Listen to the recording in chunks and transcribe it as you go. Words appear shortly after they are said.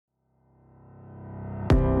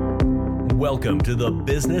Welcome to the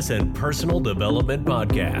Business and Personal Development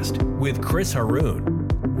Podcast with Chris Haroon,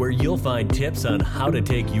 where you'll find tips on how to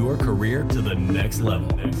take your career to the next level.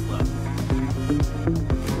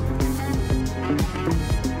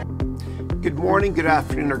 Good morning, good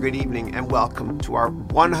afternoon, or good evening, and welcome to our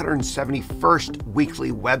 171st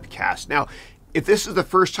weekly webcast. Now, if this is the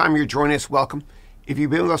first time you're joining us, welcome. If you've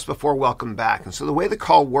been with us before, welcome back. And so the way the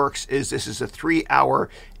call works is this is a 3-hour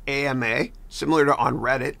AMA, similar to on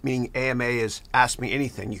Reddit, meaning AMA is Ask Me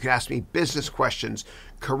Anything. You can ask me business questions,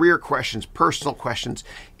 career questions, personal questions,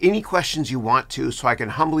 any questions you want to, so I can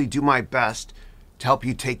humbly do my best to help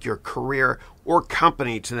you take your career or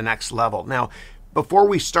company to the next level. Now, before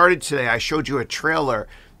we started today, I showed you a trailer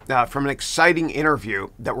from an exciting interview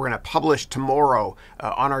that we're going to publish tomorrow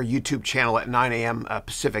on our YouTube channel at 9 a.m.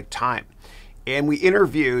 Pacific time. And we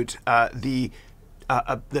interviewed the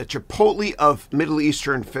Chipotle of Middle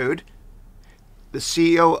Eastern Food. The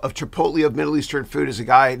CEO of Chipotle of Middle Eastern Food is a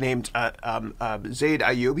guy named Zaid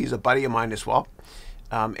Ayub. He's a buddy of mine as well.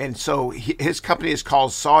 And so his company is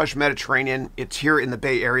called Saj Mediterranean. It's here in the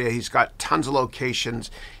Bay Area. He's got tons of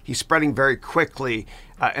locations. He's spreading very quickly.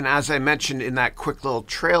 And as I mentioned in that quick little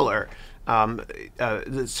trailer,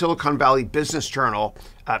 the Silicon Valley Business Journal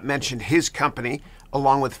mentioned his company,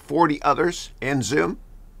 along with 40 others and Zoom,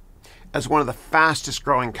 as one of the fastest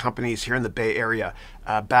growing companies here in the Bay Area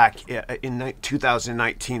back in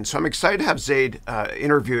 2019. So I'm excited to have Zaid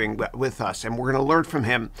interviewing with us, and we're going to learn from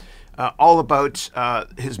him all about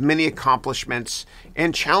his many accomplishments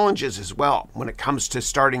and challenges as well when it comes to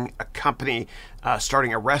starting a company,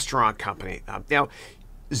 starting a restaurant company. Now,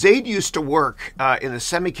 Zaid used to work in the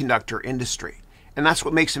semiconductor industry, and that's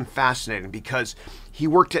what makes him fascinating, because he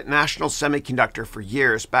worked at National Semiconductor for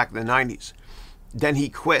years back in the 90s. Then he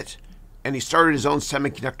quit, and he started his own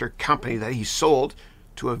semiconductor company that he sold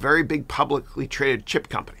to a very big publicly traded chip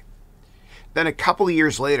company. Then a couple of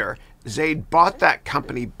years later, Zaid bought that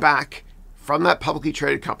company back from that publicly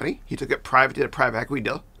traded company. He took it private, did a private equity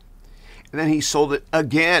deal, and then he sold it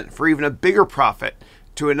again for even a bigger profit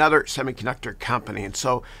to another semiconductor company. And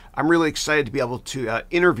so I'm really excited to be able to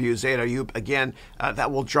interview Zaid Ayub again.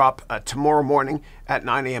 That will drop tomorrow morning at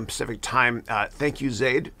 9 a.m. Pacific time. Thank you,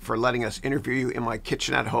 Zaid, for letting us interview you in my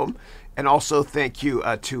kitchen at home. And also thank you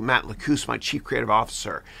to Matt Lacousse, my Chief Creative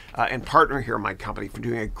Officer and partner here in my company, for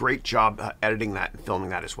doing a great job editing that and filming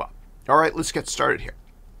that as well. All right, let's get started here.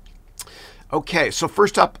 Okay, so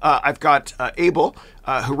first up, I've got Abel,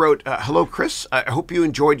 who wrote, "Hello, Chris. I hope you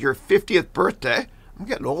enjoyed your 50th birthday." I'm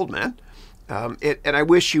getting old, man. And I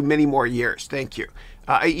wish you many more years. Thank you.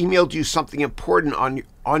 I emailed you something important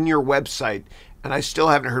on your website, and I still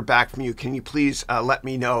haven't heard back from you. Can you please let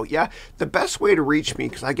me know? Yeah, the best way to reach me,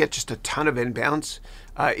 because I get just a ton of inbounds,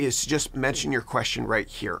 is to just mention your question right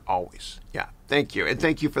here, always. Yeah, thank you. And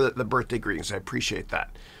thank you for the birthday greetings. I appreciate that.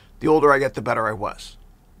 The older I get, the better I was.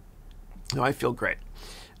 No, I feel great.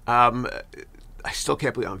 I still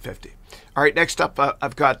can't believe I'm 50. All right, next up,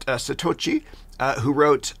 I've got Satoshi, who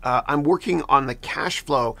wrote, "I'm working on the cash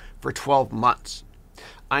flow for 12 months.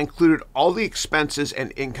 I included all the expenses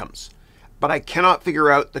and incomes, but I cannot figure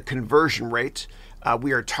out the conversion rate.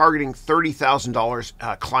 We are targeting $30,000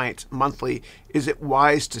 client monthly. Is it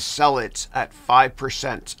wise to sell it at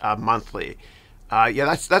 5% monthly?"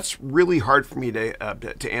 Yeah, that's really hard for me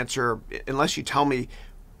to answer unless you tell me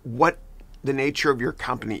what the nature of your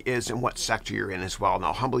company is and what sector you're in as well. And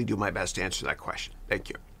I'll humbly do my best to answer that question. Thank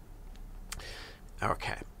you.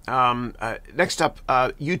 Okay. Next up,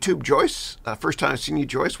 YouTube Joyce. First time I've seen you,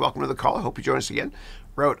 Joyce. Welcome to the call. I hope you join us again.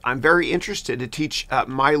 Wrote, "I'm very interested to teach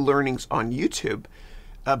my learnings on YouTube,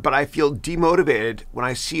 but I feel demotivated when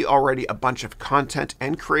I see already a bunch of content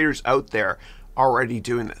and creators out there already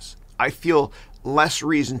doing this. I feel less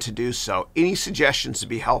reason to do so. Any suggestions to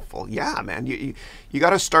be helpful?" Yeah, man, you got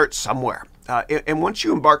to start somewhere. And once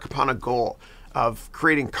you embark upon a goal of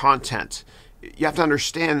creating content, you have to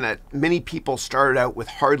understand that many people started out with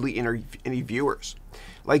hardly any viewers.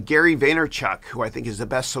 Like Gary Vaynerchuk, who I think is the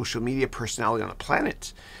best social media personality on the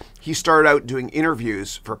planet. He started out doing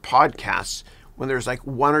interviews for podcasts when there's like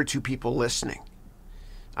 1 or 2 people listening.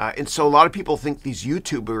 And so a lot of people think these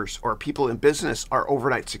YouTubers or people in business are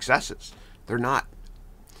overnight successes. They're not.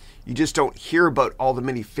 You just don't hear about all the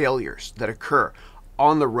many failures that occur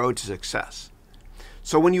on the road to success.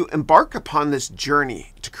 So when you embark upon this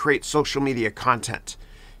journey to create social media content,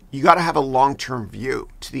 you got to have a long-term view,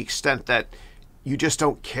 to the extent that you just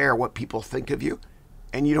don't care what people think of you,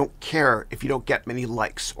 and you don't care if you don't get many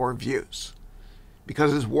likes or views.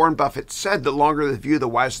 Because as Warren Buffett said, the longer the view, the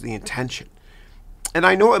wiser the intention. And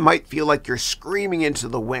I know it might feel like you're screaming into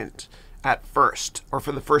the wind at first, or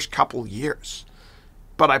for the first couple years.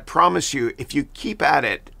 But I promise you, if you keep at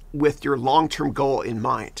it with your long-term goal in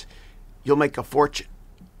mind, you'll make a fortune.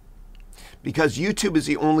 Because YouTube is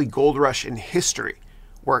the only gold rush in history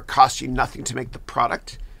where it costs you nothing to make the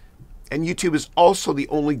product. And YouTube is also the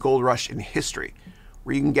only gold rush in history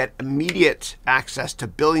where you can get immediate access to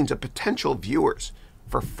billions of potential viewers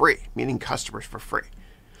for free, meaning customers for free.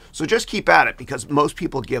 So just keep at it, because most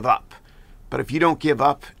people give up. But if you don't give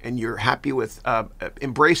up and you're happy with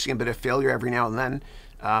embracing a bit of failure every now and then,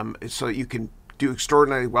 so that you can do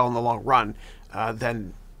extraordinarily well in the long run,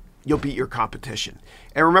 then you'll beat your competition.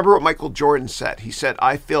 And remember what Michael Jordan said. He said,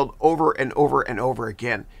 I failed over and over and over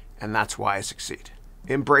again, and that's why I succeed.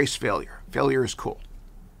 Embrace failure. Failure is cool.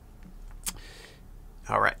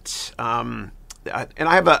 All right. And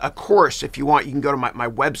I have a course, if you want, you can go to my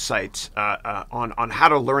website on how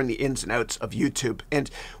to learn the ins and outs of YouTube.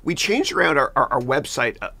 And we changed around our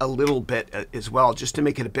website a little bit as well, just to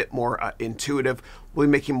make it a bit more intuitive. We'll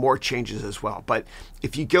be making more changes as well. But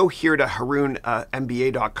if you go here to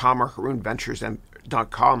haroonmba.com or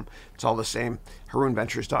haroonventures.com, it's all the same,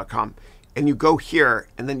 haroonventures.com. And you go here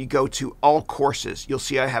and then you go to all courses. You'll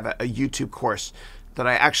see I have a YouTube course that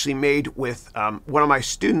I actually made with one of my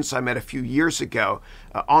students I met a few years ago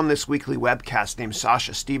on this weekly webcast named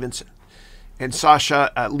Sasha Stevenson. And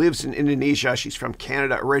Sasha lives in Indonesia. She's from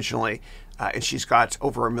Canada originally, and she's got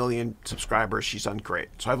over 1 million subscribers. She's done great.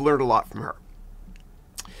 So I've learned a lot from her.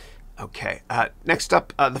 Okay, next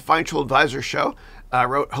up, the Financial Advisor Show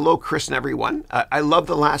wrote, hello, Chris and everyone. I love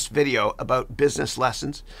the last video about business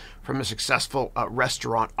lessons from a successful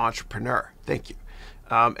restaurant entrepreneur. Thank you.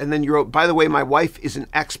 And then you wrote, by the way, my wife is an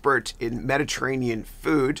expert in Mediterranean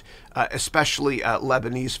food, especially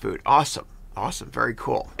Lebanese food. Awesome. Awesome. Very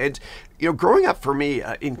cool. And, growing up for me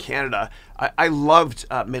in Canada, I loved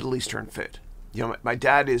Middle Eastern food. My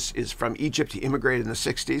dad is from Egypt. He immigrated in the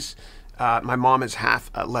 60s. My mom is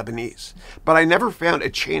half Lebanese. But I never found a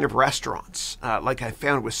chain of restaurants like I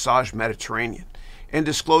found with Saj Mediterranean. And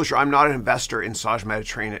disclosure, I'm not an investor in Saj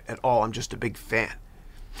Mediterranean at all. I'm just a big fan.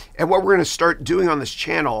 And what we're going to start doing on this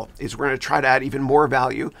channel is we're going to try to add even more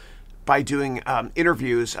value by doing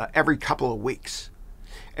interviews every couple of weeks.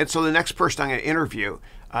 And so the next person I'm going to interview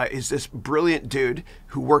is this brilliant dude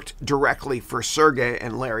who worked directly for Sergey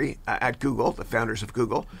and Larry at Google, the founders of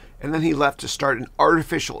Google. And then he left to start an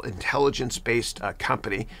artificial intelligence-based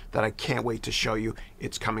company that I can't wait to show you.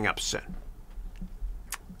 It's coming up soon.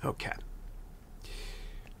 Okay.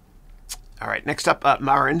 All right, next up,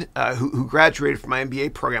 Marin, who graduated from my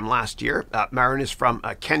MBA program last year. Marin is from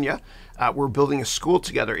Kenya. We're building a school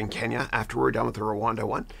together in Kenya after we're done with the Rwanda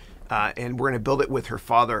one. And we're going to build it with her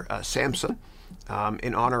father, Samson,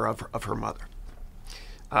 in honor of her mother.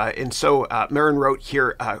 And so Marin wrote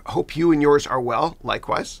here, hope you and yours are well,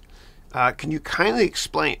 likewise. Can you kindly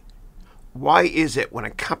explain why is it when a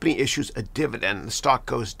company issues a dividend, the stock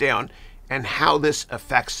goes down, and how this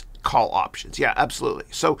affects call options? Yeah, absolutely.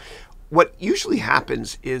 So what usually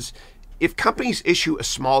happens is if companies issue a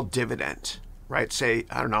small dividend, right, say,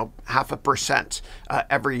 0.5%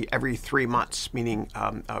 every 3 months, meaning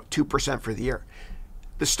 2% for the year,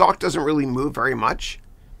 the stock doesn't really move very much.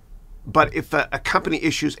 But if a company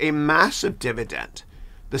issues a massive dividend,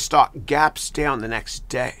 the stock gaps down the next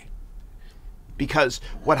day. Because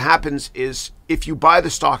what happens is if you buy the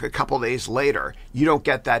stock a couple of days later, you don't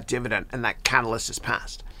get that dividend and that catalyst is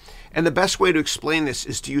passed. And the best way to explain this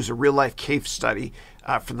is to use a real-life case study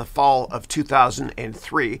from the fall of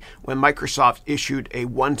 2003 when Microsoft issued a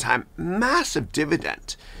one-time massive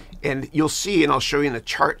dividend. And you'll see, and I'll show you in the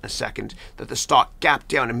chart in a second, that the stock gapped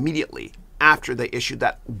down immediately after they issued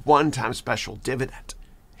that one-time special dividend.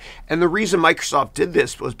 And the reason Microsoft did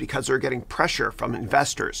this was because they were getting pressure from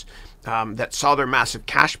investors that saw their massive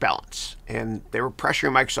cash balance. And they were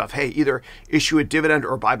pressuring Microsoft, hey, either issue a dividend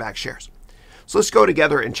or buy back shares. So let's go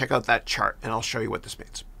together and check out that chart, and I'll show you what this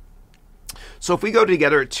means. So if we go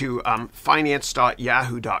together to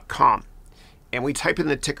finance.yahoo.com, and we type in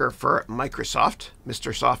the ticker for Microsoft,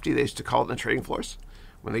 Mr. Softy, they used to call it in the trading floors,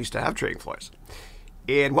 when they used to have trading floors.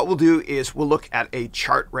 And what we'll do is we'll look at a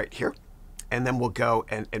chart right here, and then we'll go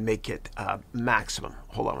and make it maximum.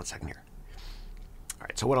 Hold on one second here. All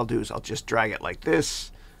right, so what I'll do is I'll just drag it like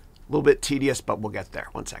this. A little bit tedious, but we'll get there.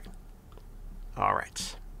 1 second. All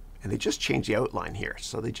right. And they just changed the outline here.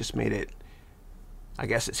 So they just made it, I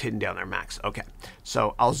guess it's hidden down there, max. Okay.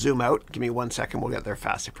 So I'll zoom out. Give me 1 second. We'll get there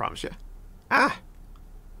fast, I promise you.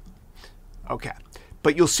 Okay.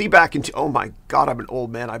 But you'll see back into, oh my God, I'm an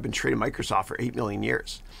old man. I've been trading Microsoft for 8 million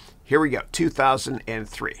years. Here we go,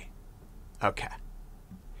 2003. Okay.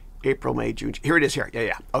 April, May, June. Here it is here.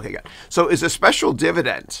 Yeah. Okay, good. So it's a special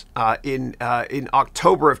dividend in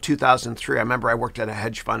October of 2003. I remember I worked at a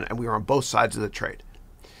hedge fund and we were on both sides of the trade.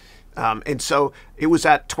 And so it was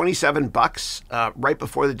at $27 right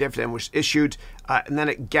before the dividend was issued. And then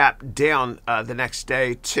it gapped down the next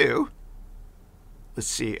day to, let's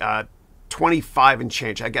see, 25 and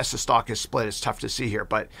change. I guess the stock is split. It's tough to see here,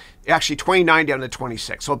 but actually 29 down to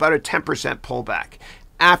 26. So about a 10% pullback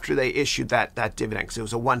after they issued that dividend, because it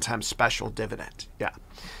was a one-time special dividend. Yeah.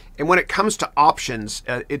 And when it comes to options,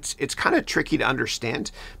 it's kind of tricky to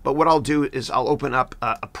understand. But what I'll do is I'll open up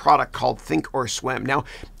a product called Thinkorswim. Now,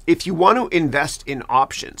 if you want to invest in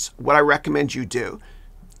options, what I recommend you do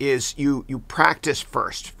is you practice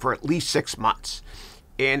first for at least 6 months.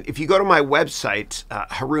 And if you go to my website,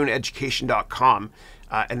 HaroonEducation.com,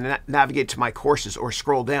 and navigate to my courses or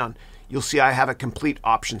scroll down, you'll see I have a complete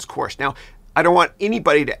options course. Now, I don't want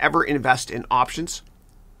anybody to ever invest in options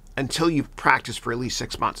until you've practiced for at least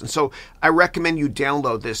 6 months. And so I recommend you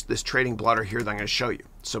download this trading blotter here that I'm going to show you.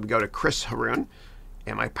 So we go to Chris Haroon,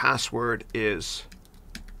 and my password is,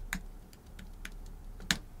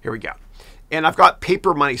 here we go. And I've got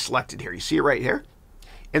paper money selected here. You see it right here?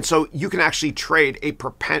 And so you can actually trade a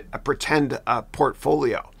pretend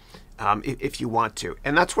portfolio if you want to.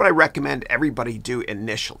 And that's what I recommend everybody do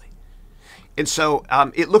initially. And so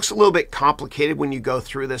it looks a little bit complicated when you go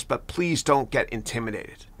through this, but please don't get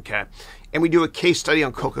intimidated, okay? And we do a case study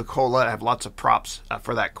on Coca-Cola. I have lots of props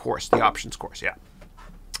for that course, the options course, yeah.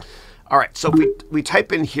 All right, so if we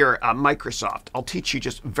type in here Microsoft, I'll teach you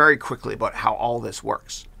just very quickly about how all this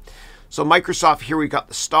works. So Microsoft, here we got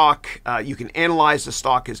the stock. You can analyze the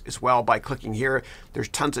stock as well by clicking here. There's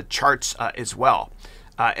tons of charts as well.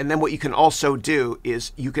 And then what you can also do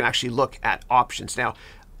is you can actually look at options. Now,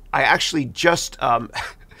 I actually just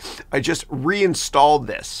I just reinstalled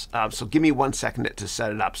this. So give me 1 second to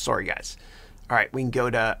set it up. Sorry, guys. All right, we can go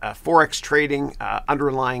to Forex trading,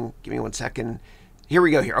 underlying. Give me 1 second. Here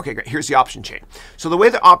we go here. Okay, great. Here's the option chain. So the way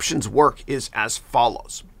the options work is as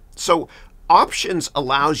follows. So options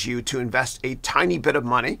allows you to invest a tiny bit of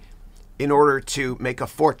money in order to make a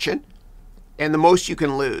fortune. And the most you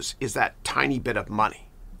can lose is that tiny bit of money.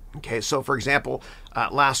 Okay, so for example,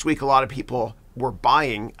 last week, a lot of people were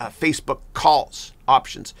buying Facebook calls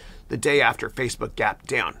options the day after Facebook gapped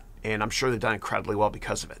down. And I'm sure they've done incredibly well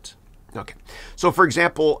because of it. Okay, so for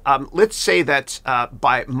example, let's say that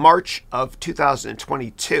by March of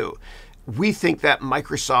 2022, we think that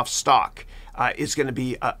Microsoft stock is going to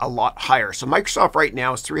be a lot higher. So Microsoft right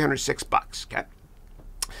now is $306, okay?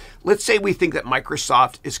 Let's say we think that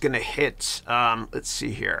Microsoft is going to hit, let's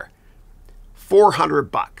see here,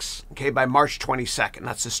 $400, okay, by March 22nd.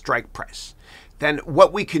 That's the strike price. Then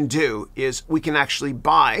what we can do is we can actually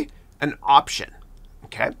buy an option,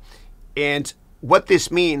 okay? And what this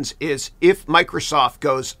means is if Microsoft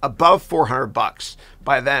goes above $400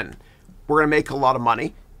 by then, we're going to make a lot of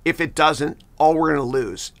money. If it doesn't, all we're going to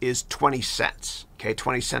lose is 20 cents. Okay,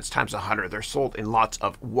 20 cents times 100. They're sold in lots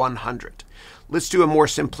of 100. Let's do a more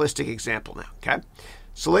simplistic example now. Okay,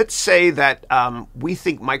 so let's say that we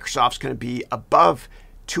think Microsoft's going to be above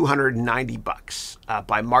 $290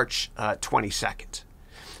 by March 22nd.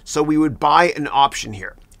 So we would buy an option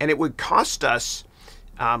here, and it would cost us.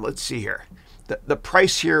 Let's see here. The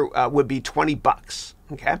price here would be $20.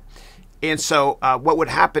 Okay, and so what would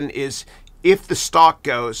happen is, if the stock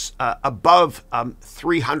goes above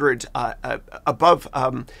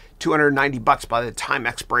 $290 by the time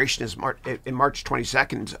expiration is in March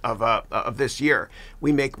 22nd of this year,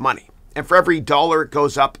 we make money. And for every dollar it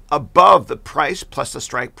goes up above the price plus the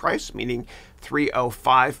strike price, meaning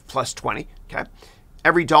 305 plus 20. Okay,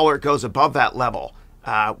 every dollar it goes above that level,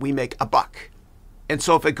 we make $1. And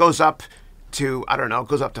so if it goes up to, I don't know, it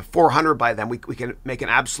goes up to 400 by then, we can make an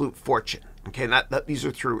absolute fortune. Okay, and these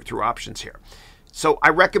are through options here. So I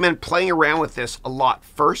recommend playing around with this a lot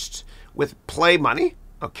first with play money,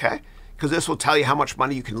 okay? Because this will tell you how much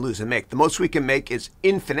money you can lose and make. The most we can make is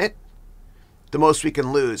infinite. The most we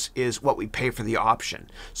can lose is what we pay for the option.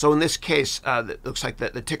 So in this case, it looks like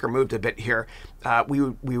the ticker moved a bit here. We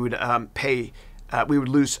would lose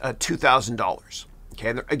 $2,000. Okay,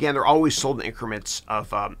 and again, they're always sold in increments of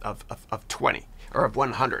 20. Or of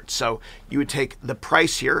 100. So you would take the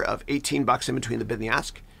price here of $18 in between the bid and the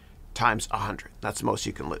ask times 100. That's the most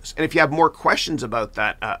you can lose. And if you have more questions about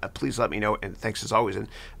that, please let me know. And thanks as always. And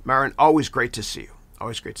Marin, always great to see you.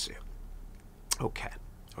 Always great to see you. Okay.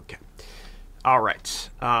 All right.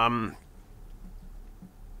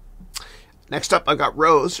 Next up, I got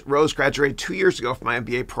Rose. Rose graduated 2 years ago from my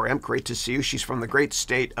MBA program. Great to see you. She's from the great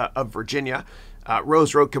state of Virginia.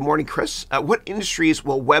 Rose wrote, good morning, Chris. What industries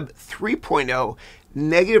will Web 3.0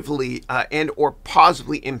 negatively and or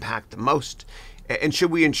positively impact the most? And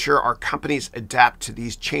should we ensure our companies adapt to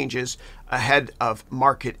these changes ahead of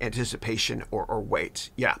market anticipation or wait?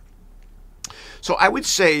 Yeah. So I would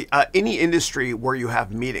say any industry where you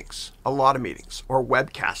have meetings, a lot of meetings, or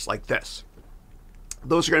webcasts like this,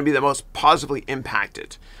 those are going to be the most positively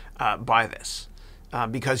impacted by this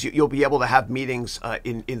because you'll be able to have meetings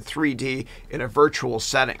in 3D in a virtual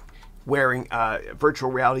setting, wearing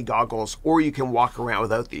virtual reality goggles, or you can walk around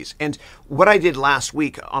without these. And what I did last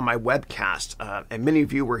week on my webcast, and many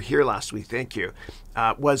of you were here last week, thank you,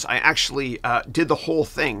 was I actually did the whole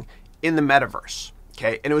thing in the metaverse.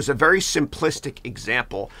 Okay, and it was a very simplistic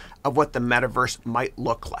example of what the metaverse might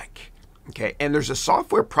look like. Okay, and there's a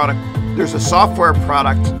software product. There's a software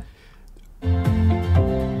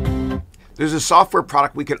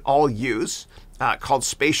product we can all use called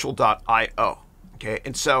Spatial.io. Okay,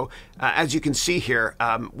 and so as you can see here,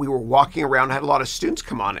 we were walking around. I had a lot of students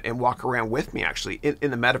come on and walk around with me actually in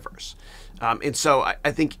the metaverse. And so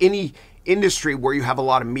I think any industry where you have a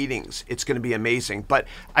lot of meetings, it's going to be amazing. But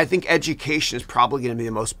I think education is probably going to be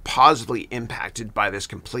the most positively impacted by this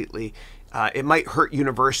completely. It might hurt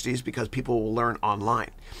universities because people will learn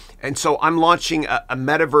online. And so I'm launching a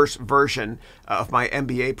metaverse version of my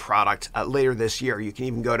MBA product later this year. You can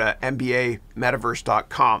even go to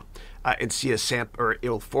mbametaverse.com and see a sample, or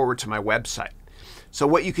it'll forward to my website. So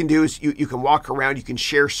what you can do is you can walk around, you can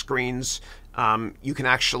share screens, you can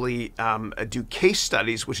actually do case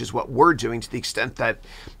studies, which is what we're doing, to the extent that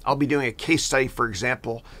I'll be doing a case study, for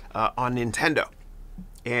example, on Nintendo.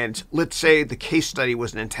 And let's say the case study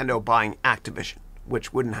was Nintendo buying Activision,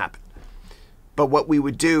 which wouldn't happen. But what we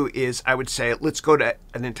would do is I would say, let's go to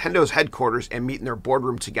Nintendo's headquarters and meet in their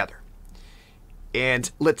boardroom together. And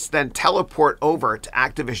let's then teleport over to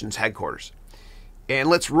Activision's headquarters. And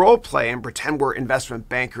let's role play and pretend we're investment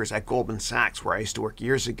bankers at Goldman Sachs, where I used to work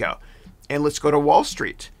years ago. And let's go to Wall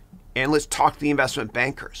Street and let's talk to the investment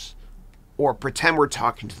bankers, or pretend we're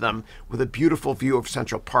talking to them with a beautiful view of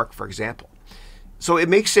Central Park, for example. So it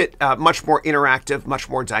makes it much more interactive, much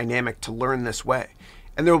more dynamic to learn this way.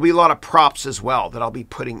 And there will be a lot of props as well that I'll be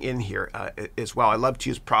putting in here as well. I love to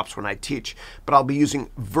use props when I teach, but I'll be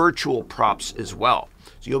using virtual props as well.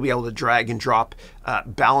 So you'll be able to drag and drop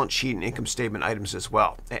balance sheet and income statement items as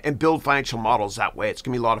well, and build financial models that way. It's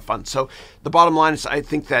going to be a lot of fun. So the bottom line is, I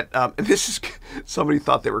think that, this is, somebody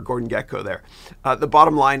thought they were Gordon Gekko there. The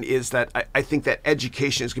bottom line is that I think that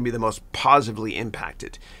education is going to be the most positively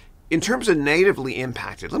impacted. In terms of negatively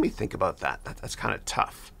impacted, let me think about that. That's kind of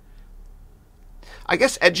tough. I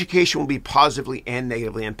guess education will be positively and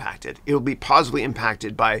negatively impacted. It will be positively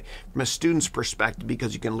impacted from a student's perspective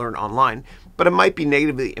because you can learn online, but it might be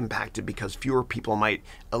negatively impacted because fewer people might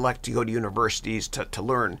elect to go to universities to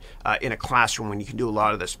learn in a classroom when you can do a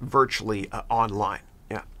lot of this virtually online.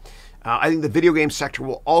 Yeah. I think the video game sector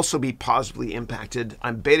will also be positively impacted.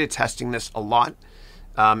 I'm beta testing this a lot.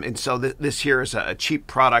 And so this here is a cheap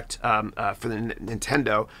product for the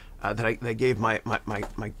Nintendo that I gave my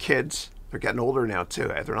kids. They're getting older now too.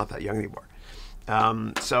 They're not that young anymore.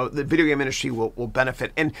 So the video game industry will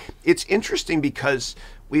benefit. And it's interesting because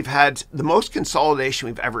we've had the most consolidation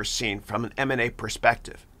we've ever seen from an M&A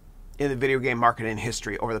perspective in the video game market in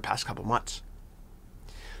history over the past couple months.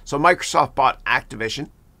 So Microsoft bought Activision,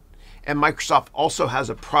 and Microsoft also has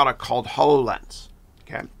a product called HoloLens.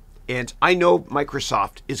 Okay. And I know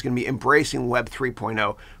Microsoft is going to be embracing Web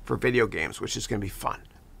 3.0 for video games, which is going to be fun.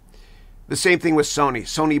 The same thing with Sony.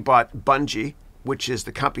 Sony bought Bungie, which is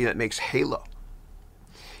the company that makes Halo.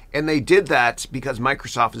 And they did that because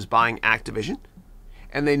Microsoft is buying Activision.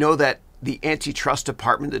 And they know that the antitrust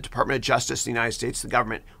department, the Department of Justice in the United States, the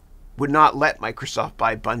government, would not let Microsoft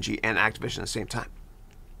buy Bungie and Activision at the same time.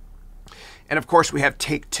 And of course, we have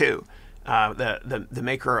Take-Two, the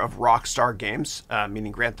maker of Rockstar Games,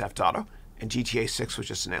 meaning Grand Theft Auto, and GTA 6 was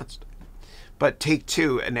just announced. But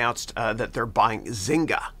Take-Two announced that they're buying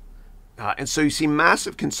Zynga. And so you see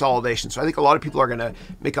massive consolidation. So I think a lot of people are going to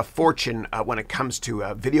make a fortune when it comes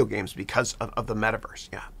to video games because of the metaverse.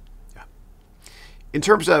 Yeah. In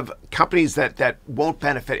terms of companies that won't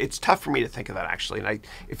benefit, it's tough for me to think of that, actually. And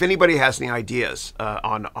if anybody has any ideas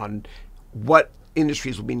on what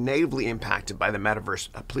industries will be negatively impacted by the metaverse,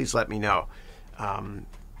 please let me know.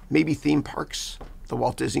 Maybe theme parks, the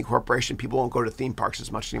Walt Disney Corporation. People won't go to theme parks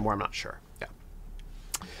as much anymore. I'm not sure. Yeah.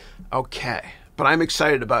 Okay. But I'm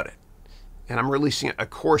excited about it. And I'm releasing a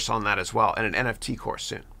course on that as well, and an NFT course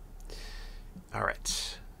soon. All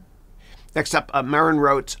right. Next up, Marin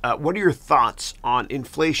wrote, what are your thoughts on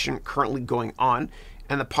inflation currently going on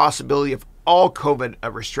and the possibility of all COVID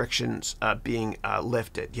restrictions being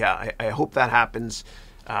lifted. Yeah, I hope that happens.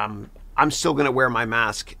 I'm still going to wear my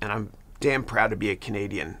mask, and I'm damn proud to be a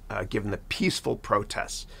Canadian, given the peaceful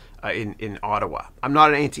protests in Ottawa. I'm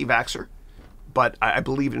not an anti-vaxxer, but I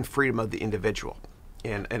believe in freedom of the individual.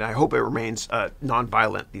 And I hope it remains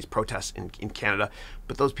nonviolent, these protests in Canada.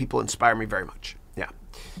 But those people inspire me very much.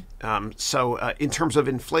 Yeah. So in terms of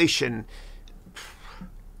inflation,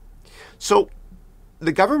 so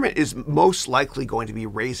the government is most likely going to be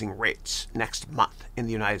raising rates next month in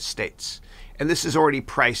the United States. And this is already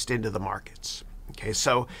priced into the markets. Okay,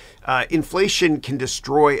 so inflation can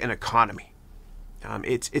destroy an economy.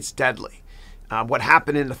 It's deadly. What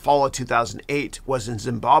happened in the fall of 2008 was in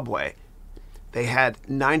Zimbabwe, they had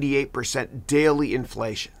 98% daily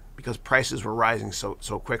inflation because prices were rising so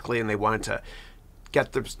quickly, and they wanted to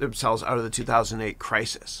get themselves out of the 2008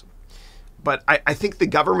 crisis. But I think the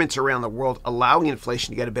governments around the world allowing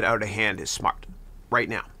inflation to get a bit out of hand is smart right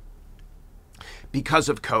now because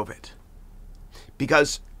of COVID.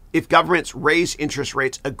 Because if governments raise interest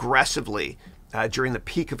rates aggressively during the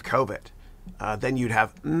peak of COVID, then you'd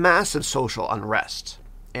have massive social unrest.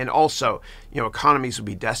 And also, economies would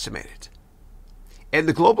be decimated. And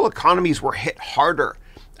the global economies were hit harder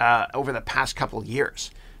over the past couple of years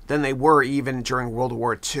than they were even during World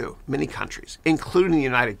War II. Many countries, including the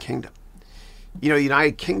United Kingdom. The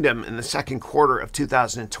United Kingdom in the second quarter of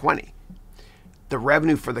 2020, the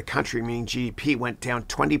revenue for the country, meaning GDP, went down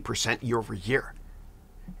 20% year over year.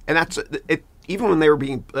 And that's it. Even when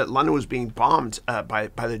London was being bombed by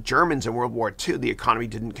the Germans in World War II, the economy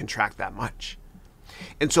didn't contract that much.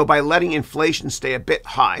 And so by letting inflation stay a bit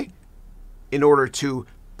high in order to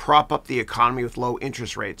prop up the economy with low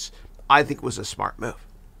interest rates, I think was a smart move.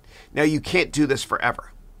 Now, you can't do this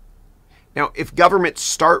forever. Now, if governments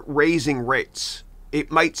start raising rates,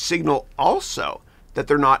 it might signal also that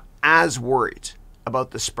they're not as worried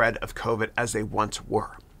about the spread of COVID as they once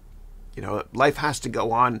were. Life has to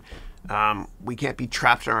go on. We can't be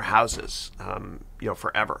trapped in our houses,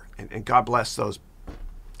 forever. And God bless those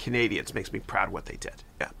Canadians. Makes me proud of what they did.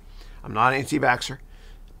 Yeah, I'm not an anti-vaxxer,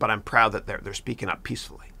 but I'm proud that they're speaking up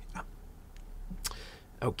peacefully. Yeah.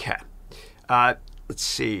 Okay, let's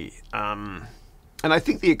see. And I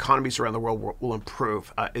think the economies around the world will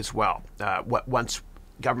improve as well once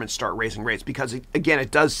governments start raising rates, because again,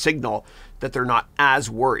 it does signal that they're not as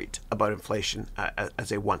worried about inflation as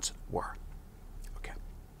they once were. Okay.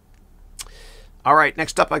 All right.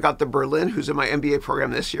 Next up, I got the Berlin, who's in my MBA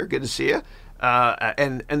program this year. Good to see you.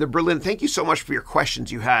 And the Berlin, thank you so much for your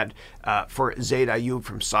questions you had for Zaid Ayoub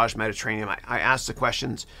from Saj Mediterranean. I asked the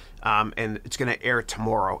questions, and it's going to air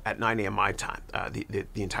tomorrow at 9 a.m. my time, the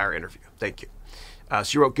entire interview. Thank you.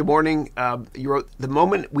 So you wrote, good morning. You wrote, the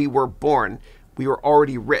moment we were born, we were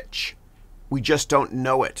already rich. We just don't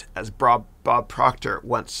know it, as Bob Proctor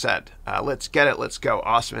once said. Let's get it. Let's go.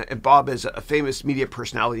 Awesome. And Bob is a famous media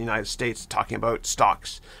personality in the United States talking about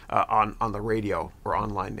stocks on the radio or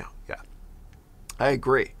online now. Yeah. I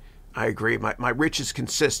agree. My riches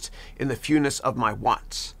consist in the fewness of my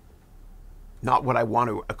wants, not what I want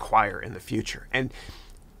to acquire in the future. And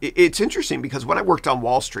it's interesting because when I worked on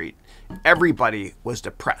Wall Street, everybody was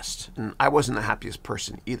depressed, and I wasn't the happiest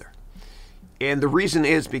person either. And the reason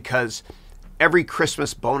is because every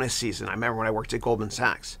Christmas bonus season, I remember when I worked at Goldman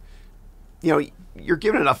Sachs, you're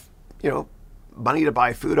given enough, money to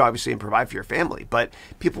buy food, obviously, and provide for your family. But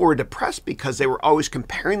people were depressed because they were always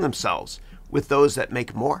comparing themselves with those that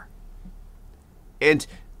make more. And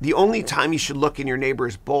the only time you should look in your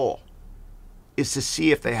neighbor's bowl is to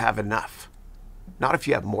see if they have enough, not if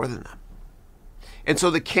you have more than them. And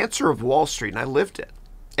so the cancer of Wall Street, and I lived it,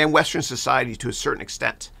 and Western society to a certain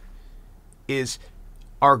extent, is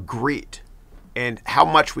our greed and how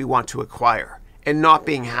much we want to acquire and not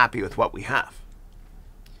being happy with what we have.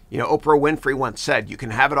 Oprah Winfrey once said, you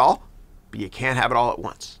can have it all, but you can't have it all at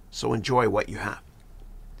once. So enjoy what you have.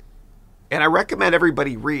 And I recommend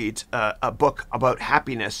everybody read a book about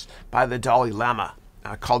happiness by the Dalai Lama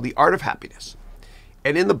called The Art of Happiness.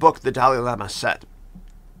 And in the book, the Dalai Lama said,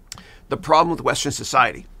 the problem with Western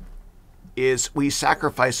society is we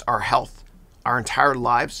sacrifice our health, our entire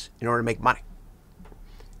lives, in order to make money.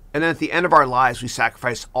 And then at the end of our lives, we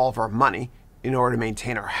sacrifice all of our money in order to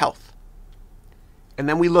maintain our health. And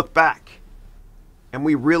then we look back and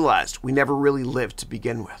we realized we never really lived to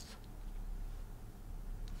begin with.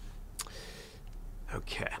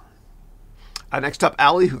 Okay. Next up,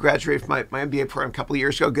 Ali, who graduated from my MBA program a couple of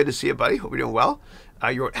years ago. Good to see you, buddy. Hope you're doing well.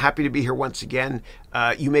 You're happy to be here once again.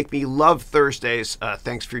 You make me love Thursdays.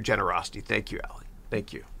 Thanks for your generosity. Thank you, Ali.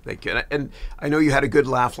 Thank you. And I know you had a good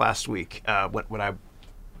laugh last week when I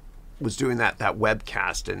was doing that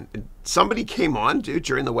webcast, and somebody came on, dude,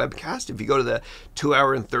 during the webcast. If you go to the 2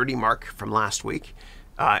 hour and 30 mark from last week,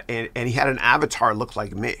 and he had an avatar look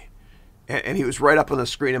like me, and he was right up on the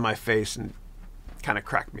screen in my face and kind of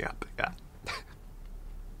cracked me up. Yeah.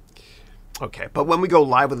 Okay, but when we go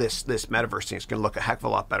live with this metaverse thing, it's going to look a heck of a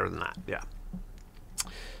lot better than that. Yeah.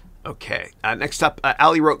 Okay. Next up,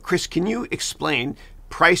 Ali wrote, Chris, can you explain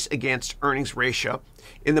price against earnings ratio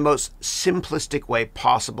in the most simplistic way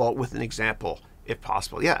possible with an example, if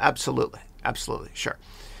possible? Yeah, absolutely. Absolutely. Sure.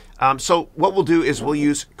 So what we'll do is we'll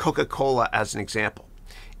use Coca-Cola as an example.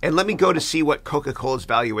 And let me go to see what Coca-Cola's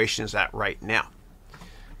valuation is at right now.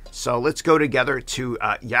 So let's go together to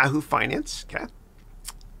Yahoo Finance. Okay.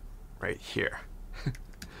 Right here.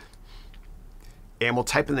 And we'll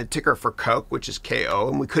type in the ticker for Coke, which is KO.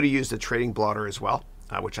 And we could have used the trading blotter as well,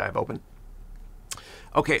 which I have open.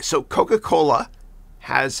 Okay, so Coca-Cola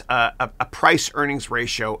has a price earnings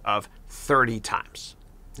ratio of 30 times.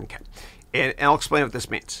 Okay, and I'll explain what this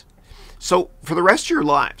means. So for the rest of your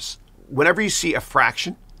lives, whenever you see a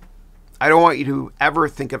fraction, I don't want you to ever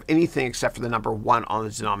think of anything except for the number 1 on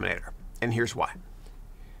the denominator. And here's why.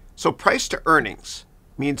 So price to earnings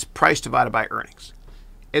means price divided by earnings.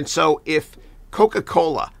 And so if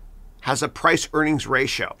Coca-Cola has a price earnings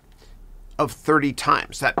ratio of 30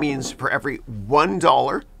 times, that means for every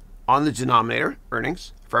 $1 on the denominator,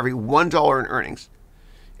 earnings, for every $1 in earnings,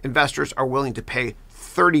 investors are willing to pay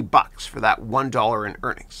 $30 for that $1 in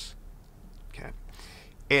earnings. Okay.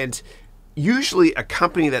 And usually a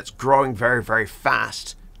company that's growing very, very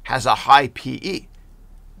fast has a high PE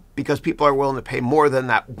because people are willing to pay more than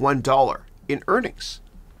that $1 in earnings.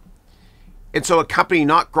 And so a company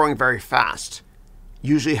not growing very fast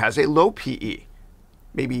usually has a low PE,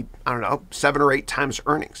 maybe, 7 or 8 times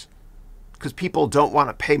earnings, because people don't want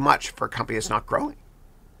to pay much for a company that's not growing.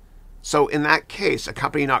 So in that case, a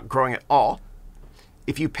company not growing at all,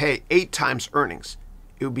 if you pay 8 times earnings,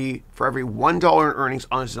 it would be for every $1 in earnings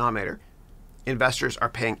on the denominator, investors are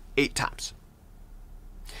paying 8 times.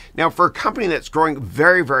 Now, for a company that's growing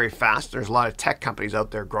very, very fast, there's a lot of tech companies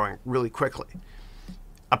out there growing really quickly.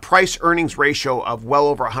 A price earnings ratio of well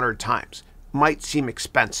over 100 times might seem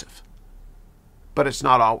expensive, but it's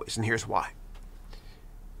not always, and here's why.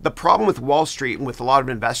 The problem with Wall Street and with a lot of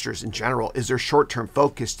investors in general is their short-term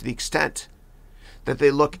focus to the extent that they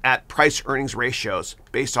look at price earnings ratios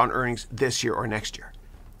based on earnings this year or next year.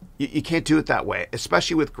 You can't do it that way,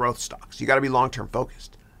 especially with growth stocks. You got to be long-term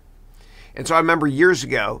focused. And so I remember years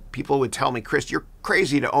ago, people would tell me, Chris, you're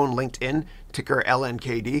crazy to own LinkedIn, ticker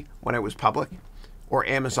LNKD, when it was public, or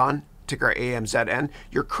Amazon, ticker AMZN.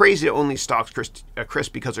 You're crazy to own these stocks, Chris,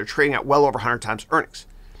 because they're trading at well over 100 times earnings.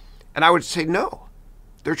 And I would say, no,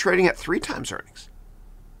 they're trading at 3 times earnings.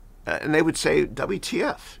 And they would say,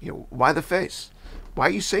 WTF, why the face? Why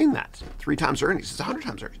are you saying that? 3 times earnings, it's 100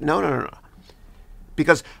 times earnings. No.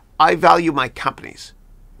 Because I value my companies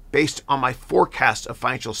based on my forecast of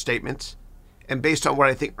financial statements and based on what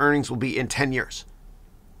I think earnings will be in 10 years.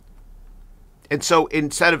 And so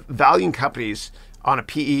instead of valuing companies on a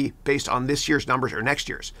PE based on this year's numbers or next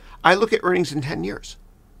year's, I look at earnings in 10 years.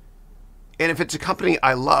 And if it's a company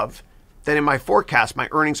I love, then in my forecast, my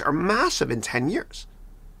earnings are massive in 10 years.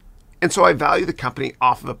 And so I value the company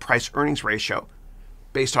off of a price earnings ratio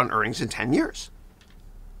based on earnings in 10 years.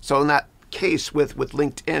 So in that case with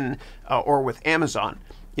LinkedIn or with Amazon,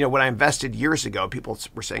 when I invested years ago, people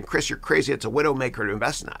were saying, Chris, you're crazy. It's a widowmaker to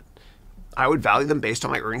invest in that. I would value them based on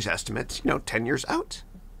my earnings estimates, 10 years out.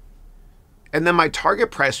 And then my target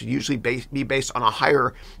price would usually be based on a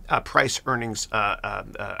higher price earnings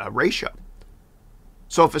ratio.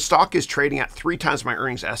 So if a stock is trading at 3 times my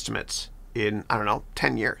earnings estimates in,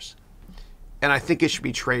 10 years, and I think it should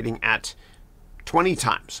be trading at 20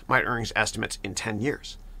 times my earnings estimates in 10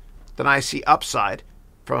 years, then I see upside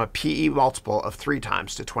from a PE multiple of 3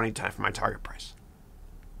 times to 20 times for my target price.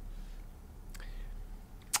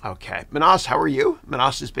 Okay. Manas, how are you?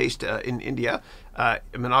 Manas is based in India.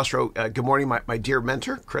 Manas wrote, good morning, my dear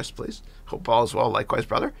mentor. Chris, please. Hope all is well. Likewise,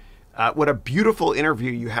 brother. What a beautiful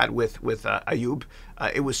interview you had with Ayub.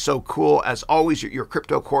 It was so cool. As always, your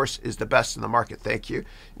crypto course is the best in the market. Thank you.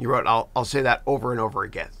 You wrote, I'll say that over and over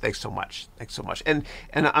again. Thanks so much. Thanks so much. And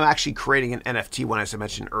I'm actually creating an NFT one, as I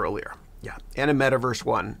mentioned earlier. Yeah. And a metaverse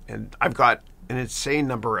one. And I've got an insane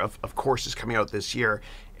number of courses coming out this year,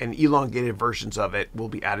 and elongated versions of it will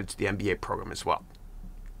be added to the MBA program as well.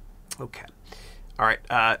 Okay. All right.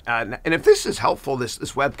 And if this is helpful, this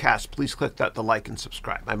webcast, please click the like and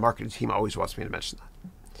subscribe. My marketing team always wants me to mention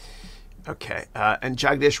that. Okay. And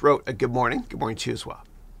Jagdish wrote a good morning. Good morning to you as well.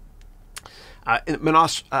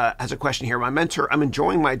 Manas has a question here. My mentor, I'm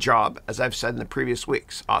enjoying my job, as I've said in the previous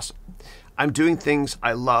weeks. Awesome. I'm doing things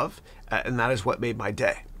I love, and that is what made my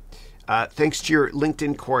day. Thanks to your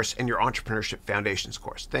LinkedIn course and your Entrepreneurship Foundations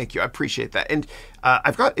course. Thank you. I appreciate that. And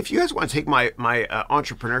I've got, if you guys want to take my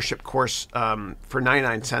entrepreneurship course for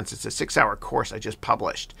 99 cents, it's a 6-hour course I just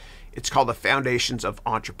published. It's called The Foundations of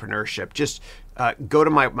Entrepreneurship. Just go to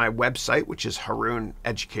my website, which is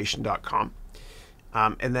haroon.education.com.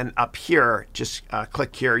 And then up here, just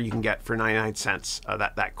click here. You can get for 99 cents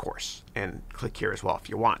that course, and click here as well if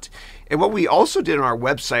you want. And what we also did on our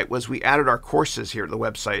website was we added our courses here to the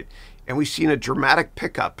website, and we've seen a dramatic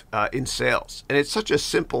pickup in sales. And it's such a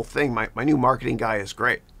simple thing. My new marketing guy is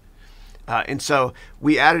great. And so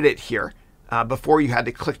we added it here before you had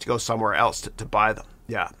to click to go somewhere else to buy them.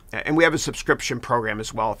 Yeah. And we have a subscription program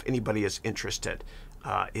as well if anybody is interested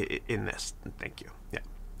in this. Thank you. Yeah.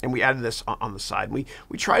 And we added this on the side. We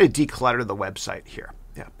try to declutter the website here.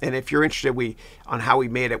 Yeah. And if you're interested on how we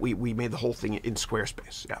made it, we made the whole thing in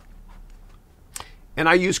Squarespace. Yeah. And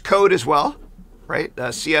I use code as well, right?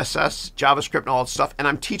 CSS, JavaScript, and all that stuff. And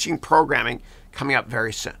I'm teaching programming coming up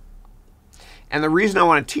very soon. And the reason I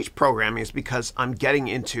want to teach programming is because I'm getting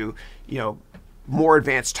into, more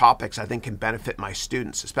advanced topics I think can benefit my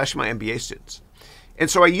students, especially my MBA students. And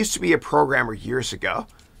so I used to be a programmer years ago,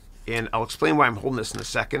 and I'll explain why I'm holding this in a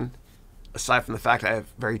second, aside from the fact I have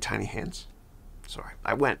very tiny hands. Sorry,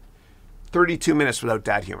 I went 32 minutes without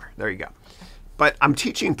dad humor. There you go. But I'm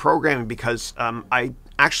teaching programming because I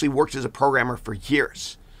actually worked as a programmer for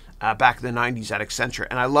years back in the 90s at Accenture,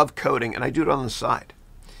 and I love coding, and I do it on the side.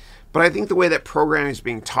 But I think the way that programming is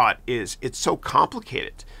being taught is it's so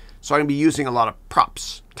complicated. So I'm going to be using a lot of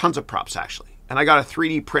props, tons of props actually. And I got a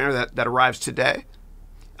 3D printer that arrives today, and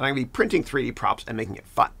I'm going to be printing 3D props and making it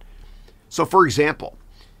fun. So for example,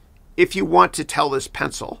 if you want to tell this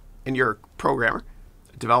pencil, and you're a programmer,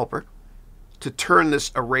 a developer, to turn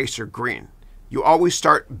this eraser green, you always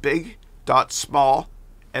start big, dot small,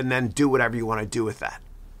 and then do whatever you want to do with that.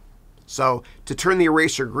 So to turn the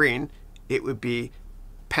eraser green, it would be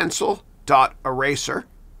pencil dot eraser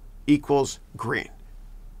equals green.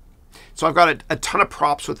 So I've got a ton of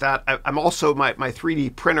props with that. I'm also my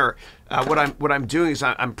 3D printer. What I'm doing is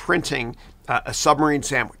I'm printing a submarine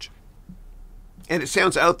sandwich, and it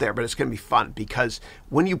sounds out there, but it's going to be fun because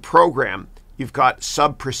when you program, you've got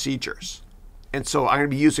sub procedures, and so I'm going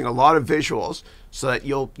to be using a lot of visuals so that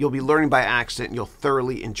you'll be learning by accident and you'll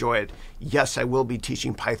thoroughly enjoy it. Yes, I will be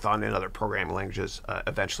teaching Python and other programming languages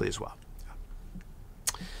eventually as well.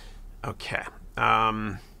 Okay.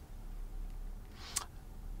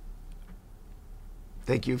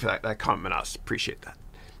 Thank you for that comment, Manas. Appreciate that.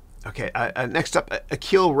 Okay, next up,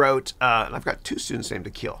 Akil wrote, and I've got two students named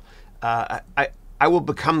Akil. I will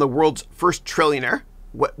become the world's first trillionaire.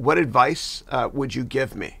 What advice would you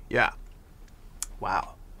give me? Yeah.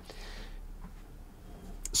 Wow.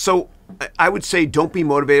 So I would say don't be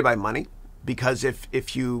motivated by money, because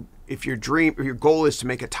if your goal is to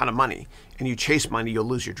make a ton of money and you chase money, you'll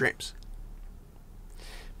lose your dreams.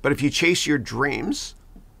 But if you chase your dreams,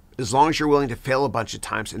 as long as you're willing to fail a bunch of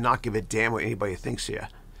times and not give a damn what anybody thinks of you,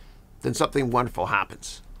 then something wonderful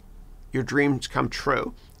happens. Your dreams come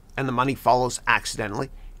true, and the money follows accidentally.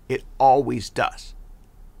 It always does.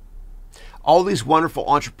 All these wonderful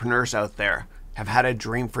entrepreneurs out there have had a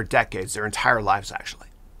dream for decades, their entire lives actually,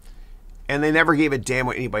 and they never gave a damn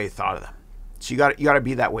what anybody thought of them. So you got to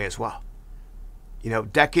be that way as well.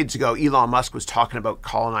 Decades ago, Elon Musk was talking about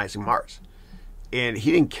colonizing Mars, and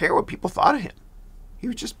he didn't care what people thought of him. He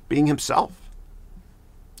was just being himself.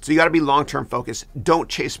 So you got to be long-term focused. Don't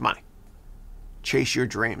chase money. Chase your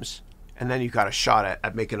dreams. And then you've got a shot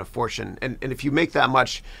at making a fortune. And if you make that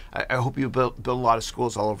much, I hope you build a lot of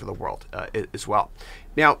schools all over the world as well.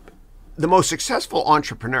 Now, the most successful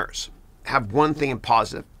entrepreneurs have one thing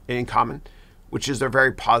in common, which is they're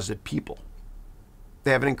very positive people.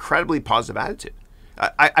 They have an incredibly positive attitude.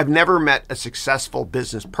 I've never met a successful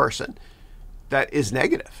business person that is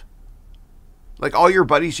negative. Like all your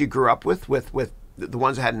buddies you grew up with the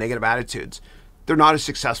ones that had negative attitudes, they're not as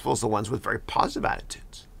successful as the ones with very positive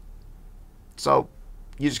attitudes. So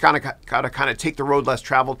you just gotta kind of take the road less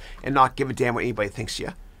traveled and not give a damn what anybody thinks of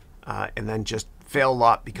you, and then just fail a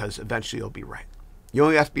lot, because eventually you'll be right. You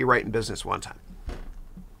only have to be right in business one time.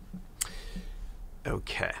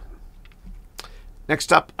 Okay.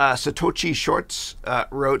 Next up, Satoshi Shorts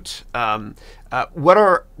wrote, what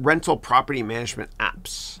are rental property management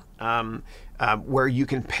apps where you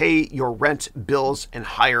can pay your rent, bills, and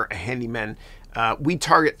hire a handyman? We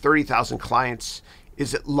target 30,000 clients.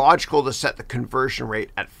 Is it logical to set the conversion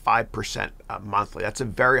rate at 5% monthly? That's a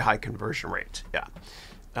very high conversion rate. Yeah.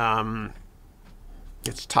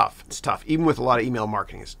 It's tough. It's tough. Even with a lot of email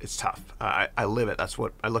marketing, it's tough. I live it. That's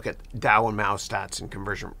what I look at DAO and MAO stats and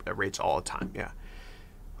conversion rates all the time. Yeah.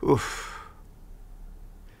 Oof.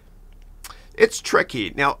 It's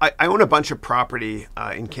tricky. Now, I own a bunch of property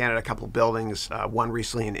in Canada, a couple of buildings, one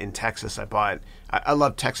recently in Texas I bought. I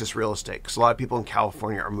love Texas real estate because a lot of people in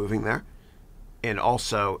California are moving there. And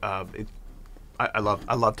also, I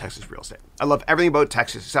love Texas real estate. I love everything about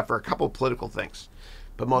Texas except for a couple of political things.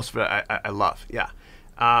 But most of it I love, yeah.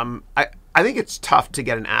 I think it's tough to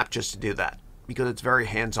get an app just to do that because it's very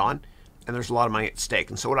hands-on and there's a lot of money at stake.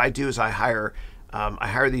 And so what I do is I hire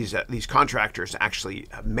these contractors to actually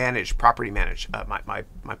property manage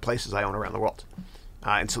my places I own around the world.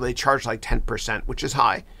 And so they charge like 10%, which is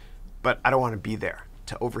high, but I don't want to be there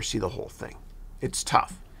to oversee the whole thing. It's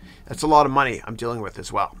tough. That's a lot of money I'm dealing with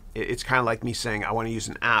as well. It's kind of like me saying I want to use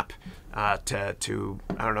an app to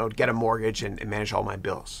I don't know, get a mortgage and manage all my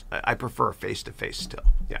bills. I prefer face-to-face still.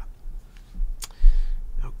 Yeah.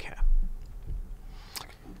 Okay.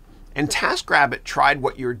 And TaskRabbit tried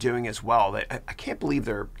what you're doing as well. I can't believe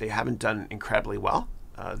they haven't done incredibly well.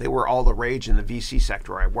 They were all the rage in the VC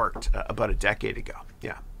sector where I worked about a decade ago.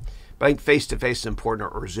 Yeah. But I think face-to-face is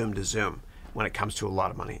important or Zoom to Zoom when it comes to a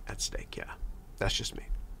lot of money at stake. Yeah. That's just me.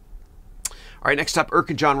 All right, next up,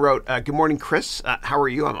 Erkin John wrote, good morning, Chris. How are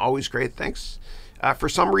you? I'm always great, thanks. For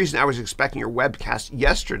some reason, I was expecting your webcast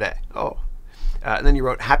yesterday. Oh. And then you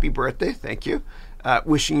wrote, happy birthday, thank you.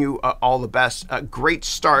 Wishing you all the best. Great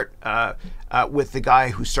start with the guy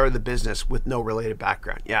who started the business with no related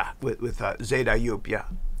background. Yeah, with Zaid Ayoub, yeah.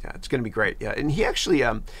 Yeah, it's going to be great. Yeah, and he actually,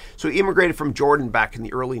 so he immigrated from Jordan back in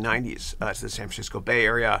the early 90s to the San Francisco Bay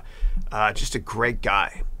Area. Just a great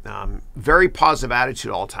guy. Very positive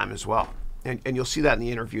attitude all the time as well. And you'll see that in the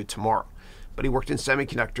interview tomorrow. But he worked in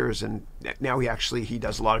semiconductors, and now he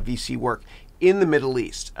does a lot of VC work in the Middle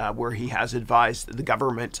East, where he has advised the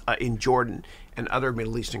government in Jordan and other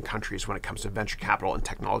Middle Eastern countries when it comes to venture capital and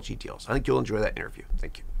technology deals. I think you'll enjoy that interview.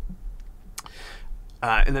 Thank you.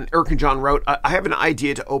 And then Erkin John wrote, I have an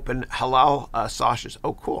idea to open halal sausages.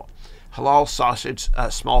 Oh, cool. Halal sausage,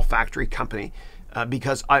 small factory company,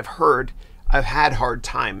 because I've had hard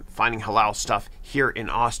time finding halal stuff here in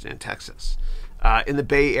Austin, in Texas. In the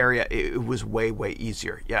Bay Area, it was way, way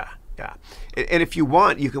easier. Yeah, yeah. And if you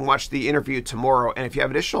want, you can watch the interview tomorrow. And if you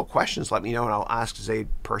have additional questions, let me know, and I'll ask Zaid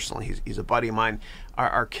personally. He's a buddy of mine.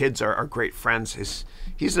 Our kids are great friends.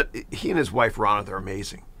 He and his wife, Rana, they're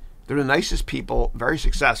amazing. They're the nicest people, very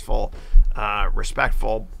successful,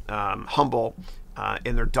 respectful, humble.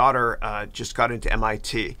 And their daughter just got into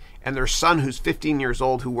MIT. And their son, who's 15 years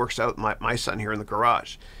old, who works out my son here in the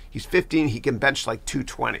garage. He's 15. He can bench like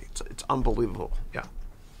 220. It's unbelievable. Yeah.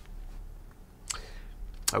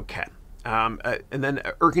 Okay. And then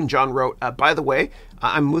Erkin John wrote, by the way,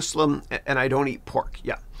 I'm Muslim and I don't eat pork.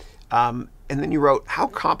 Yeah. And then you wrote, how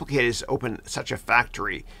complicated is to open such a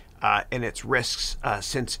factory and its risks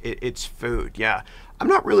since it's food? Yeah. I'm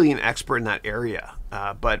not really an expert in that area,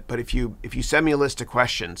 but if you send me a list of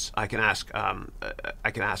questions, I can ask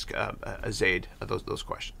Zaid those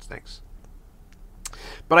questions. Thanks.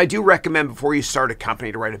 But I do recommend before you start a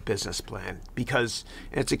company to write a business plan because,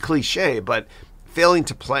 and it's a cliche, but failing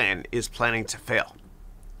to plan is planning to fail.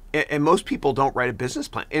 And most people don't write a business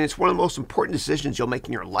plan, and it's one of the most important decisions you'll make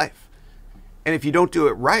in your life. And if you don't do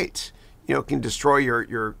it right, it can destroy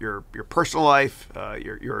your personal life,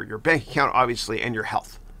 your bank account, obviously, and your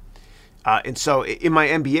health. And so in my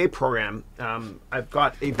MBA program, I've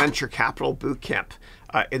got a venture capital boot camp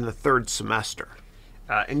in the third semester.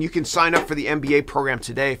 And you can sign up for the MBA program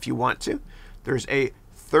today if you want to. There's a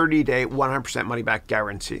 30-day, 100% money-back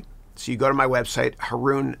guarantee. So you go to my website,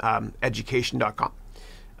 haroon.education.com.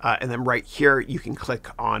 And then right here, you can click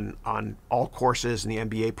on all courses in the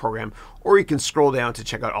MBA program, or you can scroll down to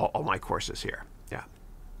check out all my courses here. Yeah.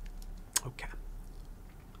 Okay.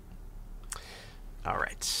 All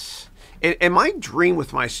right. And my dream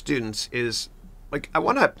with my students is, I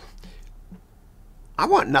want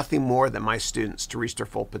nothing more than my students to reach their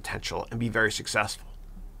full potential and be very successful.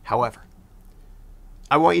 However,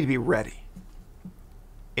 I want you to be ready.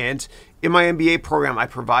 And in my MBA program, I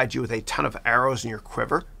provide you with a ton of arrows in your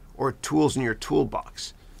quiver or tools in your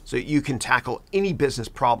toolbox so that you can tackle any business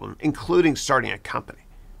problem, including starting a company.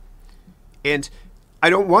 And I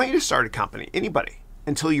don't want you to start a company, anybody,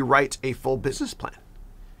 until you write a full business plan.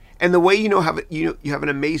 And the way you have an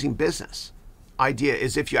amazing business idea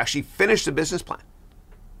is if you actually finish the business plan.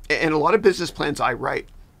 And a lot of business plans I write,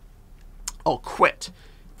 I'll quit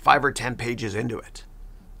 5 or 10 pages into it.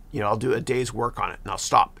 I'll do a day's work on it and I'll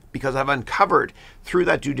stop because I've uncovered through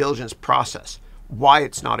that due diligence process why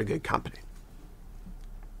it's not a good company.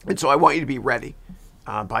 And so I want you to be ready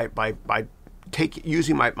by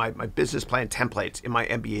using my business plan templates in my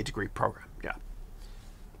MBA degree program. Yeah.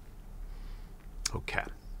 Okay.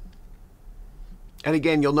 And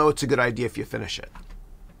again, you'll know it's a good idea if you finish it.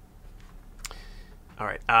 All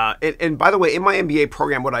right. And by the way, in my MBA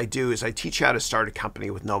program, what I do is I teach you how to start a company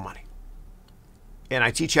with no money. And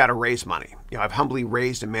I teach you how to raise money. I've humbly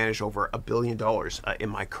raised and managed over $1 billion in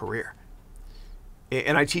my career.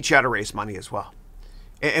 And I teach you how to raise money as well.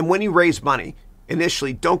 And when you raise money,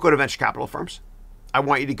 initially, don't go to venture capital firms. I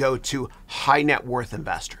want you to go to high net worth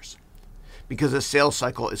investors because the sales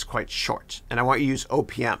cycle is quite short. And I want you to use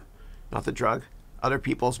OPM, not the drug, other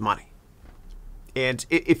people's money. And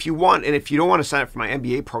if you want, and if you don't want to sign up for my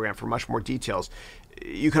MBA program for much more details,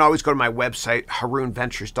 you can always go to my website,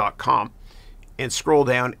 haroonventures.com, and scroll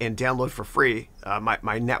down and download for free my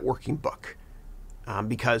networking book.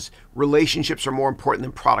 Because relationships are more important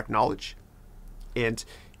than product knowledge. And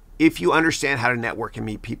if you understand how to network and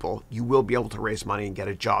meet people, you will be able to raise money and get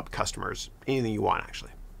a job, customers, anything you want,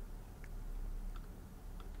 actually.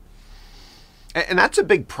 And that's a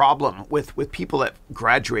big problem with people that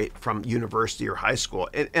graduate from university or high school.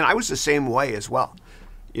 And I was the same way as well.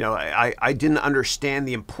 I didn't understand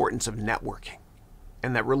the importance of networking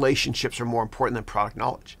and that relationships are more important than product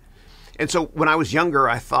knowledge. And so when I was younger,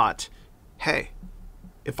 I thought, hey,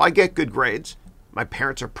 if I get good grades, my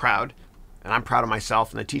parents are proud, and I'm proud of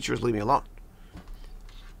myself, and the teachers leave me alone.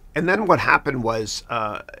 And then what happened was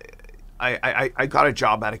I got a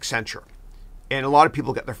job at Accenture. And a lot of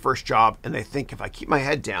people get their first job, and they think if I keep my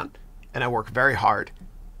head down and I work very hard,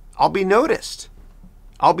 I'll be noticed.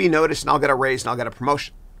 I'll be noticed, and I'll get a raise, and I'll get a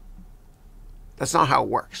promotion. That's not how it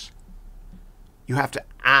works. You have to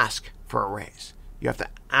ask for a raise. You have to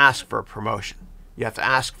ask for a promotion. You have to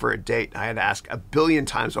ask for a date. I had to ask 1 billion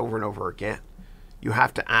times over and over again. You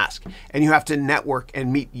have to ask. And you have to network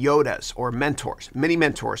and meet Yodas or mentors, many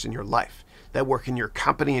mentors in your life that work in your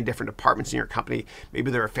company, in different departments in your company.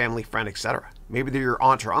 Maybe they're a family friend, etc. Maybe they're your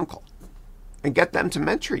aunt or uncle. And get them to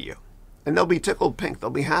mentor you. And they'll be tickled pink. They'll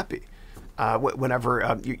be happy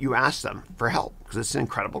whenever you ask them for help, because it's an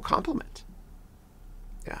incredible compliment.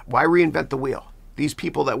 Yeah. Why reinvent the wheel? These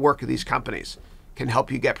people that work at these companies can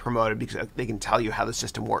help you get promoted because they can tell you how the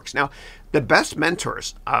system works. Now, the best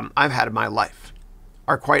mentors I've had in my life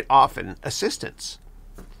are quite often assistants.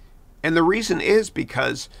 And the reason is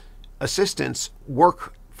because assistants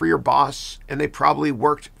work for your boss, and they probably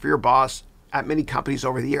worked for your boss at many companies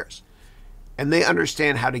over the years. And they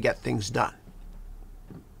understand how to get things done.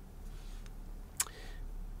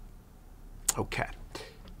 Okay.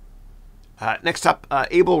 Next up,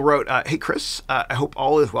 Abel wrote, hey, Chris, I hope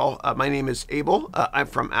all is well. My name is Abel. I'm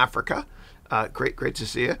from Africa. Great to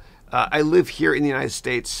see you. I live here in the United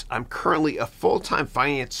States. I'm currently a full-time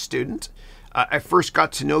finance student. I first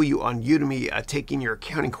got to know you on Udemy, taking your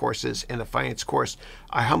accounting courses and the finance course.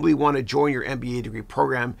 I humbly want to join your MBA degree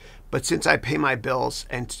program, but since I pay my bills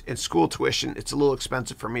and school tuition, it's a little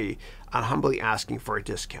expensive for me. I'm humbly asking for a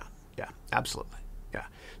discount. Yeah, absolutely. Yeah.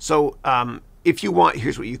 So if you want,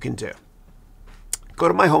 here's what you can do. Go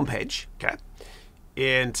to my homepage, okay?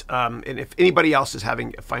 And if anybody else is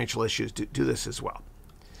having financial issues, do this as well.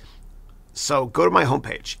 So go to my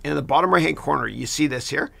homepage. And in the bottom right-hand corner, you see this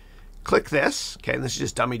here. Click this, okay? And this is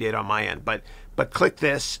just dummy data on my end, but click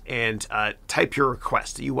this and type your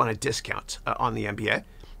request that you want a discount on the MBA.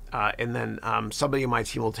 And then somebody on my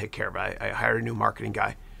team will take care of it. I hired a new marketing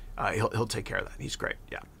guy. He'll take care of that. He's great.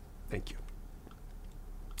 Yeah, thank you.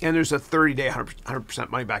 And there's a 30-day 100%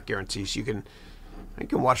 money back guarantee, so you can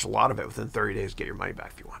watch a lot of it within 30 days, get your money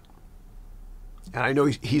back if you want. And I know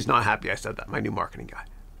he's not happy I said that, my new marketing guy.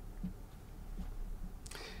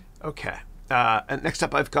 Okay. And next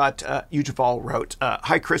up, I've got Ujaval wrote,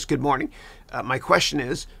 hi, Chris, good morning. My question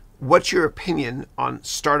is, what's your opinion on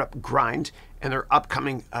Startup Grind and their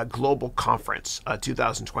upcoming global conference,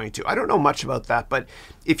 2022? I don't know much about that, but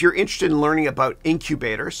if you're interested in learning about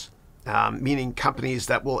incubators, meaning companies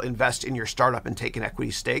that will invest in your startup and take an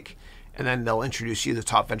equity stake, and then they'll introduce you to the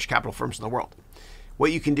top venture capital firms in the world.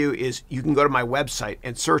 What you can do is you can go to my website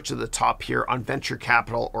and search at the top here on venture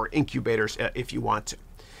capital or incubators if you want to.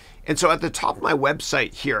 And so at the top of my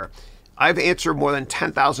website here, I've answered more than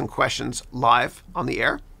 10,000 questions live on the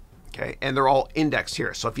air, okay? And they're all indexed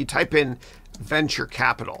here. So if you type in venture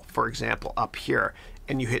capital, for example, up here,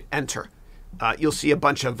 and you hit enter, you'll see a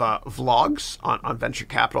bunch of vlogs on venture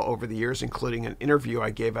capital over the years, including an interview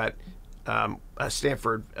I gave at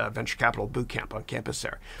Stanford Venture Capital Bootcamp on campus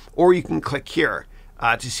there. Or you can click here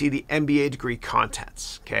to see the MBA degree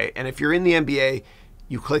contents, okay? And if you're in the MBA,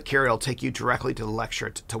 you click here, it'll take you directly to the lecture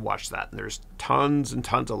to watch that. And there's tons and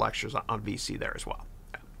tons of lectures on VC there as well.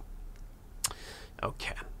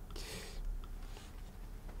 Okay.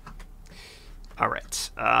 All right.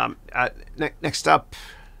 Next up,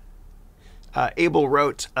 Abel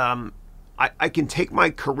wrote, I can take my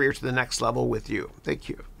career to the next level with you. Thank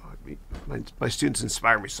you. My students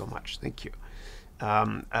inspire me so much. Thank you.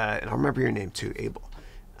 And I'll remember your name too, Abel.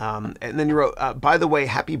 And then you wrote, by the way,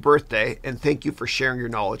 happy birthday, and thank you for sharing your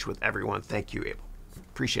knowledge with everyone. Thank you, Abel.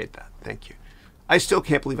 Appreciate that. Thank you. I still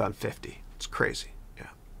can't believe I'm 50. It's crazy. Yeah.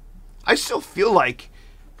 I still feel like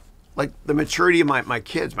the maturity of my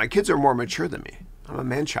kids. My kids are more mature than me. I'm a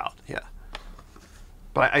man-child. Yeah.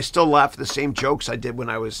 But I still laugh at the same jokes I did when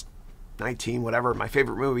I was 19, whatever. My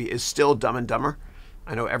favorite movie is still Dumb and Dumber.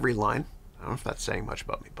 I know every line. I don't know if that's saying much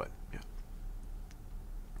about me, but yeah.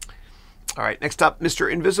 All right, next up,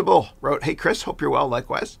 Mr. Invisible wrote, hey, Chris, hope you're well,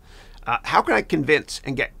 likewise. How can I convince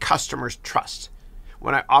and get customers' trust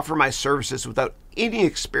when I offer my services without any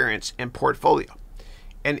experience and portfolio?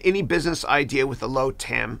 And any business idea with a low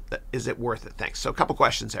TAM, is it worth it? Thanks. So a couple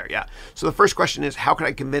questions there, yeah. So the first question is, how can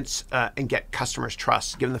I convince and get customers'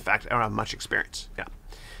 trust, given the fact I don't have much experience? Yeah.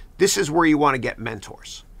 This is where you want to get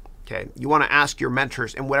mentors, okay? You want to ask your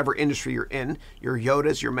mentors in whatever industry you're in, your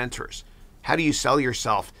Yodas, your mentors, how do you sell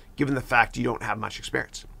yourself, given the fact you don't have much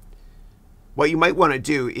experience? What you might want to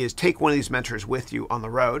do is take one of these mentors with you on the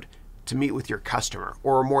road to meet with your customer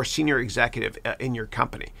or a more senior executive in your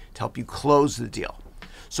company to help you close the deal.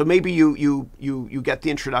 So maybe you get the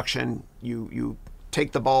introduction, you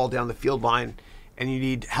take the ball down the field line, and you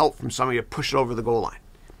need help from somebody to push it over the goal line.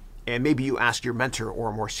 And maybe you ask your mentor or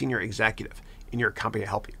a more senior executive in your company to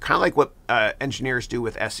help you. Kind of like what engineers do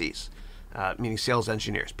with SEs, meaning sales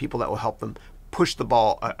engineers, people that will help them push the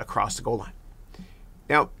ball across the goal line.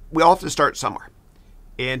 Now, we all have to start somewhere.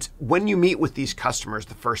 And when you meet with these customers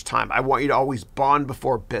the first time, I want you to always bond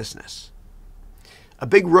before business. A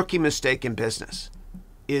big rookie mistake in business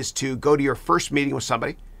is to go to your first meeting with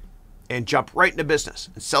somebody and jump right into business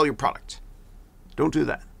and sell your product. Don't do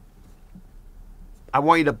that. I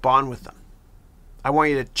want you to bond with them. I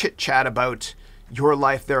want you to chit-chat about your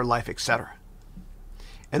life, their life, etc.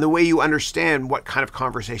 And the way you understand what kind of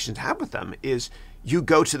conversations to have with them is you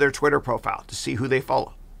go to their Twitter profile to see who they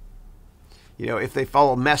follow. You know, if they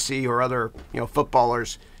follow Messi or other,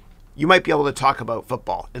 footballers, you might be able to talk about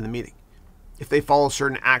football in the meeting. If they follow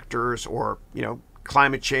certain actors or,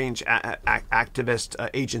 climate change activist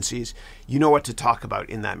agencies, you know what to talk about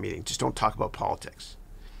in that meeting. Just don't talk about politics.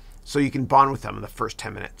 So you can bond with them in the first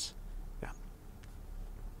 10 minutes. Yeah.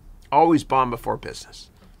 Always bond before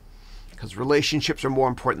business, because relationships are more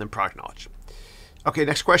important than product knowledge. Okay,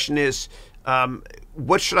 next question is,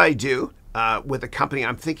 what should I do with a company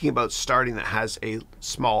I'm thinking about starting that has a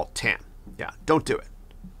small TAM? Yeah, don't do it.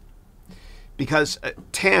 Because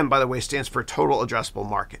TAM, by the way, stands for Total Addressable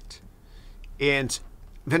Market. And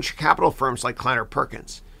venture capital firms like Kleiner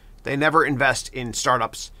Perkins, they never invest in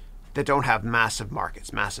startups that don't have massive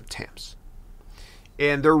markets, massive TAMs.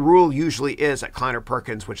 And their rule usually is at Kleiner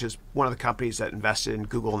Perkins, which is one of the companies that invested in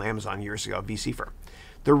Google and Amazon years ago, a VC firm.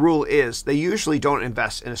 The rule is they usually don't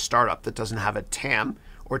invest in a startup that doesn't have a TAM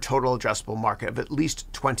or total addressable market of at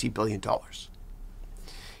least $20 billion.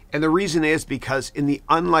 And the reason is because in the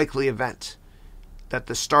unlikely event that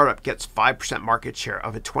the startup gets 5% market share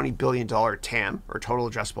of a $20 billion TAM or total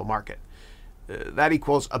addressable market, that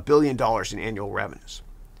equals $1 billion in annual revenues.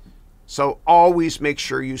 So always make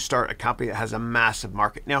sure you start a company that has a massive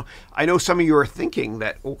market. Now, I know some of you are thinking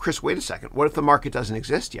that, well, Chris, wait a second. What if the market doesn't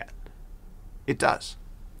exist yet? It does.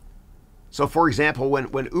 So for example,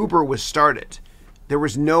 when Uber was started, there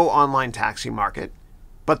was no online taxi market,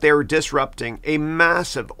 but they were disrupting a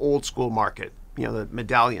massive old school market, the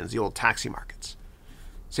medallions, the old taxi markets.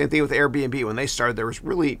 Same thing with Airbnb. When they started, there was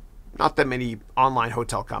really not that many online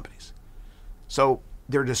hotel companies. So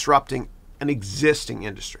they're disrupting an existing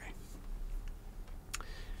industry.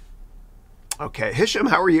 Okay, Hisham,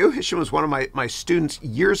 how are you? Hisham was one of my students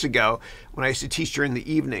years ago when I used to teach during the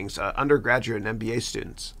evenings, undergraduate and MBA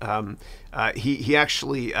students. He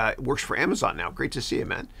actually works for Amazon now. Great to see you,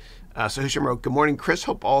 man. So Hisham wrote, good morning, Chris.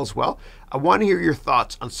 Hope all is well. I want to hear your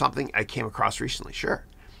thoughts on something I came across recently. Sure.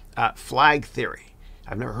 Flag theory.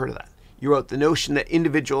 I've never heard of that. You wrote the notion that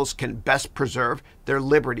individuals can best preserve their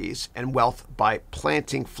liberties and wealth by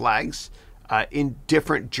planting flags in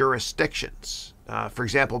different jurisdictions. For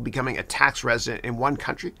example, becoming a tax resident in one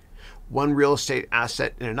country, one real estate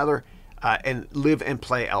asset in another, and live and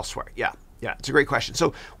play elsewhere. Yeah, it's a great question.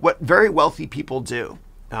 So what very wealthy people do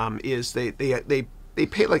is they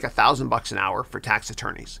pay like $1,000 an hour for tax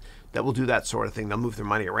attorneys that will do that sort of thing. They'll move their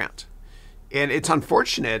money around. And it's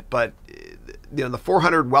unfortunate, but the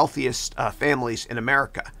 400 wealthiest families in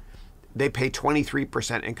America, they pay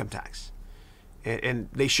 23% income tax. and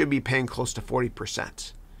they should be paying close to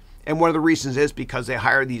 40%. And one of the reasons is because they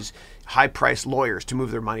hire these high-priced lawyers to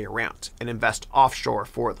move their money around and invest offshore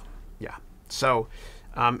for them. Yeah. So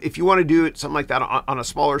if you want to do something like that on a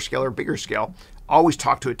smaller scale or bigger scale, always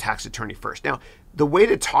talk to a tax attorney first. Now, the way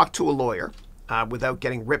to talk to a lawyer without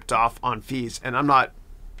getting ripped off on fees, and I'm not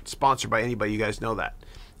sponsored by anybody, you guys know that,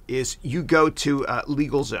 is you go to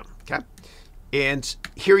LegalZoom, okay? And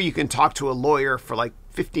here you can talk to a lawyer for like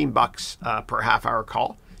 $15 per half-hour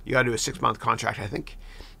call. You got to do a 6-month contract, I think.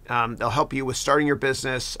 They'll help you with starting your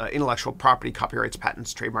business, intellectual property, copyrights,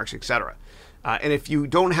 patents, trademarks, etc. And if you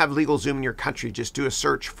don't have LegalZoom in your country, just do a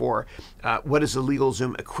search for what is the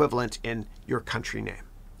LegalZoom equivalent in your country name.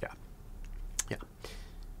 Yeah.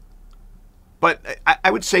 But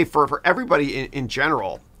I would say for everybody in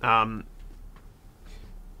general, when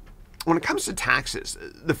it comes to taxes,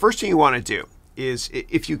 the first thing you want to do is,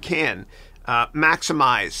 if you can,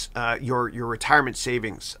 maximize your retirement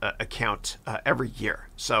savings account every year.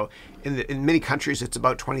 So in many countries, it's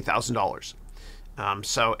about $20,000.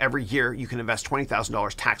 So every year you can invest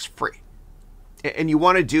 $20,000 tax-free. And you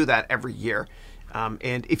want to do that every year.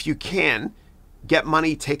 And if you can, get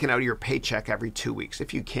money taken out of your paycheck every 2 weeks,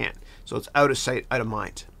 if you can. So it's out of sight, out of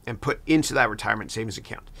mind, and put into that retirement savings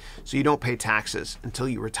account. So you don't pay taxes until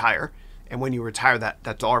you retire. And when you retire,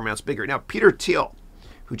 that dollar amount's bigger. Now, Peter Thiel,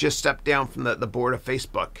 who just stepped down from the board of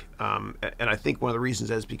Facebook, and I think one of the reasons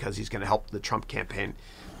is because he's going to help the Trump campaign.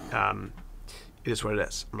 It is what it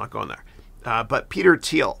is. I'm not going there. But Peter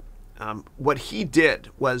Thiel, what he did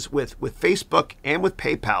was with Facebook and with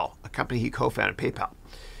PayPal, a company he co-founded, PayPal,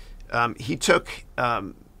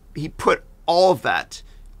 he put all of that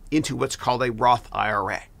into what's called a Roth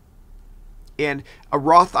IRA. And a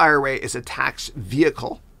Roth IRA is a tax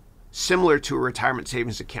vehicle similar to a retirement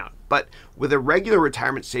savings account. But with a regular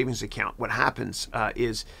retirement savings account, what happens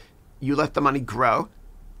is you let the money grow,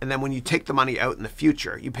 and then when you take the money out in the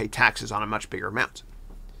future, you pay taxes on a much bigger amount.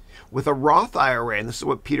 With a Roth IRA, and this is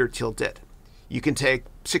what Peter Thiel did, you can take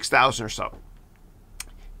 $6,000 or so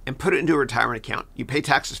and put it into a retirement account. You pay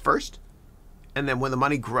taxes first, and then when the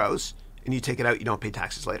money grows and you take it out, you don't pay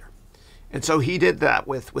taxes later. And so he did that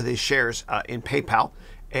with his shares in PayPal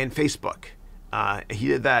and Facebook. He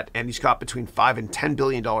did that, and he's got between $5 and $10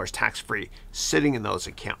 billion tax-free sitting in those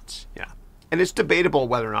accounts. Yeah, and it's debatable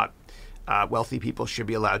whether or not wealthy people should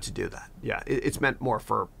be allowed to do that. Yeah, it's meant more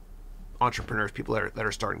for entrepreneurs, people that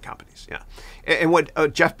are starting companies. Yeah, and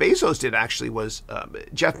what Jeff Bezos did actually was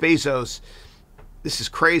Jeff Bezos. This is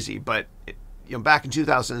crazy, but back in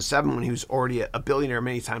 2007, when he was already a billionaire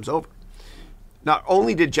many times over, not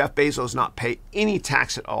only did Jeff Bezos not pay any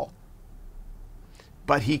tax at all,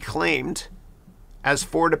 but he claimed as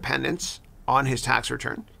 4 dependents on his tax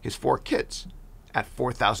return, his 4 kids at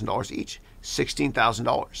 $4,000 each,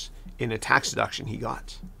 $16,000 in a tax deduction he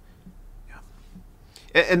got.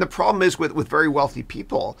 Yeah. And the problem is with very wealthy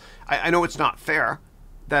people, I know it's not fair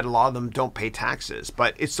that a lot of them don't pay taxes,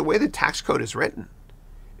 but it's the way the tax code is written.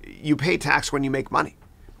 You pay tax when you make money.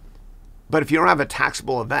 But if you don't have a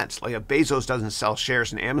taxable event, like if Bezos doesn't sell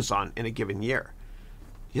shares in Amazon in a given year,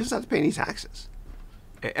 he doesn't have to pay any taxes.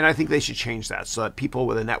 And I think they should change that so that people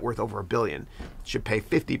with a net worth over $1 billion should pay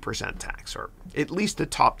 50% tax, or at least the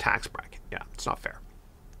top tax bracket. Yeah, it's not fair.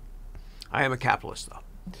 I am a capitalist, though.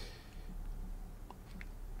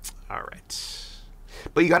 All right.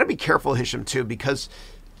 But you got to be careful, Hisham, too, because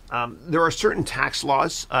there are certain tax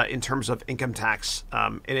laws in terms of income tax,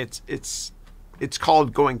 and it's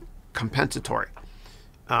called going compensatory.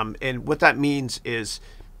 And what that means is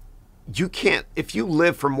you can't, if you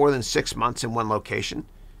live for more than 6 months in one location,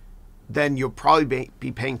 then you'll probably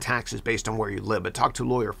be paying taxes based on where you live. But talk to a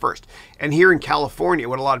lawyer first. And here in California,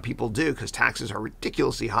 what a lot of people do, because taxes are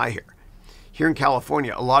ridiculously high here in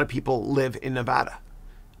California, a lot of people live in Nevada,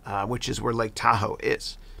 which is where Lake Tahoe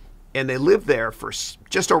is. And they live there for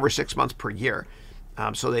just over 6 months per year,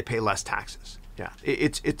 so they pay less taxes. Yeah,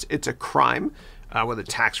 it's a crime what the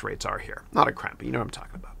tax rates are here. Not a crime, but you know what I'm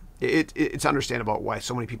talking about. It's understandable why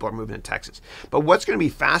so many people are moving to Texas. But what's going to be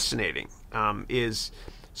fascinating is,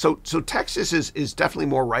 so Texas is definitely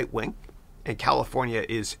more right-wing, and California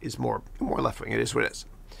is more left-wing. It is what it is.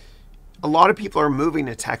 A lot of people are moving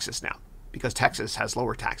to Texas now because Texas has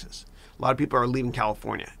lower taxes. A lot of people are leaving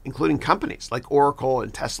California, including companies like Oracle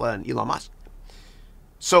and Tesla and Elon Musk.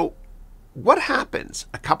 So what happens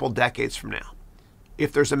a couple decades from now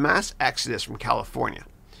if there's a mass exodus from California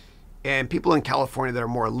and people in California that are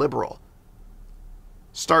more liberal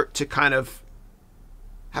start to kind of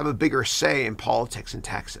have a bigger say in politics in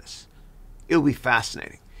Texas? It'll be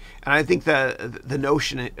fascinating. And I think the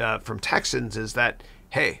notion from Texans is that,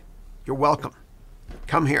 hey, you're welcome.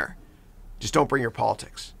 Come here. Just don't bring your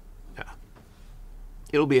politics. Yeah.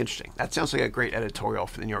 It'll be interesting. That sounds like a great editorial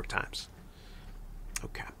for the New York Times.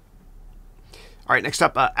 Okay. All right, next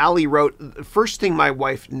up, Ali wrote, the first thing my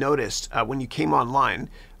wife noticed when you came online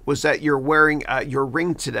was that you're wearing your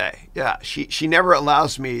ring today. Yeah, she never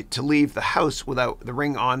allows me to leave the house without the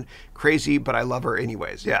ring on. Crazy, but I love her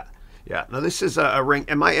anyways. Yeah. Now, this is a ring,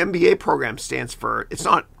 and my MBA program stands for, it's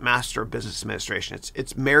not Master of Business Administration.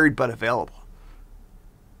 It's Married but Available.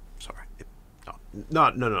 Sorry. No,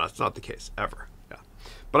 it's not the case, ever. Yeah.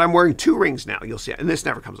 But I'm wearing 2 rings now, you'll see. And this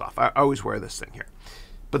never comes off. I always wear this thing here.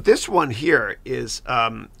 But this one here is,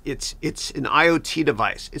 it's an IoT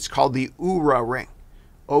device. It's called the Oura Ring,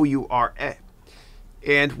 O-U-R-A.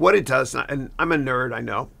 And what it does, and I'm a nerd, I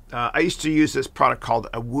know. I used to use this product called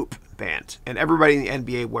a Whoop band. And everybody in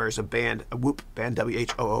the NBA wears a Whoop band,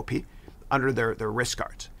 W-H-O-O-P, under their wrist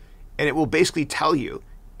guards. And it will basically tell you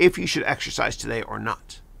if you should exercise today or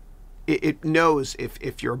not. It knows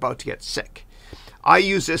if you're about to get sick. I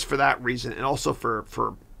use this for that reason, and also for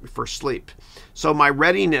sleep. So my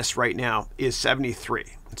readiness right now is 73.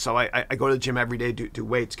 So I go to the gym every day, do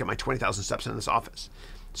weights, get my 20,000 steps in this office.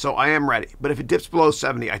 So I am ready. But if it dips below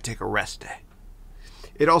 70, I take a rest day.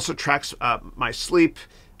 It also tracks my sleep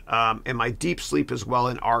and my deep sleep as well,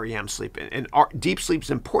 and REM sleep. And deep sleep is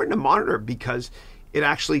important to monitor because it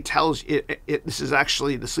actually tells this is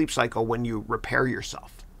actually the sleep cycle when you repair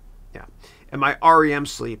yourself. Yeah. And my REM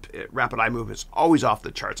sleep, rapid eye movement, is always off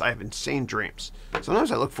the charts. I have insane dreams.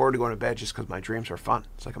 Sometimes I look forward to going to bed just because my dreams are fun.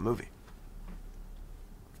 It's like a movie.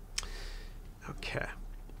 Okay.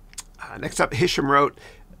 Next up, Hisham wrote,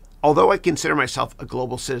 although I consider myself a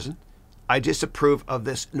global citizen, I disapprove of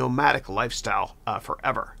this nomadic lifestyle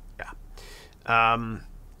forever. Yeah. And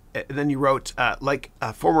then you wrote, like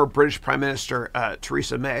former British Prime Minister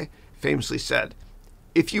Theresa May famously said,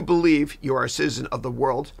 if you believe you are a citizen of the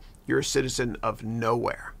world, you're a citizen of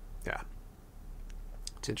nowhere. Yeah.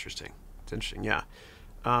 It's interesting. Yeah.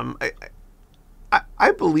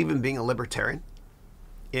 I believe in being a libertarian.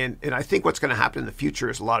 And I think what's going to happen in the future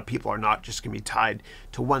is a lot of people are not just going to be tied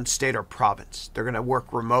to one state or province. They're going to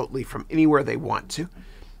work remotely from anywhere they want to.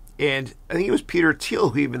 And I think it was Peter Thiel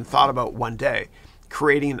who even thought about one day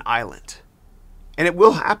creating an island. And it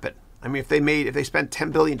will happen. I mean, if they spent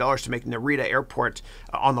 $10 billion to make Narita Airport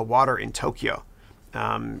on the water in Tokyo,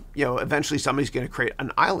 eventually somebody's going to create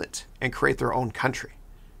an island and create their own country.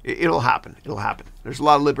 It'll happen. There's a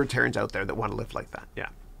lot of libertarians out there that want to live like that. Yeah.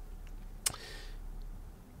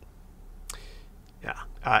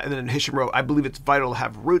 And then Hisham wrote, I believe it's vital to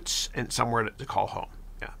have roots and somewhere to call home.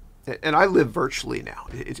 Yeah. And I live virtually now.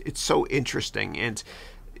 It's so interesting. And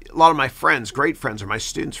a lot of my friends, great friends, are my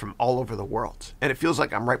students from all over the world. And it feels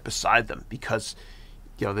like I'm right beside them because,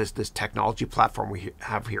 this technology platform we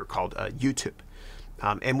have here called YouTube.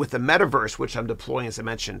 And with the metaverse, which I'm deploying, as I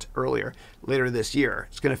mentioned earlier, later this year,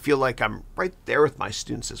 it's going to feel like I'm right there with my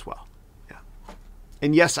students as well. Yeah.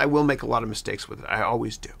 And yes, I will make a lot of mistakes with it. I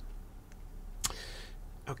always do.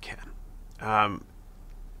 Okay.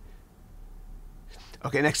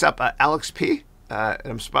 Next up, Alex P. And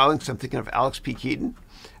I'm smiling because I'm thinking of Alex P. Keaton.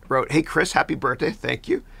 Wrote, hey, Chris, happy birthday. Thank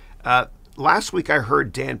you. Last week I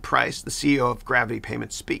heard Dan Price, the CEO of Gravity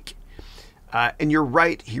Payments, speak. And you're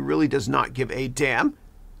right, he really does not give a damn.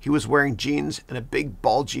 He was wearing jeans and a big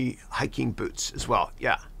bulgy hiking boots as well.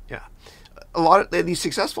 Yeah. A lot of these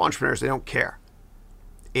successful entrepreneurs, they don't care.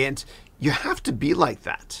 And you have to be like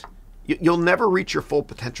that. You'll never reach your full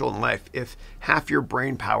potential in life if half your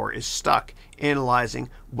brain power is stuck analyzing,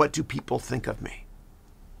 what do people think of me?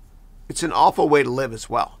 It's an awful way to live as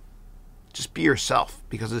well. Just be yourself,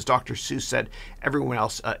 because as Dr. Seuss said, everyone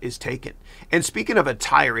else is taken. And speaking of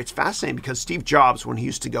attire, it's fascinating because Steve Jobs, when he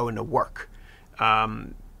used to go into work,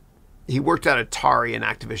 he worked at Atari and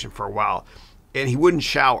Activision for a while, and he wouldn't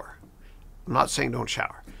shower. I'm not saying don't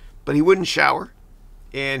shower, but he wouldn't shower,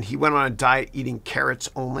 and he went on a diet eating carrots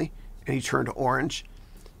only, and he turned orange,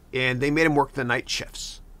 and they made him work the night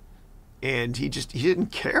shifts. And he didn't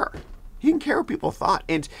care. He didn't care what people thought.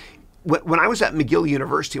 And when I was at McGill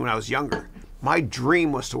University when I was younger, my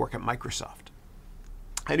dream was to work at Microsoft.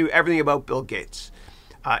 I knew everything about Bill Gates.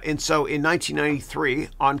 And so in 1993,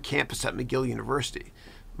 on campus at McGill University,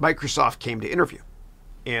 Microsoft came to interview.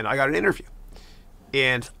 And I got an interview.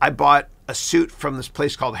 And I bought a suit from this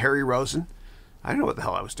place called Harry Rosen. I don't know what the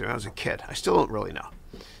hell I was doing. I was a kid. I still don't really know.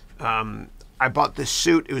 I bought this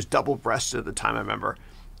suit. It was double-breasted at the time, I remember.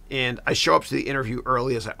 And I show up to the interview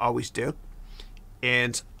early, as I always do.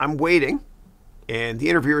 And I'm waiting, and the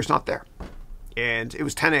interviewer's not there. And it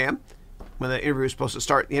was 10 a.m. when the interview was supposed to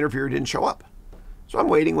start. The interviewer didn't show up. So I'm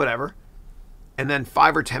waiting, whatever. And then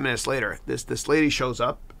 5 or 10 minutes later, this lady shows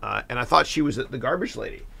up, and I thought she was the garbage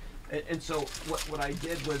lady. And so what I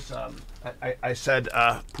did was I said,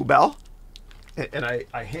 Poubelle, and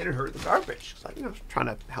I handed her the garbage. She's like, trying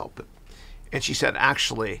to help it. And she said,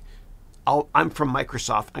 actually, I'm from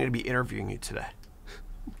Microsoft. I'm going to be interviewing you today.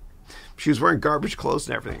 She was wearing garbage clothes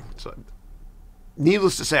and everything. So,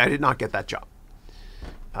 needless to say, I did not get that job.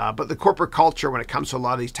 But the corporate culture, when it comes to a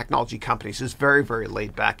lot of these technology companies, is very, very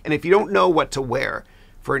laid back. And if you don't know what to wear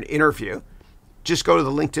for an interview, just go to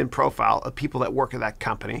the LinkedIn profile of people that work at that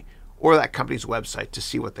company or that company's website to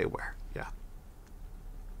see what they wear. Yeah.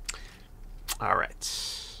 All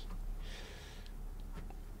right.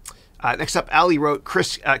 Next up, Ali wrote,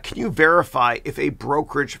 Chris, can you verify if a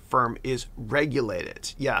brokerage firm is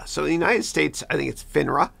regulated? Yeah, so in the United States, I think it's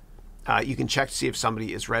FINRA. You can check to see if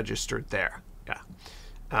somebody is registered there. Yeah.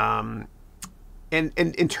 And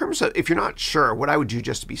in terms of, if you're not sure, what I would do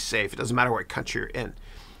just to be safe, it doesn't matter what country you're in,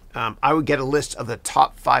 I would get a list of the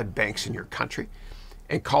top 5 banks in your country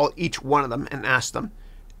and call each one of them and ask them,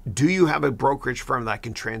 do you have a brokerage firm that I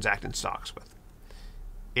can transact in stocks with?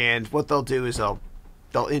 And what they'll do is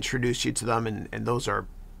they'll introduce you to them, and those are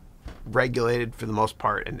regulated for the most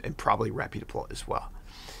part and probably reputable as well.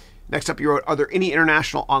 Next up, you wrote, are there any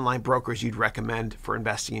international online brokers you'd recommend for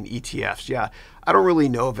investing in ETFs? Yeah, I don't really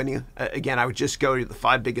know of any. Again, I would just go to the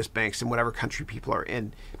 5 biggest banks in whatever country people are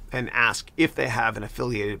in and ask if they have an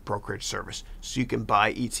affiliated brokerage service so you can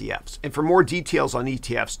buy ETFs. And for more details on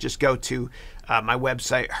ETFs, just go to my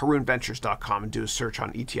website, haroonventures.com, and do a search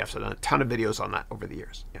on ETFs. I've done a ton of videos on that over the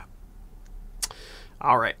years. Yeah.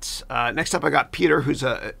 All right. Next up, I got Peter, who's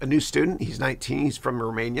a new student. He's 19. He's from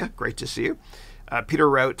Romania. Great to see you. Peter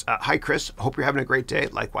wrote, hi, Chris. Hope you're having a great day.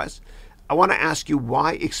 Likewise. I want to ask you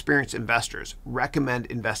why experienced investors recommend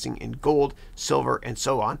investing in gold, silver, and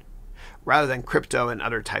so on, rather than crypto and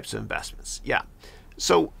other types of investments. Yeah.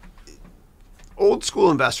 So old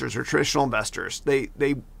school investors or traditional investors, they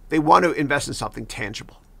want to invest in something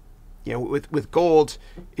tangible. With gold,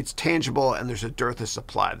 it's tangible and there's a dearth of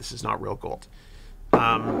supply. This is not real gold.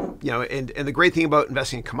 And the great thing about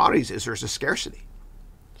investing in commodities is there's a scarcity.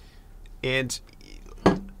 And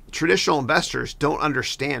traditional investors don't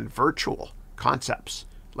understand virtual concepts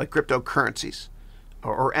like cryptocurrencies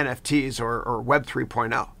or NFTs or Web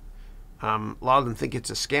 3.0. A lot of them think it's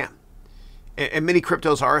a scam. And many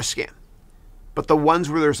cryptos are a scam. But the ones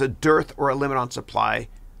where there's a dearth or a limit on supply,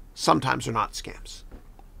 sometimes are not scams.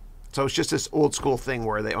 So it's just this old school thing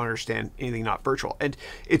where they don't understand anything not virtual. And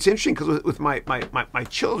it's interesting because with my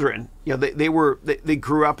children, they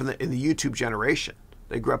grew up in the YouTube generation.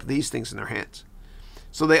 They grew up with these things in their hands.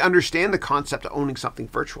 So they understand the concept of owning something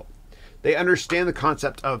virtual. They understand the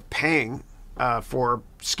concept of paying for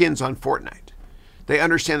skins on Fortnite. They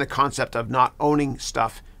understand the concept of not owning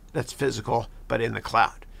stuff that's physical but in the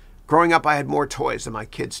cloud. Growing up, I had more toys than my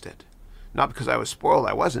kids did. Not because I was spoiled,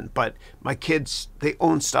 I wasn't, but my kids, they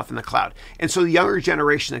own stuff in the cloud. And so the younger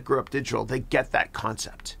generation that grew up digital, they get that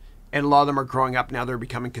concept. And a lot of them are growing up now, they're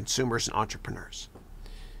becoming consumers and entrepreneurs.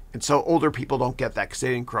 And so older people don't get that because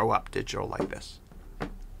they didn't grow up digital like this.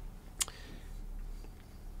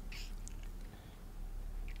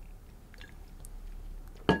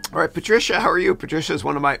 All right, Patricia, how are you? Patricia is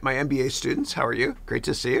one of my MBA students. How are you? Great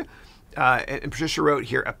to see you. And Patricia wrote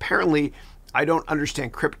here, apparently, I don't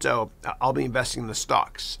understand crypto. I'll be investing in the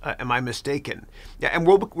stocks. Am I mistaken? Yeah, and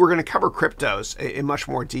we're going to cover cryptos in much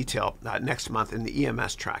more detail next month in the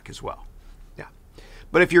EMS track as well. Yeah,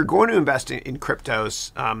 but if you're going to invest in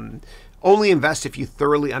cryptos, only invest if you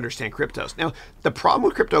thoroughly understand cryptos. Now, the problem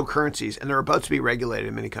with cryptocurrencies, and they're about to be regulated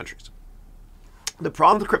in many countries. The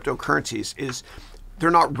problem with cryptocurrencies is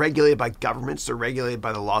they're not regulated by governments. They're regulated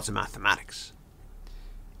by the laws of mathematics.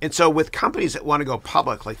 And so with companies that want to go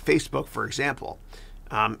public, like Facebook, for example,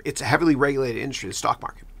 it's a heavily regulated industry, the stock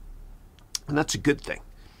market. And that's a good thing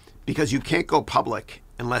because you can't go public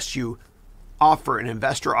unless you offer an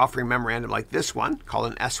investor offering memorandum like this one, called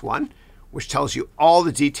an S1, which tells you all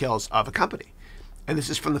the details of a company. And this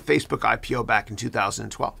is from the Facebook IPO back in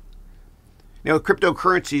 2012. Now, with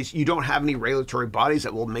cryptocurrencies, you don't have any regulatory bodies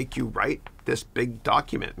that will make you write this big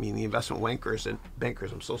document, meaning the investment bankers, and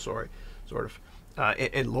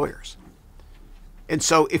lawyers. And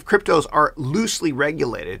so if cryptos are loosely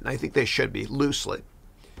regulated, and I think they should be loosely,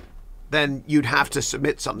 then you'd have to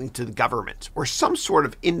submit something to the government or some sort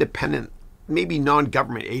of independent, maybe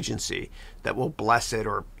non-government agency that will bless it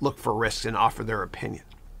or look for risks and offer their opinion.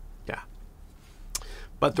 Yeah.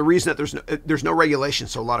 But the reason that there's no regulation,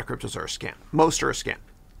 so a lot of cryptos are a scam. Most are a scam.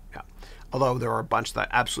 Yeah. Although there are a bunch that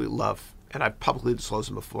I absolutely love, and I've publicly disclosed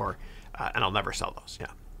them before, and I'll never sell those.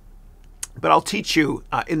 Yeah. But I'll teach you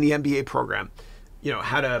in the MBA program,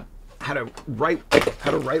 how to how to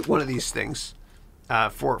write one of these things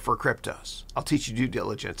for cryptos. I'll teach you due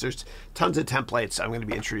diligence. There's tons of templates I'm going to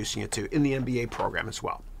be introducing you to in the MBA program as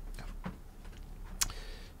well.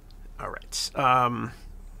 All right.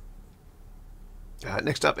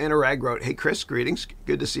 Next up, Anurag wrote, "Hey Chris, greetings.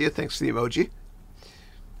 Good to see you. Thanks for the emoji."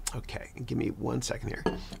 Okay, give me 1 second here.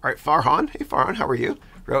 All right, Farhan. Hey Farhan, how are you?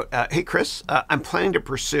 Wrote, "Hey Chris, I'm planning to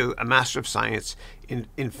pursue a Master of Science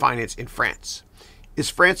in Finance in France. Is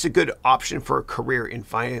France a good option for a career in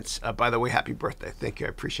finance?" By the way, happy birthday. Thank you. I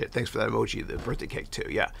appreciate it. Thanks for that emoji, the birthday cake too.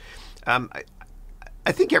 Yeah.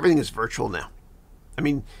 I think everything is virtual now. I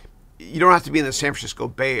mean, you don't have to be in the San Francisco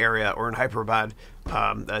Bay Area or in Hyderabad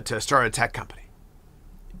to start a tech company.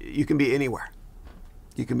 You can be anywhere.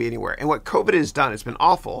 You can be anywhere. And what COVID has done, it's been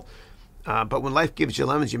awful, but when life gives you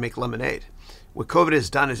lemons, you make lemonade. What COVID has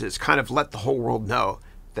done is it's kind of let the whole world know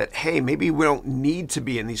that, hey, maybe we don't need to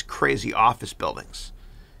be in these crazy office buildings.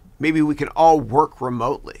 Maybe we can all work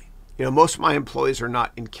remotely. You know, most of my employees are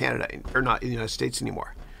not in Canada or not in the United States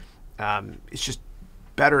anymore. It's just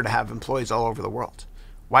better to have employees all over the world.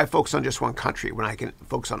 Why focus on just one country when I can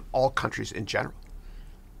focus on all countries in general?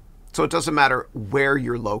 So it doesn't matter where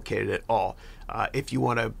you're located at all if you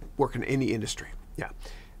want to work in any industry. Yeah.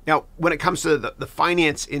 Now, when it comes to the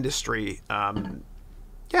finance industry,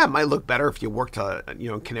 it might look better if you worked,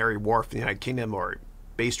 in Canary Wharf in the United Kingdom or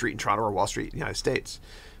Bay Street in Toronto or Wall Street in the United States.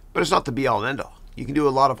 But it's not the be-all and end-all. You can do a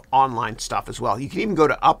lot of online stuff as well. You can even go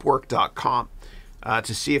to Upwork.com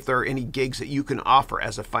to see if there are any gigs that you can offer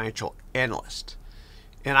as a financial analyst.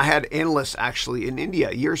 And I had analysts actually in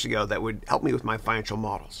India years ago that would help me with my financial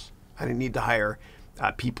models. I didn't need to hire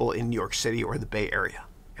people in New York City or the Bay Area.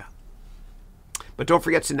 Yeah. But don't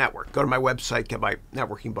forget to network. Go to my website, get my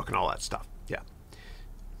networking book and all that stuff. Yeah.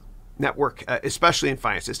 Network, especially in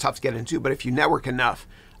finance. It's tough to get into, but if you network enough,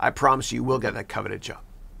 I promise you will get that coveted job.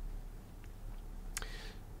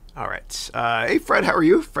 All right. Hey, Fred, how are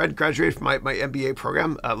you? Fred graduated from my MBA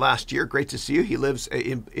program last year. Great to see you. He lives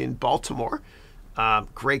in Baltimore.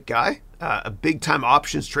 Great guy. A big-time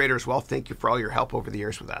options trader as well. Thank you for all your help over the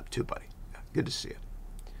years with that too, buddy. Good to see you.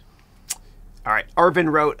 All right.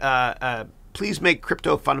 Arvin wrote, "Please make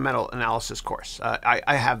crypto fundamental analysis course."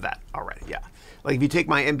 I have that already, yeah. Like if you take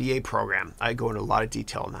my MBA program, I go into a lot of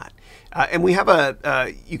detail on that. And we have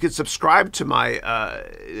you can subscribe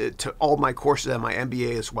to to all my courses on my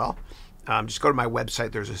MBA as well. Just go to my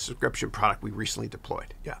website. There's a subscription product we recently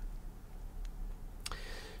deployed. Yeah.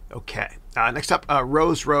 Okay. Next up,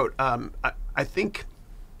 Rose wrote, I think,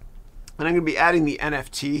 and I'm going to be adding the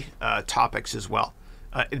NFT topics as well,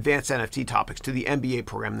 advanced NFT topics to the MBA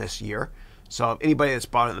program this year. So if anybody that's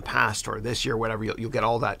bought it in the past or this year, whatever, you'll get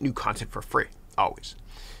all that new content for free, always.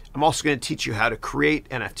 I'm also going to teach you how to create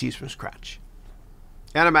NFTs from scratch.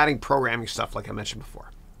 And I'm adding programming stuff like I mentioned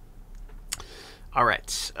before. All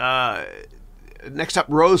right. Next up,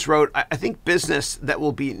 Rose wrote, I think business that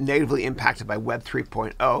will be negatively impacted by Web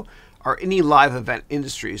 3.0 are any live event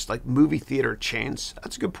industries like movie theater chains,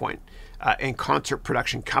 that's a good point, and concert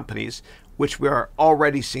production companies, which we are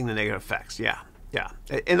already seeing the negative effects. Yeah.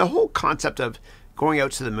 And the whole concept of going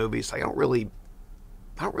out to the movies, like I don't really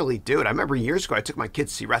do it. I remember years ago, I took my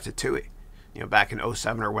kids to see Ratatouille, back in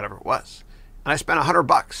 2007 or whatever it was. And I spent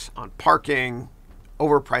 $100 on parking,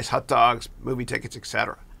 overpriced hot dogs, movie tickets,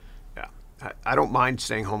 etc. I don't mind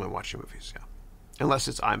staying home and watching movies, unless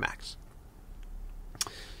it's IMAX.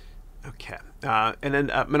 Okay. And then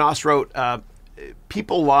Manas wrote,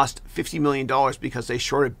 people lost $50 million because they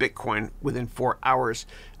shorted Bitcoin within 4 hours.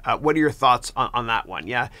 What are your thoughts on that one?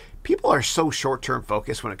 Yeah, people are so short-term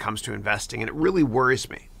focused when it comes to investing, and it really worries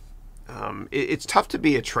me. It's tough to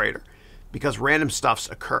be a trader because random stuff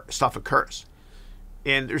occurs.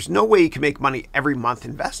 And there's no way you can make money every month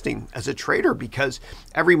investing as a trader because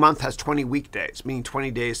every month has 20 weekdays, meaning 20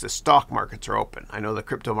 days the stock markets are open. I know the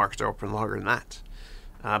crypto markets are open longer than that.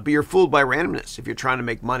 But you're fooled by randomness if you're trying to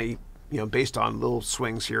make money, based on little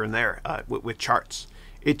swings here and there with charts.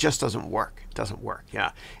 It just doesn't work. It doesn't work,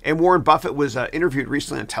 yeah. And Warren Buffett was interviewed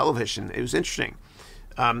recently on television. It was interesting.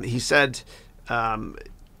 He said,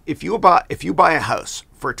 if you buy a house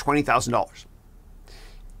for $20,000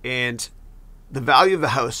 and the value of the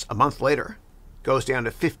house a month later goes down to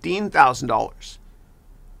 $15,000.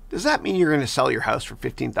 Does that mean you're going to sell your house for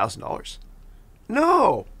 $15,000?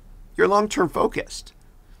 No, you're long-term focused.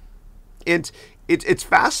 And it's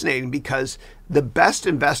fascinating because the best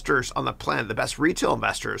investors on the planet, the best retail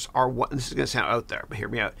investors are this is going to sound out there, but hear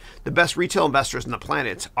me out. The best retail investors on the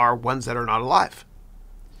planet are ones that are not alive.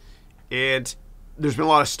 And there's been a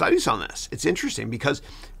lot of studies on this. It's interesting because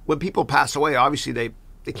when people pass away, obviously they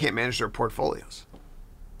can't manage their portfolios.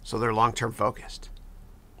 So they're long-term focused.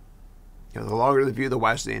 The longer the view, the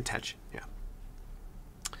wiser the intention. Yeah.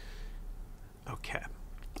 Okay.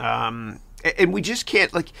 And we just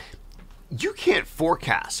can't, you can't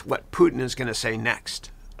forecast what Putin is going to say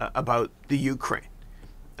next about the Ukraine,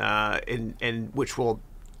 and which will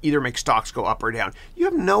either make stocks go up or down. You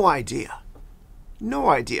have no idea. No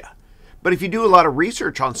idea. But if you do a lot of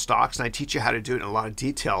research on stocks, and I teach you how to do it in a lot of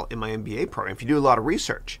detail in my MBA program, if you do a lot of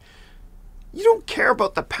research, you don't care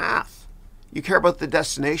about the path. You care about the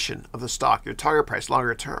destination of the stock, your target price,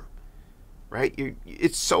 longer term, right?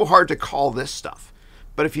 It's so hard to call this stuff.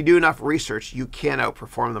 But if you do enough research, you can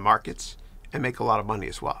outperform the markets and make a lot of money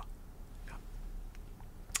as well.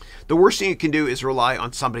 The worst thing you can do is rely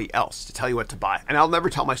on somebody else to tell you what to buy. And I'll never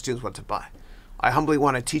tell my students what to buy. I humbly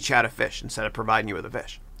want to teach you how to fish instead of providing you with a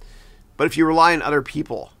fish. But if you rely on other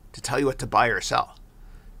people to tell you what to buy or sell,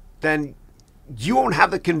 then you won't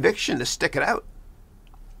have the conviction to stick it out.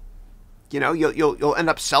 You'll end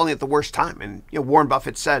up selling at the worst time. And Warren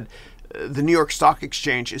Buffett said, the New York Stock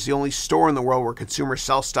Exchange is the only store in the world where consumers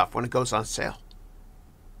sell stuff when it goes on sale.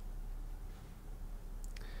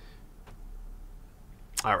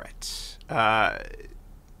 All right.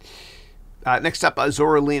 Next up,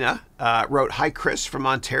 Zoralina wrote, "Hi, Chris from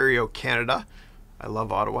Ontario, Canada." I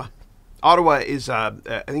love Ottawa. Ottawa is, I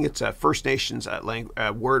think it's a First Nations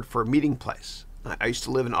word for meeting place. I used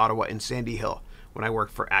to live in Ottawa in Sandy Hill when I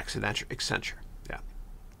worked for Accenture. Yeah.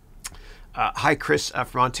 Hi, Chris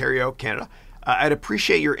from Ontario, Canada. I'd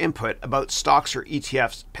appreciate your input about stocks or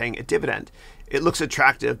ETFs paying a dividend. It looks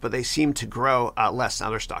attractive, but they seem to grow less than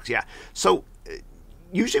other stocks. Yeah. So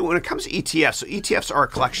usually when it comes to ETFs, so ETFs are a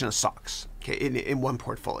collection of stocks, okay, in one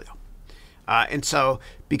portfolio. And so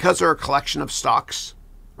because they're a collection of stocks,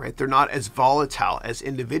 right, they're not as volatile as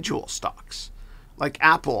individual stocks. Like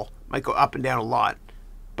Apple might go up and down a lot,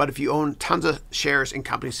 but if you own tons of shares in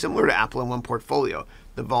companies similar to Apple in one portfolio,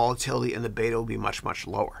 the volatility and the beta will be much, much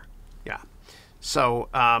lower. Yeah. So,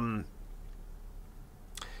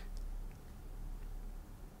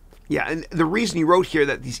 yeah, and the reason you wrote here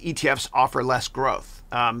that these ETFs offer less growth,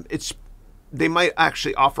 they might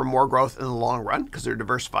actually offer more growth in the long run because they're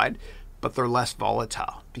diversified, but they're less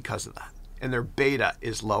volatile because of that. And their beta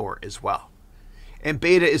is lower as well. And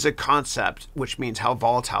beta is a concept which means how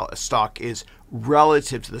volatile a stock is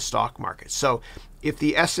relative to the stock market. So if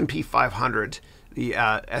the S&P 500, the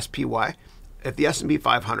SPY, if the S&P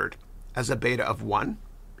 500 has a beta of 1,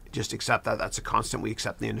 just accept that. That's a constant we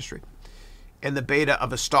accept in the industry. And the beta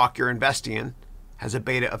of a stock you're investing in has a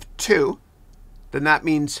beta of 2, then that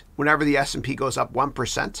means whenever the S&P goes up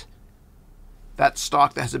 1%, that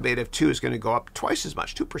stock that has a beta of 2 is going to go up twice as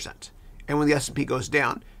much, 2%. And when the S&P goes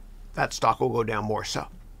down, that stock will go down more so.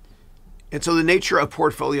 And so the nature of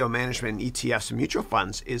portfolio management in ETFs and mutual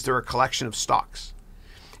funds is they're a collection of stocks.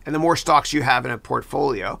 And the more stocks you have in a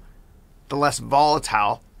portfolio, the less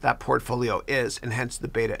volatile that portfolio is, and hence the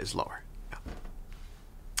beta is lower. Yeah.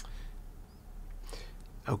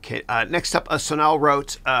 Okay, next up, Sonal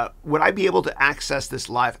wrote, would I be able to access this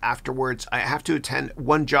live afterwards? I have to attend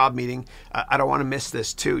one job meeting. I don't want to miss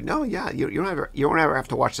this too. No, yeah, you don't ever have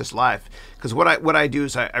to watch this live, because what I do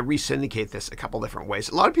is I re-syndicate this a couple different ways.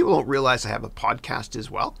 A lot of people don't realize I have a podcast as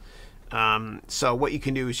well. So what you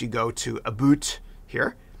can do is you go to About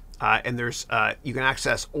here, and there's you can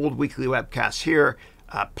access old weekly webcasts here,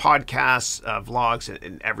 podcasts, vlogs,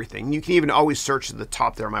 and everything. You can even always search at the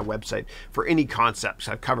top there on my website for any concepts.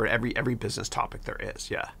 I've covered every business topic there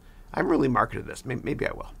is. Yeah, I haven't really marketed this. Maybe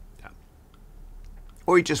I will. Yeah.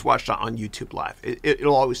 Or you just watch it on YouTube live.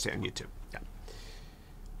 It'll always stay on YouTube. Yeah.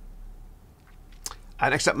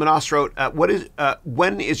 Next up, Manas wrote,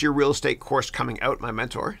 when is your real estate course coming out? My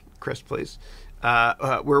mentor, Chris, please.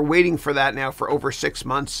 We're waiting for that now for over 6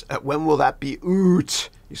 months. When will that be? Oot.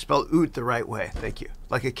 You spelled oot the right way. Thank you.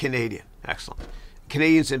 Like a Canadian. Excellent.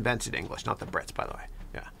 Canadians invented English, not the Brits, by the way.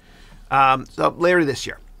 Yeah. So later this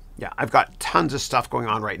year. Yeah, I've got tons of stuff going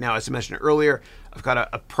on right now. As I mentioned earlier, I've got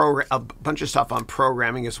a bunch of stuff on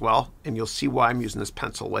programming as well, and you'll see why I'm using this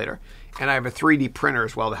pencil later. And I have a 3D printer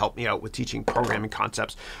as well to help me out with teaching programming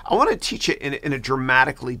concepts. I want to teach it in a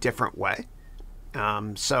dramatically different way.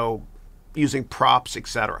 So using props,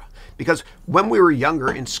 etc. Because when we were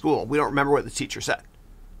younger in school, we don't remember what the teacher said,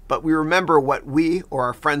 but we remember what we or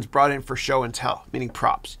our friends brought in for show and tell, meaning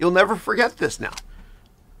props. You'll never forget this now.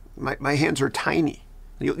 My hands are tiny.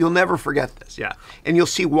 You'll never forget this, yeah. And you'll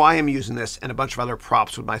see why I'm using this and a bunch of other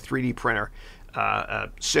props with my 3D printer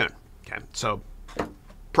soon. Okay, so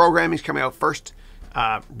programming is coming out first.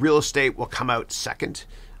 Real estate will come out second.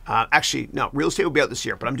 Actually, no, real estate will be out this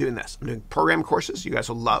year, but I'm doing this. I'm doing program courses you guys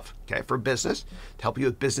will love, okay, for business, to help you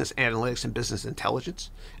with business analytics and business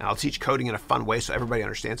intelligence. And I'll teach coding in a fun way so everybody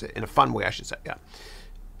understands it. In a fun way, I should say, yeah.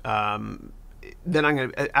 Then I'm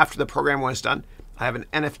going to, after the program one is done, I have an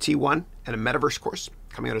NFT one and a metaverse course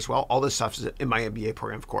coming out as well. All this stuff is in my MBA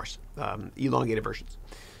program, of course, elongated versions.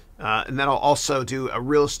 And then I'll also do a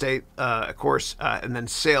real estate course and then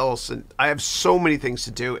sales. And I have so many things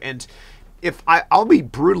to do. And I'll be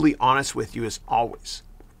brutally honest with you as always.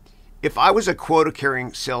 If I was a quota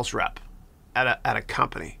carrying sales rep at a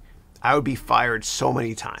company, I would be fired so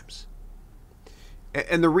many times.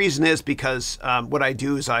 And the reason is because what I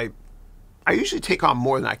do is I usually take on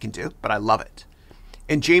more than I can do, but I love it.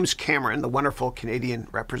 And James Cameron, the wonderful Canadian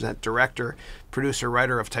director, producer,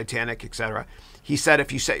 writer of Titanic, etc., he said,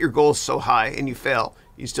 if you set your goals so high and you fail,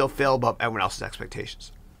 you still fail above everyone else's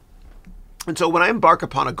expectations. And so when I embark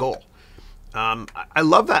upon a goal, I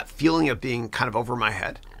love that feeling of being kind of over my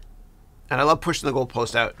head. And I love pushing the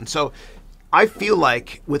goalpost out. And so I feel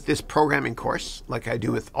like with this programming course, like I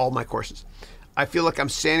do with all my courses, I feel like I'm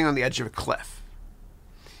standing on the edge of a cliff.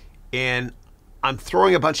 And I'm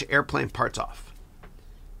throwing a bunch of airplane parts off.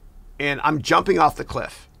 And I'm jumping off the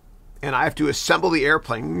cliff. And I have to assemble the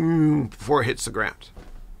airplane before it hits the ground.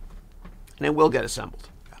 And it will get assembled.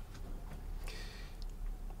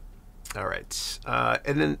 All right.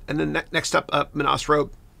 And then next up, Manas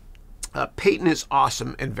wrote, Peyton is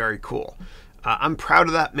awesome and very cool. I'm proud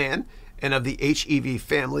of that man and of the HEV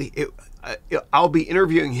family. I'll be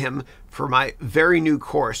interviewing him for my very new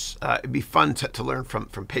course. It'd be fun to learn from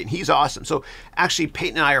Peyton. He's awesome. So actually,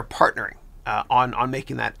 Peyton and I are partnering on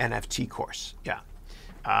making that NFT course. Yeah.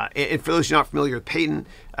 And for those who are not familiar with Peyton,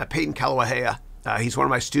 Peyton Kalawahea, he's one of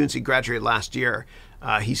my students. He graduated last year.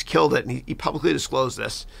 He's killed it, and he publicly disclosed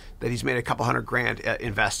this, that he's made a couple $100,000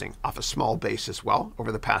 investing off a small base as well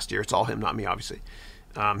over the past year. It's all him, not me, obviously.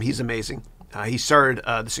 He's amazing. He started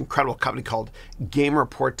this incredible company called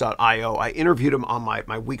GameReport.io. I interviewed him on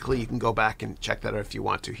my weekly. You can go back and check that out if you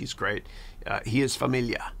want to. He's great. He is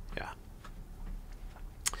familia. Yeah.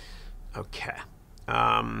 Okay.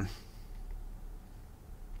 And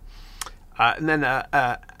then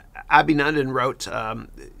Abhinandan wrote,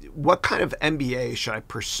 what kind of MBA should I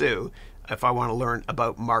pursue if I want to learn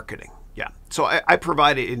about marketing? Yeah. So I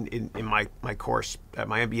provide it in my course,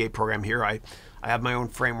 my MBA program here. I have my own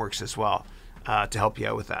frameworks as well to help you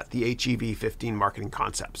out with that. The HEV 15 marketing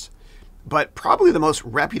concepts. But probably the most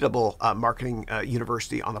reputable marketing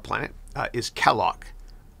university on the planet is Kellogg.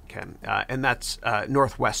 Okay. And that's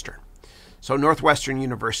Northwestern. So Northwestern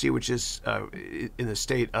University, which is in the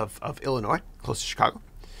state of Illinois, close to Chicago.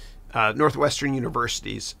 Northwestern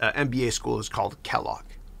University's MBA school is called Kellogg.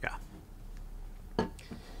 Yeah.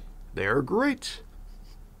 They're great.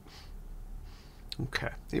 Okay.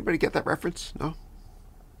 Anybody get that reference? No?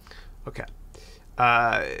 Okay.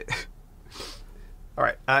 All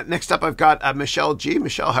right. Next up, I've got Michelle G.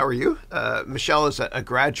 Michelle, how are you? Michelle is a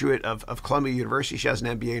graduate of Columbia University. She has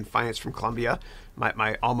an MBA in finance from Columbia,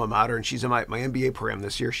 my alma mater, and she's in my MBA program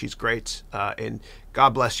this year. She's great. And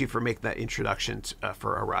God bless you for making that introduction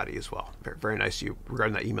for Arati as well. Very, very nice of you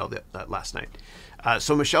regarding that email last night.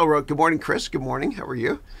 So Michelle wrote, good morning, Chris. Good morning. How are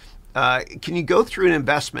you? Can you go through an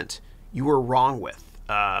investment you were wrong with,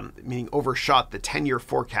 meaning overshot the 10-year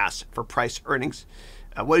forecast for price earnings?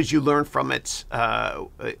 What did you learn from it,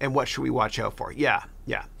 and what should we watch out for? Yeah.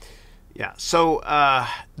 So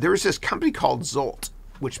there was this company called Zolt,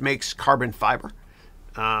 which makes carbon fiber,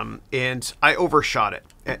 and I overshot it.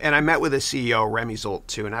 And I met with the CEO, Remy Zolt,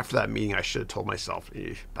 too. And after that meeting, I should have told myself,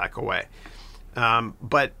 back away.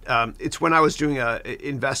 But it's when I was doing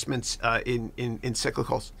investments in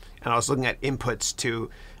cyclicals, and I was looking at inputs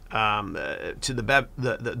to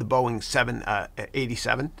the Boeing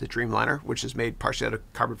 787, the Dreamliner, which is made partially out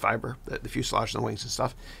of carbon fiber, the fuselage and the wings and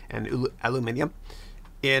stuff, and aluminum.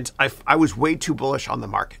 And I was way too bullish on the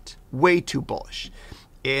market, way too bullish.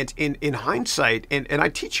 And in hindsight, and I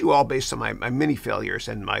teach you all based on my many failures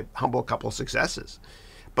and my humble couple of successes.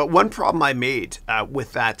 But one problem I made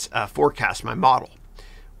with that forecast, my model,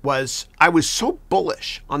 was I was so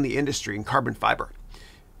bullish on the industry in carbon fiber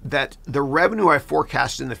that the revenue I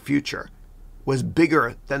forecast in the future was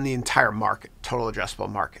bigger than the entire market, total addressable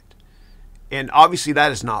market. And obviously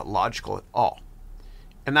that is not logical at all.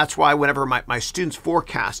 And that's why whenever my students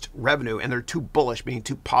forecast revenue and they're too bullish, meaning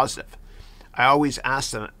too positive, I always ask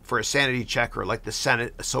them for a sanity check or like the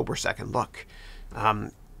Senate, a sober second look.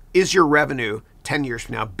 Is your revenue 10 years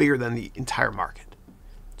from now bigger than the entire market?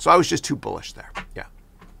 So I was just too bullish there. Yeah.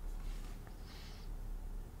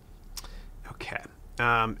 Okay.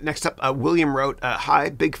 Next up, William wrote, "Hi,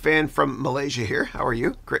 big fan from Malaysia here. How are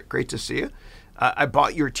you? Great to see you. I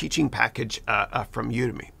bought your teaching package from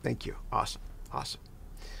Udemy. Thank you. Awesome.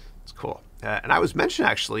 It's cool." And I was mentioned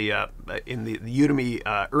actually in the Udemy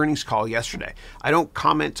earnings call yesterday. I don't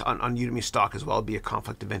comment on Udemy stock as well. It'd be a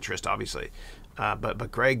conflict of interest, obviously.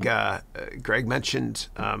 But Greg mentioned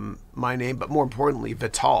my name, but more importantly,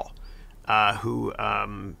 Vital, who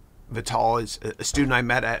Vital is a student I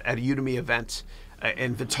met at a Udemy event.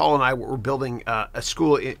 And Vital and I were building a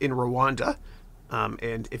school in Rwanda.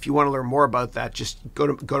 And if you want to learn more about that, just go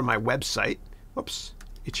to my website. Whoops,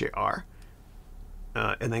 HAR.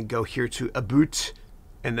 And then go here to About,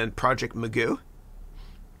 and then Project Magoo.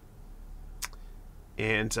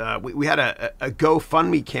 And we had a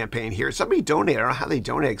GoFundMe campaign here. Somebody donated. I don't know how they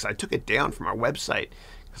donated because I took it down from our website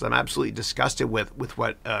because I'm absolutely disgusted with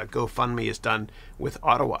what GoFundMe has done with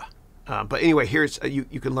Ottawa. But anyway, here's you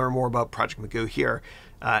can learn more about Project Magoo here.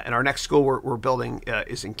 And our next school we're building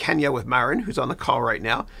is in Kenya with Myron, who's on the call right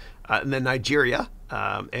now, and then Nigeria.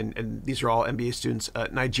 And these are all MBA students.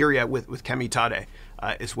 Nigeria with Kemi Tade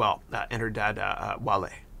as well, and her dad Wale.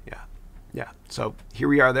 Yeah. So here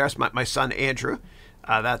we are. There's my son Andrew.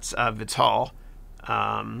 That's Vital.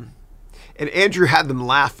 And Andrew had them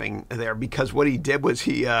laughing there because what he did was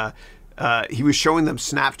he was showing them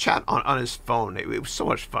Snapchat on his phone. It was so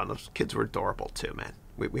much fun. Those kids were adorable too, man.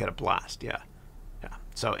 We had a blast. Yeah.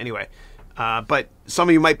 So anyway, but some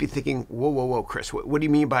of you might be thinking, whoa, Chris, what do you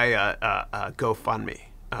mean by GoFundMe?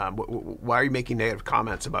 Why are you making negative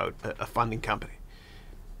comments about a funding company?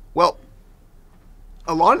 Well,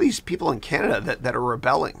 a lot of these people in Canada that are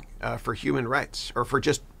rebelling for human rights, or for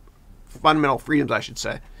just fundamental freedoms, I should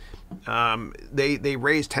say, they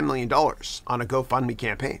raised $10 million on a GoFundMe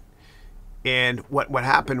campaign. And what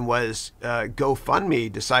happened was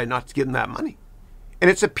GoFundMe decided not to give them that money. And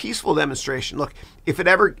it's a peaceful demonstration. Look, if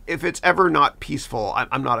it's ever not peaceful,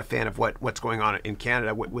 I'm not a fan of what's going on in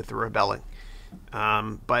Canada with the rebelling.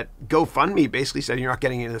 But GoFundMe basically said you're not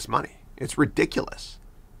getting any of this money. It's ridiculous.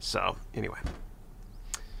 So anyway,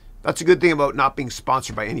 that's a good thing about not being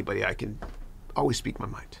sponsored by anybody. I can always speak my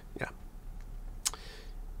mind. Yeah.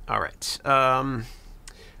 All right.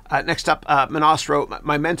 Next up, Manas wrote,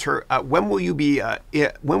 "My mentor, when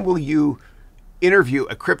will you interview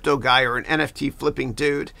a crypto guy or an NFT flipping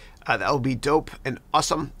dude? That will be dope and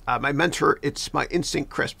awesome. My mentor, it's my instinct,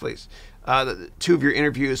 Chris, please. The two of your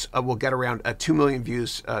interviews will get around 2 million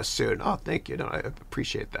views soon." Oh, thank you. No, I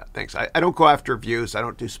appreciate that. Thanks. I don't go after views. I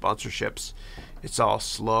don't do sponsorships. It's all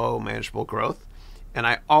slow, manageable growth. And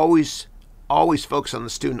I always focus on the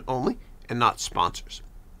student only and not sponsors.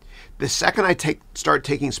 The second I start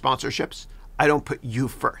taking sponsorships, I don't put you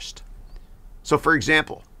first. So for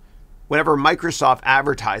example, whenever Microsoft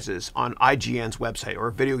advertises on IGN's website or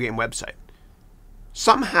a video game website,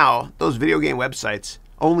 somehow those video game websites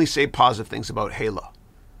only say positive things about Halo.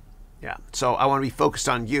 Yeah, so I want to be focused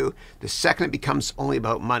on you. The second it becomes only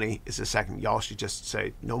about money is the second y'all should just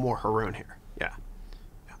say, no more Haroon here. Yeah.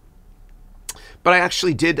 But I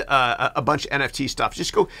actually did a bunch of NFT stuff.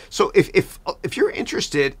 Just go. So if you're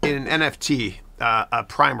interested in an NFT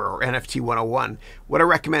primer or NFT 101, what I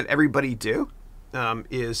recommend everybody do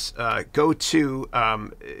is go to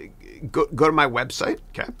my website.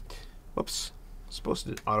 Okay. Whoops. Supposed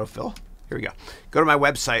to autofill. Here we go. Go to my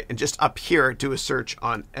website and just up here do a search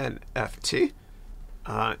on NFT.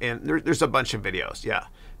 And there's a bunch of videos. Yeah.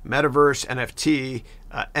 Metaverse, NFT,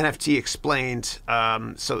 NFT explained.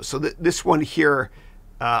 This one here,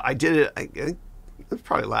 I did it, I think it was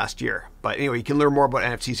probably last year. But anyway, you can learn more about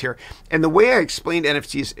NFTs here. And the way I explained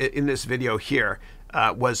NFTs in this video here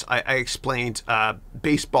was I explained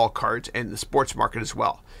baseball cards and the sports market as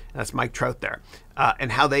well. And that's Mike Trout there.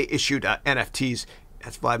 And how they issued NFTs.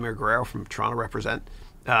 That's Vladimir Guerrero from Toronto Represent.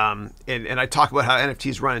 And I talk about how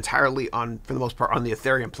NFTs run entirely for the most part, on the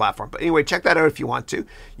Ethereum platform. But anyway, check that out if you want to.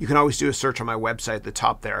 You can always do a search on my website at the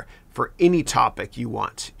top there for any topic you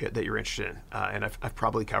want that you're interested in. And I've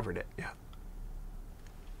probably covered it. Yeah.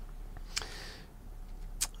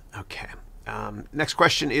 Okay. Next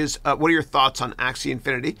question is, what are your thoughts on Axie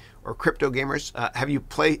Infinity or crypto gamers? Have you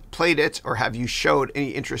played it, or have you showed any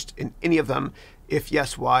interest in any of them? If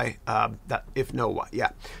yes, why? If no, why? Yeah.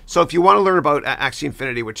 So if you want to learn about Axie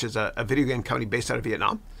Infinity, which is a video game company based out of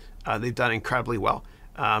Vietnam, they've done incredibly well.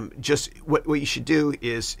 Just what you should do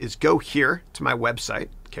is go here to my website.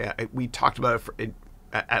 Okay, we talked about it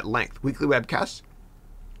at length, weekly webcasts,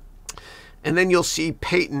 and then you'll see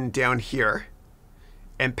Peyton down here.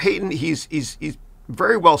 And Peyton, he's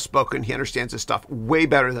very well spoken. He understands this stuff way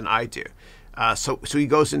better than I do. So he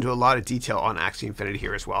goes into a lot of detail on Axie Infinity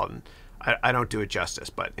here as well. And I don't do it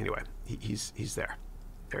justice, but anyway, he's there.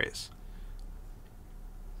 There he is.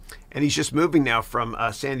 And he's just moving now from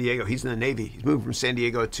San Diego. He's in the Navy. He's moving from San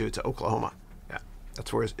Diego to Oklahoma. Yeah,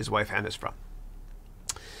 that's where his wife Hannah's from.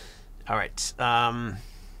 All right.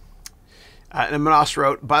 And Manas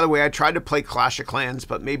wrote, by the way, I tried to play Clash of Clans,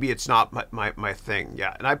 but maybe it's not my thing.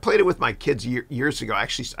 Yeah, and I played it with my kids years ago.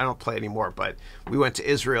 Actually, I don't play anymore, but we went to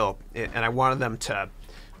Israel, and I wanted them to,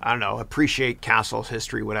 I don't know, appreciate castles,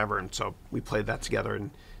 history, whatever. And so we played that together,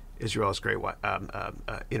 and Israel has great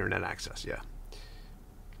internet access, yeah.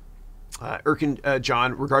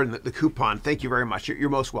 John, regarding the coupon, thank you very much. You're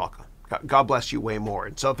most welcome. God bless you way more.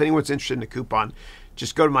 And so if anyone's interested in the coupon,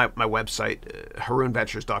 just go to my website,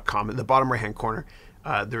 haroonventures.com. In the bottom right-hand corner,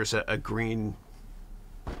 there's a green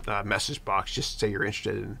message box. Just say you're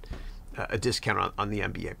interested in a discount on the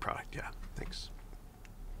MBA product. Yeah, thanks.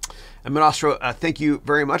 And Manastro, thank you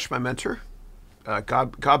very much, my mentor.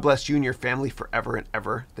 God bless you and your family forever and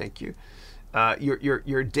ever. Thank you.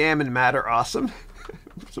 Your damn and mad are awesome.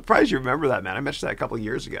 I'm surprised you remember that, man. I mentioned that a couple of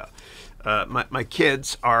years ago. My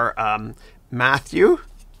kids are Matthew,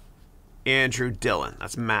 Andrew, Dylan.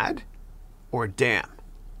 That's mad or damn.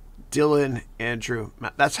 Dylan, Andrew,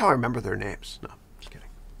 Matt. That's how I remember their names. No, just kidding.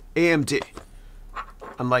 AMD.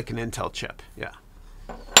 Unlike an Intel chip. Yeah.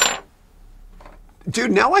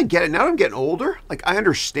 Dude, now I get it. Now I'm getting older. Like, I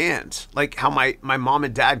understand, like, how my mom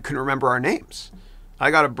and dad couldn't remember our names.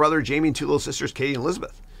 I got a brother, Jamie, and two little sisters, Katie and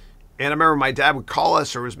Elizabeth. And I remember my dad would call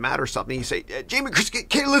us or was mad or something. He'd say, Jamie, Chris,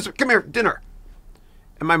 Katie, Elizabeth, come here, dinner.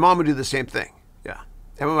 And my mom would do the same thing. Yeah.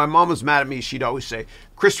 And when my mom was mad at me, she'd always say,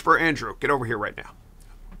 Christopher, Andrew, get over here right now.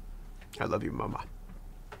 I love you, Mama.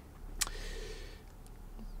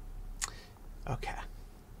 Okay.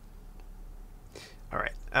 All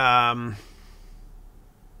right.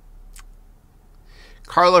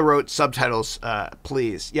 Carla wrote subtitles,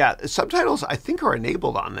 please. Yeah, subtitles I think are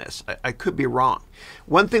enabled on this. I could be wrong.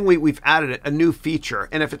 One thing we've added a new feature,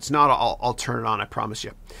 and if it's not, I'll turn it on, I promise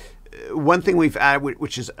you. One thing we've added,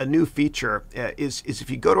 which is a new feature, is if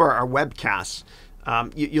you go to our webcasts,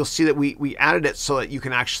 you'll see that we added it so that you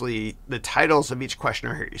can actually, the titles of each question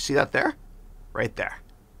are here. You see that there? Right there.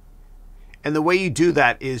 And the way you do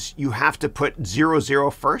that is you have to put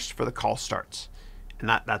 00 first for the call starts. And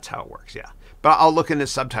that's how it works, yeah. But I'll look into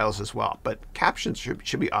subtitles as well. But captions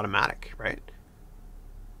should be automatic, right?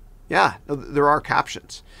 Yeah, there are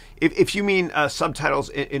captions. If you mean subtitles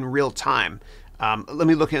in real time, let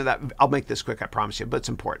me look into that. I'll make this quick, I promise you, but it's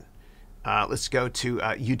important. Let's go to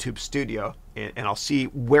YouTube Studio, and I'll see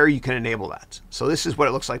where you can enable that. So this is what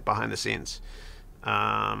it looks like behind the scenes.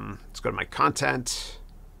 Let's go to my content.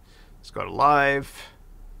 Let's go to live.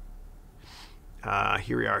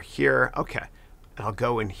 Here we are here. Okay. And I'll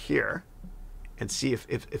go in here and see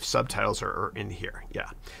if subtitles are in here. Yeah.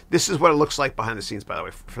 This is what it looks like behind the scenes, by the way,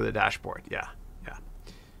 for the dashboard. Yeah. Yeah.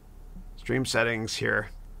 Stream settings here.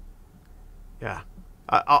 Yeah.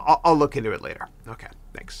 I'll look into it later. Okay.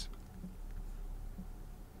 Thanks.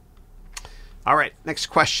 All right. Next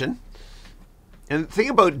question. And the thing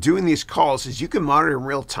about doing these calls is you can monitor in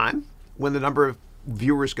real time when the number of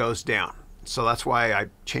viewers goes down. So that's why I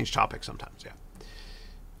change topics sometimes. Yeah.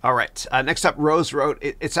 All right. Next up, Rose wrote,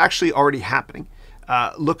 it's actually already happening.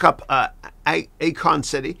 Look up Akon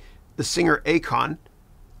City. The singer Akon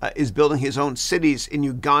is building his own cities in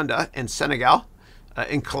Uganda and Senegal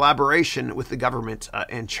in collaboration with the government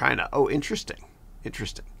and China. Oh, interesting.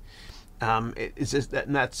 Interesting. Is this that?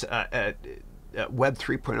 And that's Web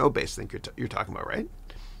 3.0 based thing you're talking about, right?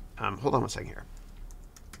 Hold on one second here.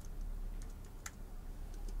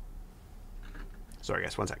 Sorry,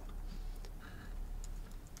 guys. One second.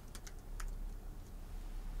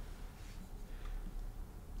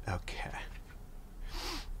 Okay.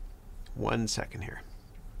 1 second here.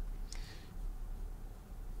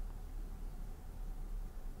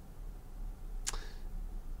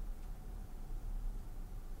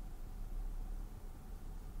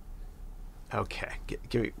 Okay.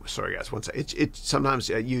 Give me. Sorry, guys. 1 second. It sometimes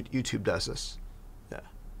YouTube does this. Yeah.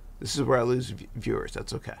 This is where I lose viewers.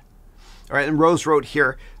 That's okay. All right. And Rose wrote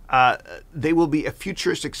here. They will be a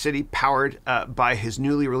futuristic city powered by his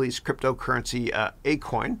newly released cryptocurrency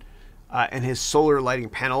Acoin and his solar lighting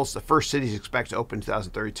panels. The first city is expected to open in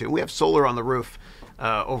 2032. We have solar on the roof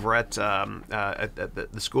over at the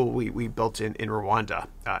school we built in Rwanda,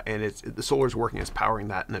 and the solar is working as powering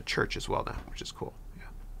that in the church as well now, which is cool.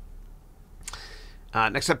 Yeah.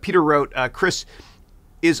 Next up, Peter wrote, Chris,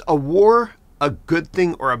 is a war a good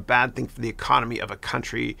thing or a bad thing for the economy of a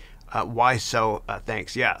country? Why so?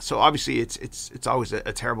 Thanks. Yeah. So obviously it's always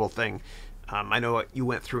a terrible thing. I know what you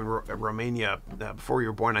went through in Romania before you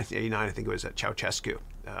were born, 1989. I think it was Ceausescu.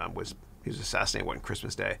 He was assassinated on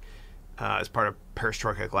Christmas Day, as part of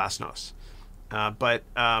Perestroika Glasnost. But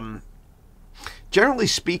generally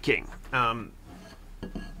speaking,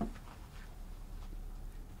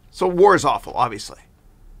 so war is awful, obviously.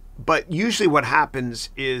 But usually what happens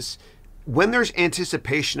is when there's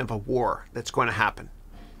anticipation of a war that's going to happen,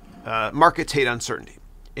 markets hate uncertainty.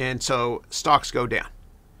 And so stocks go down.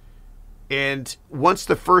 And once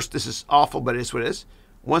the first, this is awful, but it is what it is.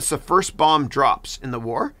 Once the first bomb drops in the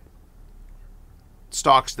war,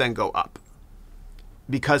 stocks then go up.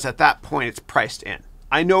 Because at that point, it's priced in.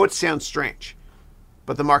 I know it sounds strange,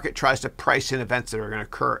 but the market tries to price in events that are going to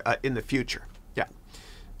occur in the future. Yeah.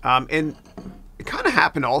 And it kind of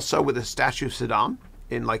happened also with the statue of Saddam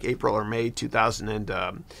in like April or May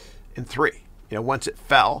 2003. Once it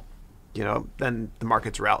fell, then the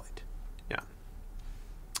markets rallied. Yeah.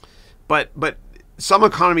 But some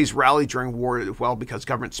economies rally during war as well because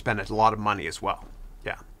governments spend a lot of money as well.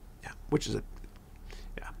 Yeah. Yeah.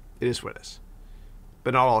 It is what it is.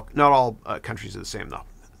 But not all countries are the same, though.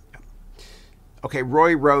 Yeah. Okay,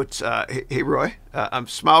 Roy wrote, hey, Roy, I'm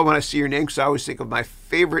smiling when I see your name because I always think of my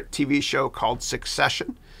favorite TV show called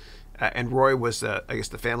Succession. And Roy was, I guess,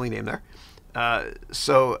 the family name there.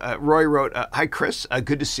 So Roy wrote, hi, Chris.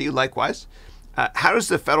 Good to see you. Likewise. How does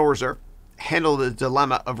the Federal Reserve handle the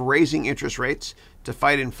dilemma of raising interest rates to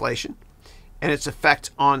fight inflation and its effect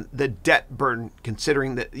on the debt burden,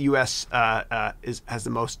 considering that the U.S. has the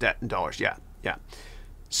most debt in dollars? Yeah.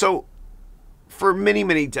 So for many,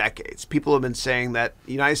 many decades, people have been saying that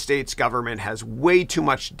the United States government has way too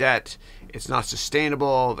much debt. It's not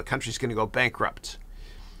sustainable. The country's going to go bankrupt.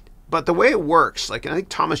 But the way it works, like, and I think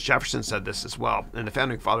Thomas Jefferson said this as well, and the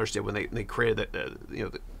Founding Fathers did when they created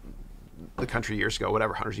the country years ago,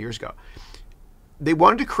 whatever, hundreds of years ago. They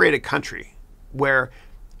wanted to create a country where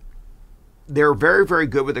they're very, very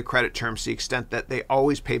good with the credit terms to the extent that they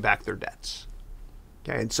always pay back their debts.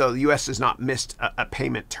 Okay, and so the U.S. has not missed a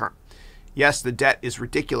payment term. Yes, the debt is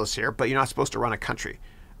ridiculous here, but you're not supposed to run a country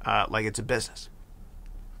like it's a business.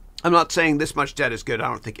 I'm not saying this much debt is good. I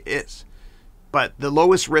don't think it is. But the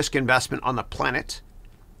lowest risk investment on the planet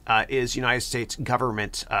is United States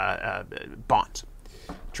government bonds,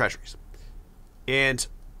 treasuries. And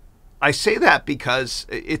I say that because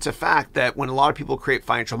it's a fact that when a lot of people create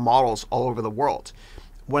financial models all over the world,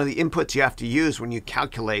 one of the inputs you have to use when you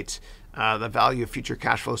calculate the value of future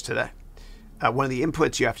cash flows today, one of the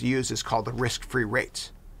inputs you have to use is called the risk-free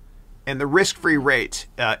rate. And the risk-free rate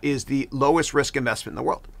is the lowest risk investment in the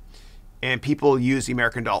world. And people use the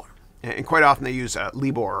American dollar. And quite often they use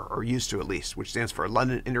LIBOR, or used to at least, which stands for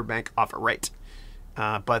London Interbank Offer Rate.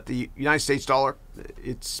 But the United States dollar,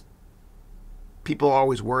 people are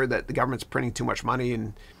always worried that the government's printing too much money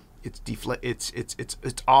and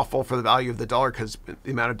it's awful for the value of the dollar because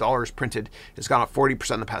the amount of dollars printed has gone up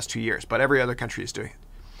 40% in the past 2 years. But every other country is doing it.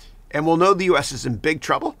 And we'll know the U.S. is in big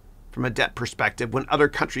trouble from a debt perspective when other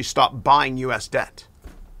countries stop buying U.S. debt.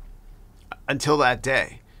 Until that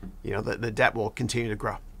day, the debt will continue to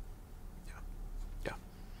grow.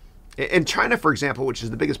 In China, for example, which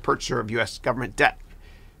is the biggest purchaser of U.S. government debt,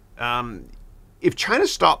 if China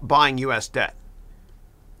stopped buying U.S. debt,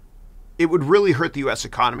 it would really hurt the U.S.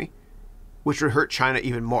 economy, which would hurt China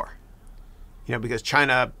even more. Because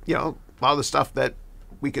China, a lot of the stuff that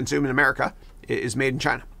we consume in America is made in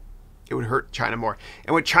China. It would hurt China more.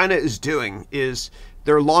 And what China is doing is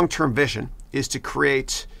their long-term vision is to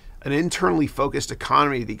create an internally focused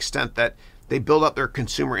economy to the extent that they build up their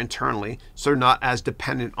consumer internally so they're not as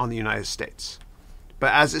dependent on the United States.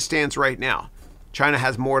 But as it stands right now, China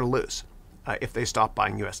has more to lose if they stop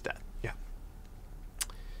buying U.S. debt. Yeah.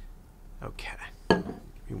 Okay. Give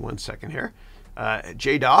me 1 second here.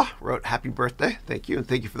 Jada wrote, happy birthday. Thank you. And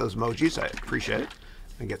thank you for those emojis. I appreciate it.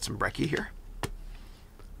 And get some brekkie here.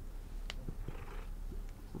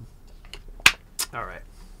 All right.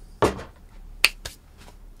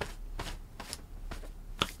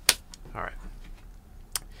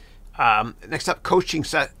 Next up, Coaching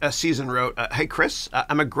Season wrote, hey, Chris,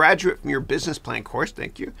 I'm a graduate from your business plan course.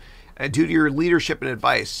 Thank you. Due to your leadership and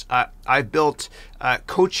advice, I've built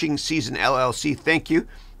Coaching Season LLC. Thank you.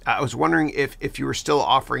 I was wondering if you were still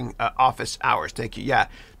offering office hours. Thank you. Yeah,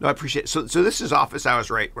 no, I appreciate it. So this is office hours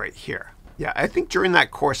right here. Yeah, I think during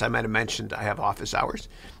that course I might have mentioned I have office hours,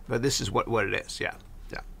 but this is what it is. Yeah.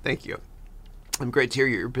 Thank you. I'm great to hear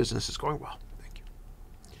your business is going well. Thank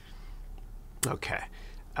you. Okay.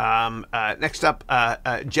 Next up,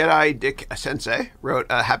 Jedi Dick Sensei wrote,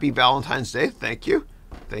 happy Valentine's Day. Thank you.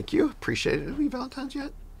 Appreciate it. Are we Valentine's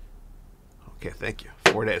yet? Okay, thank you.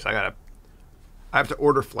 4 days. I have to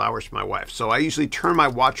order flowers for my wife. So I usually turn my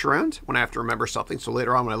watch around when I have to remember something. So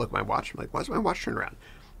later on when I look at my watch, I'm like, why is my watch turned around?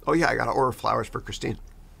 Oh yeah, I got to order flowers for Christine.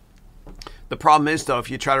 The problem is, though,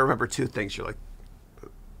 if you try to remember two things, you're like,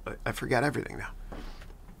 I forget everything now.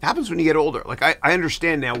 It happens when you get older. Like, I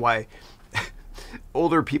understand now why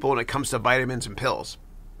older people, when it comes to vitamins and pills,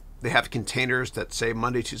 they have containers that say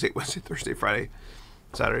Monday, Tuesday, Wednesday, Thursday, Friday,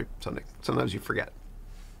 Saturday, Sunday. Sometimes you forget.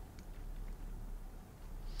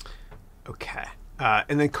 Okay.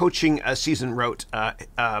 And then coaching season wrote, that's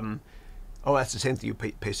the same thing you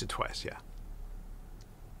pasted twice, yeah.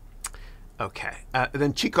 Okay.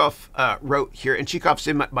 Then Chikov wrote here, and Chikov's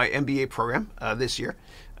in my MBA program this year.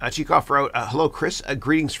 Chikov wrote, hello, Chris.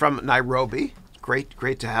 Greetings from Nairobi.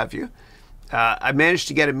 Great to have you. I managed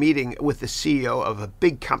to get a meeting with the CEO of a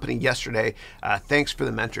big company yesterday. Thanks for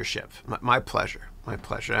the mentorship. My pleasure. My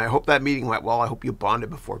pleasure. And I hope that meeting went well. I hope you bonded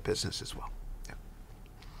before business as well. Yeah.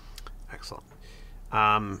 Excellent.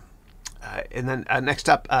 And then next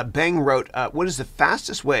up, Bang wrote, what is the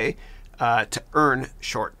fastest way to earn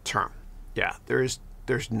short term? Yeah, there's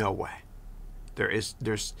no way.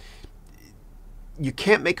 You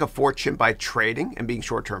can't make a fortune by trading and being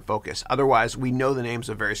short-term focused. Otherwise, we know the names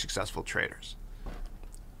of very successful traders.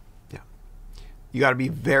 Yeah. You got to be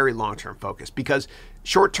very long-term focused because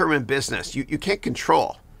short-term in business, you can't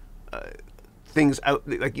control things out.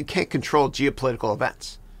 Like you can't control geopolitical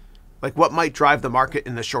events. Like what might drive the market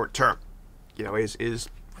in the short term, is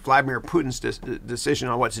Vladimir Putin's decision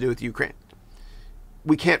on what to do with Ukraine.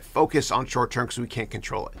 We can't focus on short term because we can't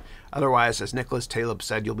control it. Otherwise, as Nicholas Taleb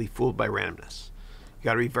said, you'll be fooled by randomness. You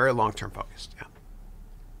got to be very long-term focused. Yeah.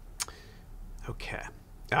 Okay.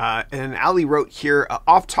 And Ali wrote here,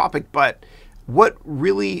 off topic, but what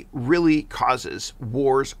really, really causes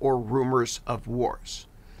wars or rumors of wars?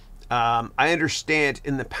 I understand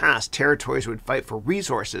in the past territories would fight for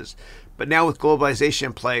resources, but now with globalization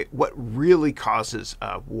in play, what really causes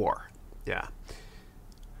war? Yeah.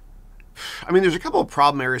 I mean, there's a couple of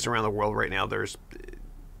problem areas around the world right now. There's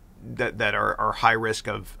that are high risk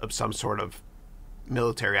of some sort of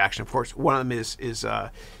military action. Of course, one of them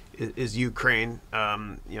is Ukraine.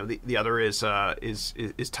 The other is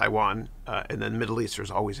Taiwan, and then the Middle East.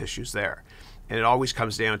 There's always issues there, and it always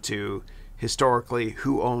comes down to historically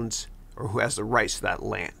who owns or who has the rights to that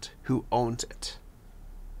land, who owns it,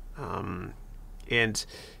 and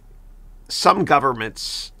some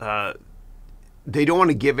governments. They don't want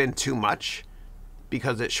to give in too much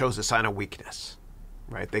because it shows a sign of weakness,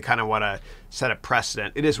 right? They kind of want to set a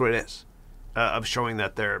precedent. It is what it is, of showing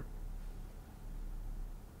that they're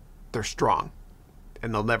strong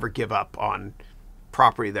and they'll never give up on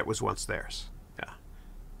property that was once theirs. Yeah,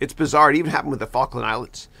 it's bizarre. It even happened with the Falkland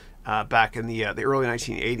Islands back in the early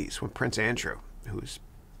 1980s when Prince Andrew, who's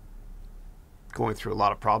going through a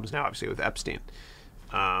lot of problems now, obviously with Epstein.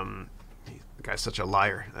 The guy's such a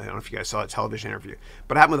liar. I don't know if you guys saw a television interview.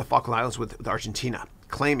 But it happened with the Falkland Islands with Argentina,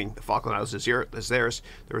 claiming the Falkland Islands is theirs.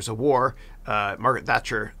 There was a war. Margaret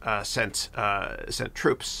Thatcher sent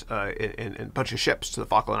troops in a bunch of ships to the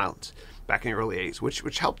Falkland Islands back in the early 80s,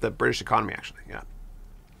 which helped the British economy, actually.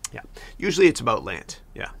 Yeah. Usually it's about land.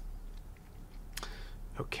 Yeah.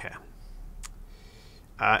 Okay.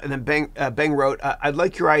 And then Bang wrote, I'd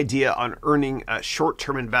like your idea on earning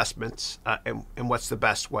short-term investments and what's the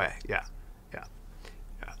best way. Yeah.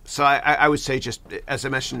 So I would say, just as I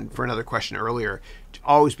mentioned for another question earlier, to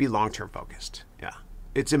always be long-term focused. Yeah.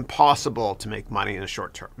 It's impossible to make money on a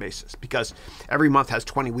short-term basis because every month has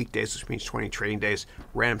 20 weekdays, which means 20 trading days.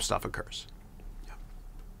 Random stuff occurs. Yeah.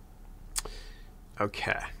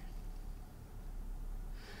 Okay.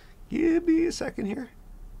 Give me a second here.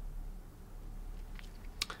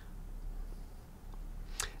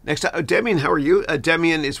 Next up, Demian, how are you?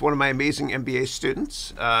 Demian is one of my amazing MBA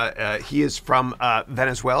students. He is from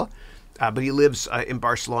Venezuela, but he lives in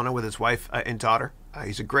Barcelona with his wife and daughter.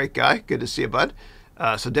 He's a great guy. Good to see you, bud.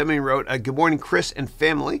 So Demian wrote, good morning, Chris and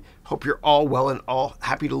family. Hope you're all well and all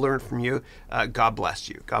happy to learn from you. God bless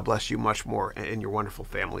you. God bless you much more and your wonderful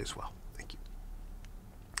family as well. Thank you.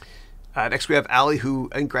 Next, we have Ali, who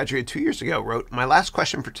graduated 2 years ago, wrote, my last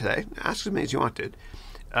question for today. Ask as many as you want, dude.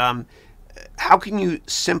 How can you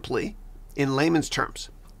simply, in layman's terms,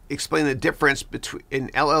 explain the difference between an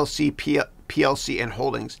LLC, PLC, and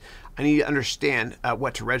holdings? I need to understand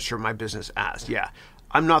what to register my business as. Yeah,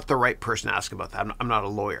 I'm not the right person to ask about that. I'm not a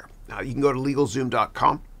lawyer. You can go to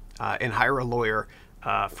LegalZoom.com and hire a lawyer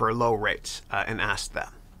for low rates and ask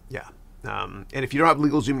them. Yeah. And if you don't have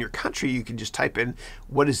LegalZoom in your country, you can just type in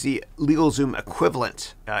what is the LegalZoom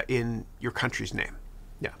equivalent in your country's name.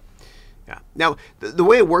 Yeah. Now, the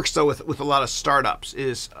way it works, though, with a lot of startups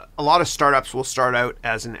is a lot of startups will start out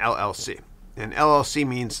as an LLC. And LLC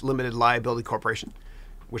means limited liability corporation,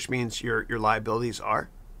 which means your liabilities are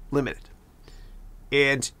limited.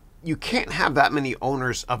 And you can't have that many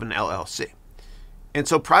owners of an LLC. And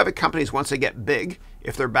so private companies, once they get big,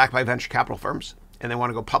 if they're backed by venture capital firms and they want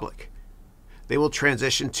to go public, they will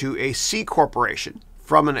transition to a C corporation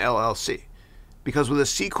from an LLC. Because with a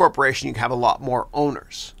C corporation, you can have a lot more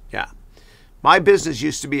owners. Yeah. My business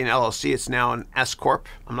used to be an LLC. It's now an S corp.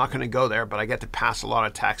 I'm not going to go there, but I get to pass a lot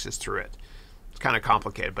of taxes through it. It's kind of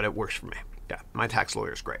complicated, but it works for me. Yeah. My tax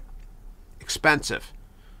lawyer is great. Expensive.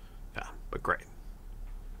 Yeah, but great.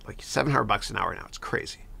 Like $700 an hour now. It's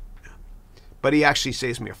crazy. Yeah. But he actually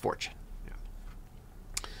saves me a fortune.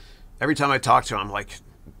 Yeah. Every time I talk to him, I'm like,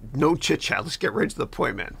 no chit chat. Let's get right to the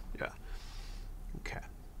point, man. Yeah. Okay.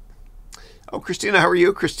 Oh, Christina, how are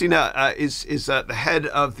you? Christina is the head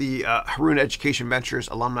of the Haroon Education Ventures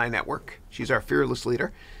Alumni Network. She's our fearless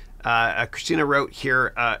leader. Christina wrote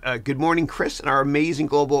here, good morning, Chris, and our amazing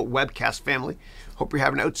global webcast family. Hope you're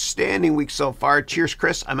having an outstanding week so far. Cheers,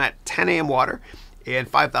 Chris. I'm at 10 a.m. water and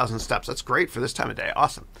 5,000 steps. That's great for this time of day.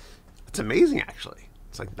 Awesome. It's amazing, actually.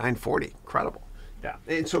 It's like 9:40. Incredible. Yeah.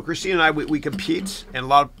 And so Christina and I, we compete, and a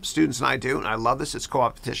lot of students and I do, and I love this. It's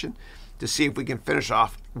co-opetition to see if we can finish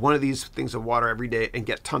off one of these things of water every day and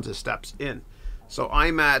get tons of steps in. So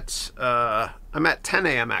I'm at 10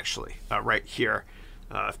 a.m. actually, right here.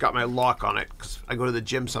 I've got my lock on it because I go to the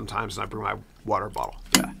gym sometimes and I bring my water bottle.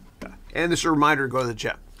 Yeah. And this is a reminder to go to the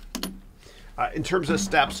gym. In terms of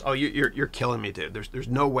steps, oh, you're killing me, dude. There's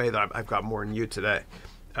no way that I've got more than you today.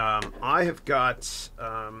 I have got.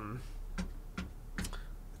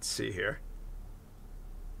 Let's see here.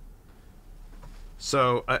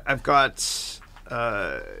 So I've got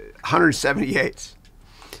 178,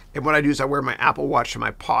 and what I do is I wear my Apple Watch in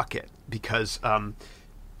my pocket because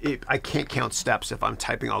I can't count steps if I'm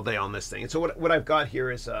typing all day on this thing. And so what I've got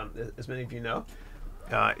here is, as many of you know,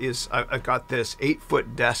 is I've got this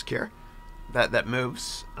 8-foot desk here that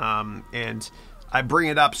moves, and I bring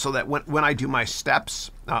it up so that when I do my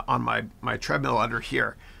steps on my treadmill under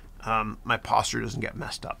here, my posture doesn't get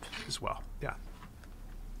messed up as well. Yeah.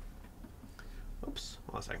 Oops,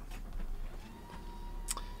 hold on a second.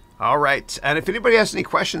 All right, and if anybody has any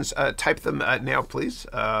questions, type them now, please.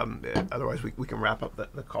 Otherwise, we can wrap up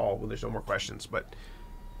the call when there's no more questions. But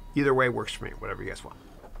either way works for me, whatever you guys want.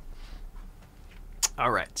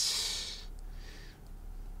 All right.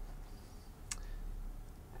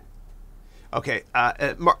 Okay,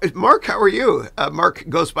 Mark, how are you? Mark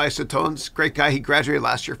goes by Satones, great guy. He graduated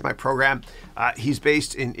last year from my program. He's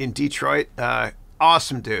based in Detroit.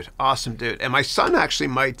 Awesome dude. And my son actually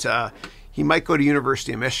might go to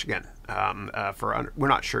University of Michigan we're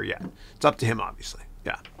not sure yet. It's up to him, obviously.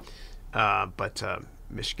 Yeah, but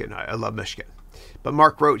Michigan, I love Michigan. But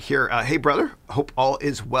Mark wrote here, hey brother, hope all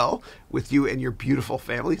is well with you and your beautiful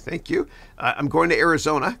family. Thank you. I'm going to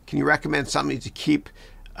Arizona. Can you recommend something to keep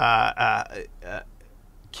my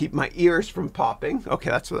ears from popping? Okay,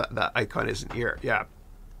 that's what that icon is, an ear. Yeah.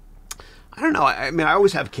 I don't know. I mean, I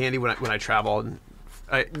always have candy when I travel, and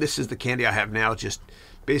this is the candy I have now. Just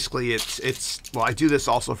basically, it's well, I do this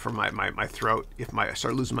also for my throat if I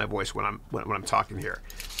start losing my voice when I'm talking here.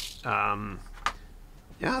 Yeah,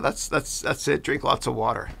 that's it. Drink lots of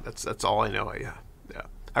water. That's all I know. Yeah.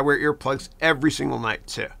 I wear earplugs every single night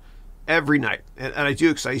too, every night, and I do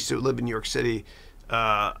because I used to live in New York City.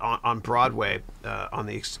 On Broadway, on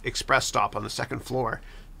the express stop on the second floor,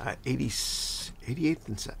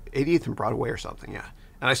 88th and Broadway or something, yeah.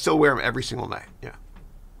 And I still wear them every single night, yeah.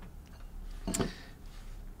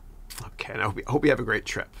 Okay, and I hope you have a great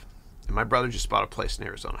trip. And my brother just bought a place in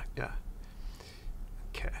Arizona, yeah.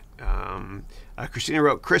 Okay. Christina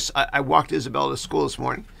wrote, Chris, I walked Isabella to school this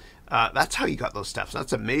morning. That's how you got those steps.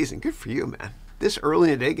 That's amazing. Good for you, man. This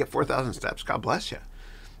early in the day, get 4,000 steps. God bless you.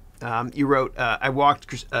 You wrote, I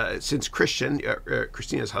walked since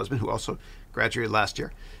Christina's husband, who also graduated last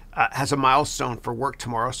year, has a milestone for work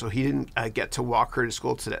tomorrow, so he didn't get to walk her to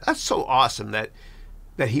school today. That's so awesome that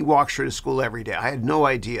he walks her to school every day. I had no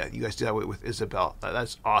idea you guys did that with Isabel.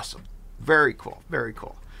 That's awesome. Very cool. Very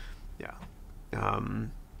cool. Yeah.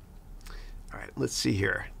 All right, let's see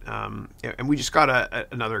here. And we just got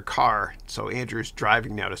another car, so Andrew's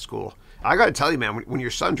driving now to school. I got to tell you, man, when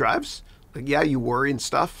your son drives, like, yeah, you worry and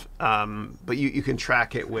stuff, but you can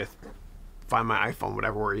track it with Find My iPhone,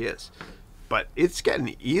 whatever where he is. But it's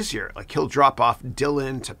getting easier. Like, he'll drop off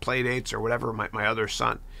Dylan to play dates or whatever, my other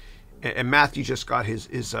son. And Matthew just got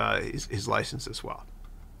his license as well.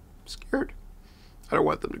 I'm scared. I don't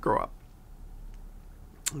want them to grow up.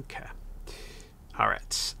 Okay. All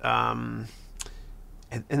right. And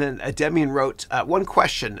then Demian wrote, one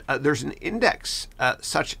question. There's an index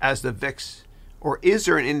such as the VIX Or is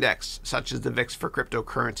there an index such as the VIX for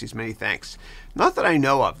cryptocurrencies? Many thanks. Not that I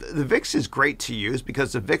know of. The VIX is great to use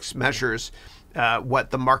because the VIX measures what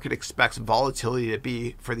the market expects volatility to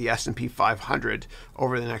be for the S&P 500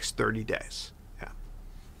 over the next 30 days. Yeah.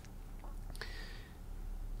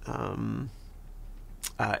 And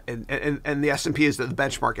the S&P is the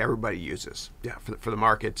benchmark everybody uses. Yeah, for the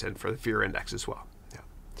markets and for the fear index as well.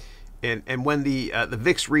 And when the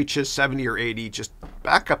VIX reaches 70 or 80, just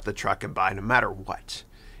back up the truck and buy no matter what.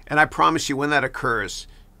 And I promise you, when that occurs,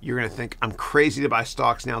 you're going to think, I'm crazy to buy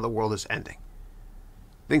stocks now. The world is ending.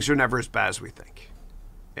 Things are never as bad as we think.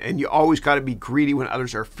 And you always got to be greedy when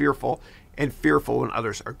others are fearful and fearful when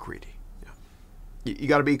others are greedy. Yeah. You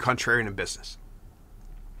got to be contrarian in business.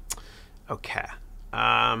 Okay.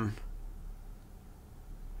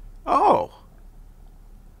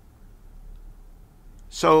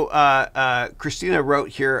 So Christina wrote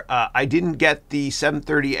here, I didn't get the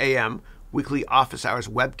 7:30 a.m. weekly office hours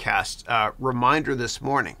webcast reminder this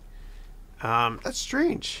morning. That's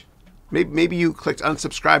strange. Maybe you clicked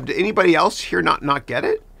unsubscribe. Did anybody else here not get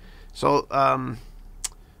it? So I'm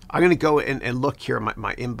going to go and look here at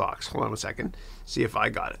my inbox. Hold on a second. See if I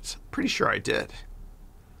got it. Pretty sure I did.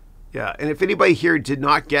 Yeah, and if anybody here did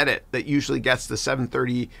not get it, that usually gets the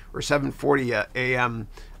 7:30 or 7:40 a.m.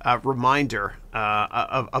 Reminder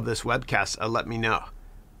of this webcast, let me know.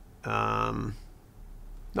 No,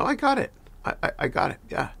 I got it. I got it.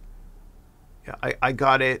 Yeah. I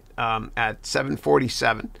got it at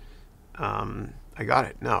 7:47. I got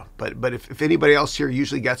it. No, but if anybody else here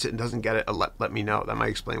usually gets it and doesn't get it, let me know. That might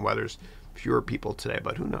explain why there's fewer people today.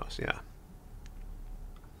 But who knows? Yeah.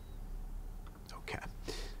 Okay.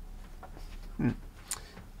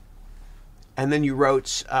 And then you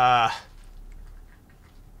wrote,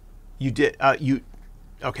 you did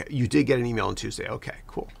get an email on Tuesday. Okay,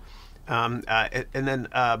 cool. And then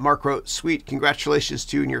Mark wrote, sweet, congratulations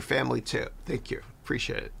to you and your family too. Thank you.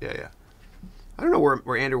 Appreciate it. Yeah. I don't know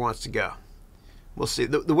where Andrew wants to go. We'll see.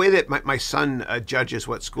 The way that my son judges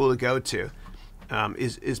what school to go to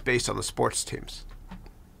is based on the sports teams.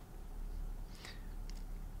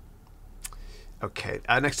 Okay,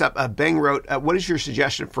 next up, Beng wrote, what is your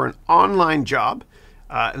suggestion for an online job?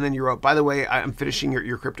 And then you wrote, by the way, I'm finishing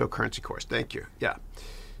your cryptocurrency course. Thank you. Yeah.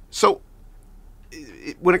 So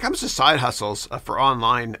when it comes to side hustles for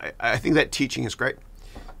online, I think that teaching is great.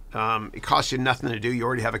 It costs you nothing to do. You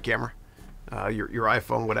already have a camera, your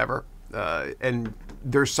iPhone, whatever. And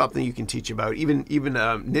there's something you can teach about. Even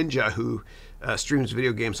Ninja, who streams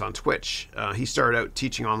video games on Twitch, he started out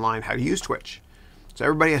teaching online how to use Twitch. So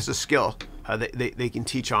everybody has a skill they can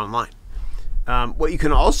teach online. What you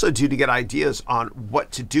can also do to get ideas on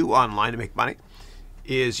what to do online to make money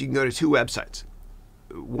is you can go to two websites.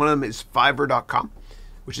 One of them is Fiverr.com,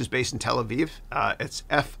 which is based in Tel Aviv. It's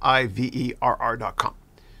Fiverr.com.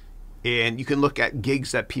 And you can look at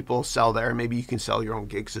gigs that people sell there. Maybe you can sell your own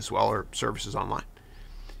gigs as well or services online.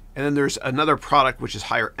 And then there's another product which is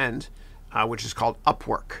higher end, which is called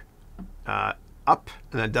Upwork. Up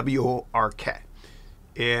and then WORK.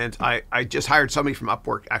 And I just hired somebody from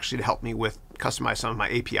Upwork actually to help me with customize some of my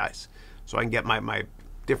APIs so I can get my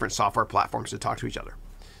different software platforms to talk to each other.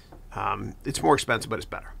 It's more expensive, but it's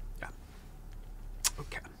better. Yeah.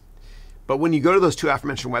 Okay. But when you go to those two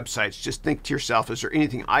aforementioned websites, just think to yourself, is there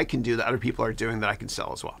anything I can do that other people are doing that I can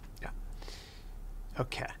sell as well? Yeah.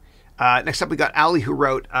 Okay. Next up, we got Ali who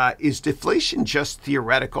wrote, is deflation just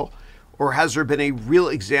theoretical? Or has there been a real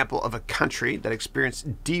example of a country that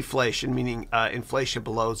experienced deflation, meaning inflation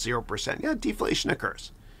below 0%? Yeah, deflation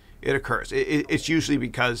occurs. It occurs. It's usually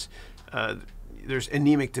because there's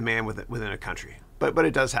anemic demand within a country. But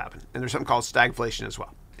it does happen. And there's something called stagflation as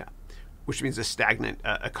well. Yeah, which means a stagnant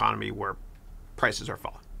economy where prices are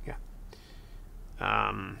falling. Yeah.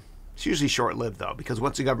 It's usually short-lived, though, because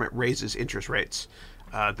once the government raises interest rates,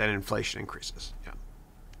 then inflation increases. Yeah.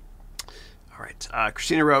 All right.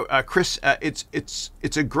 Christina wrote, Chris,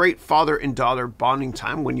 it's a great father and daughter bonding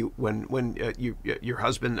time when your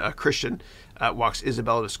husband Christian walks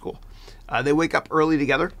Isabella to school. They wake up early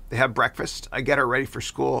together. They have breakfast. I get her ready for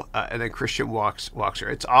school, and then Christian walks her.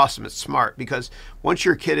 It's awesome. It's smart because once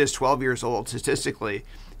your kid is 12 years old, statistically,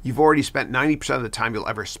 you've already spent 90% of the time you'll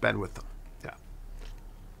ever spend with them. Yeah.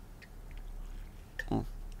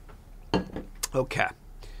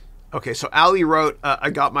 Okay, so Ali wrote,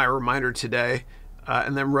 I got my reminder today.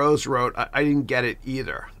 And then Rose wrote, I didn't get it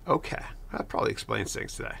either. Okay, that probably explains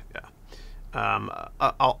things today. Yeah.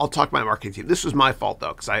 I'll talk to my marketing team. This was my fault,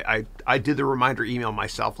 though, because I did the reminder email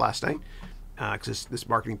myself last night because this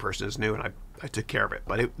marketing person is new, and I took care of it.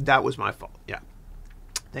 But that was my fault. Yeah.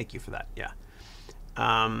 Thank you for that. Yeah.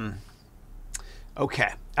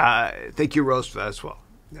 Okay. Thank you, Rose, for that as well.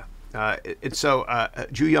 Yeah.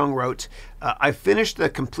 Ju Young wrote, I finished the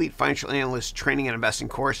complete financial analyst training and investing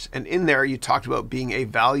course, and in there you talked about being a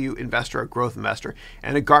value investor, a growth investor,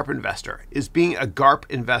 and a GARP investor. Is being a GARP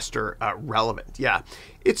investor relevant? Yeah,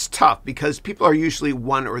 it's tough because people are usually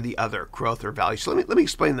one or the other, growth or value. So let me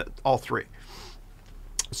explain all three.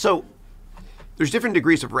 So there's different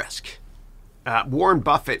degrees of risk. Warren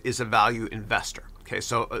Buffett is a value investor. Okay,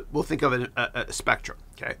 so we'll think of a spectrum.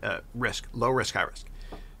 Okay, risk, low risk, high risk.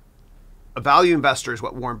 A value investor is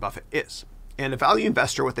what Warren Buffett is. And a value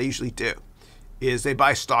investor, what they usually do is they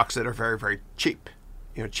buy stocks that are very, very cheap.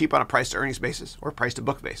 Cheap on a price to earnings basis or price to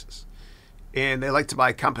book basis. And they like to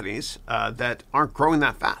buy companies that aren't growing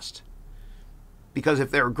that fast. Because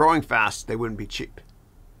if they were growing fast, they wouldn't be cheap.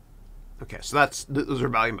 Okay, so those are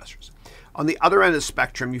value investors. On the other end of the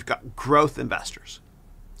spectrum, you've got growth investors.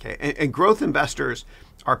 Okay, and growth investors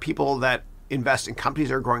are people that invest in companies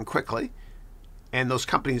that are growing quickly, and those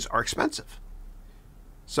companies are expensive.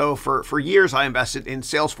 So for years, I invested in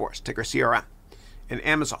Salesforce, ticker CRM, and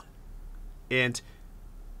Amazon. And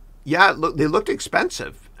yeah, they looked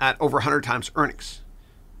expensive at over 100 times earnings,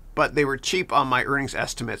 but they were cheap on my earnings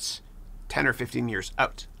estimates 10 or 15 years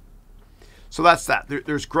out. So that's that.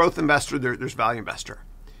 There's growth investor, there's value investor.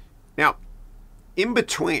 Now, in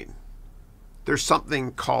between, there's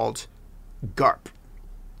something called GARP.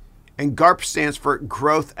 And GARP stands for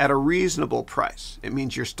growth at a reasonable price. It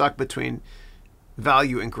means you're stuck between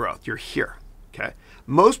value and growth. You're here. Okay.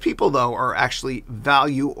 Most people, though, are actually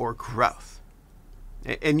value or growth.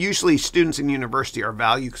 And usually students in university are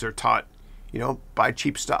value because they're taught, buy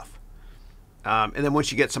cheap stuff. And then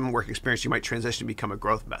once you get some work experience, you might transition to become a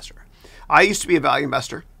growth investor. I used to be a value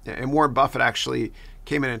investor, and Warren Buffett actually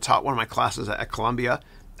came in and taught one of my classes at Columbia.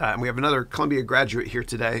 And we have another Columbia graduate here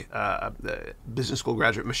today, business school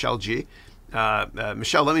graduate, Michelle G.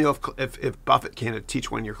 Michelle, let me know if Buffett can teach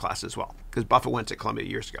one of your classes as well, because Buffett went to Columbia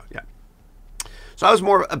years ago. Yeah. So I was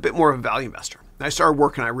a bit more of a value investor. And I started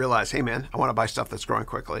working, and I realized, hey, man, I want to buy stuff that's growing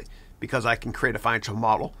quickly because I can create a financial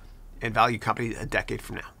model and value companies a decade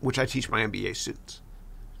from now, which I teach my MBA students.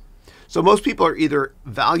 So most people are either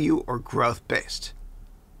value or growth based.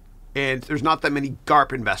 And there's not that many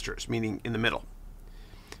GARP investors, meaning in the middle.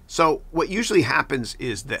 So what usually happens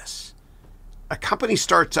is this. A company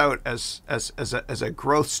starts out as a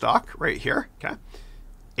growth stock right here, okay?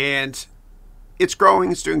 And it's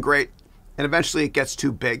growing, it's doing great, and eventually it gets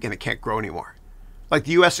too big and it can't grow anymore. Like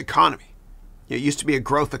the US economy. It used to be a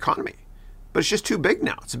growth economy, but it's just too big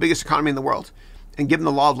now. It's the biggest economy in the world. And given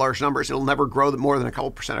the law of large numbers, it'll never grow more than a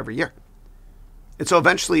couple percent every year. And so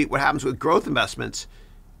eventually what happens with growth investments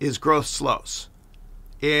is growth slows.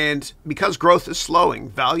 And because growth is slowing,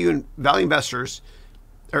 value investors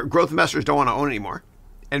or growth investors don't want to own it anymore.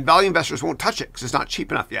 And value investors won't touch it because it's not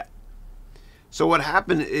cheap enough yet. So what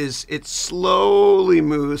happened is it slowly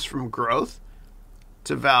moves from growth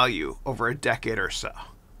to value over a decade or so.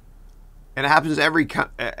 And it happens to every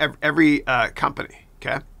company,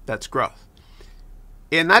 okay, that's growth.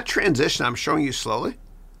 In that transition I'm showing you slowly,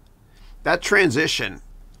 that transition,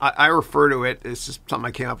 I refer to it, it's just something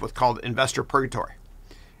I came up with called investor purgatory.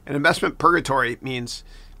 And investment purgatory means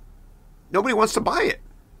nobody wants to buy it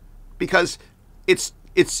because it's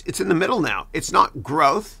in the middle now. It's not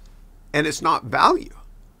growth and it's not value.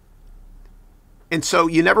 And so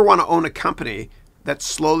you never want to own a company that's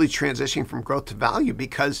slowly transitioning from growth to value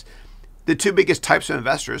because the two biggest types of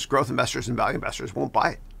investors, growth investors and value investors, won't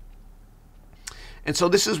buy it. And so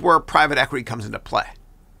this is where private equity comes into play.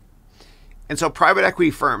 And so private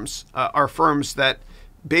equity firms are firms that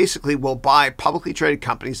basically will buy publicly traded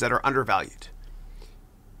companies that are undervalued.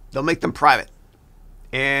 They'll make them private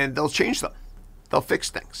and they'll change them. They'll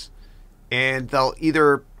fix things. And they'll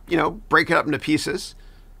either, break it up into pieces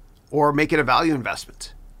or make it a value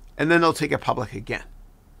investment. And then they'll take it public again.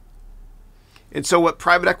 And so what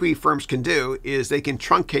private equity firms can do is they can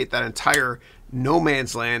truncate that entire no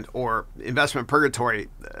man's land or investment purgatory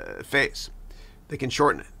phase. They can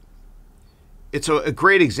shorten it. It's a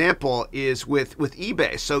great example is with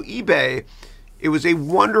eBay. So eBay, it was a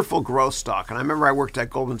wonderful growth stock. And I remember I worked at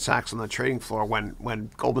Goldman Sachs on the trading floor when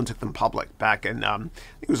Goldman took them public back in, I think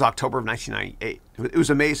it was October of 1998. It was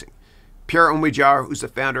amazing. Pierre Omidyar, who's the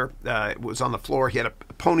founder, was on the floor. He had a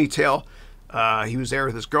ponytail. He was there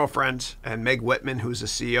with his girlfriend, and Meg Whitman, who was the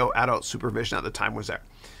CEO, Adult Supervision at the time, was there.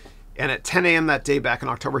 And at 10 a.m. that day back in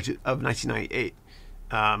October of 1998,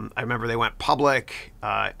 I remember they went public,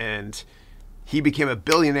 and he became a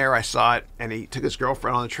billionaire. I saw it, and he took his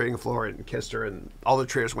girlfriend on the trading floor and kissed her, and all the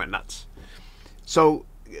traders went nuts. So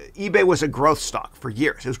eBay was a growth stock for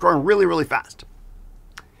years. It was growing really, really fast.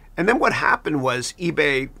 And then what happened was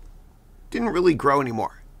eBay didn't really grow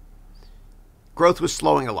anymore. Growth was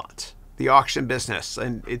slowing a lot. The auction business,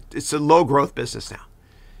 and it's a low growth business now.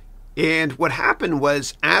 And what happened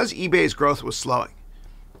was, as eBay's growth was slowing,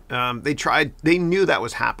 they knew that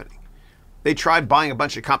was happening. They tried buying a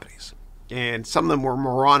bunch of companies, and some of them were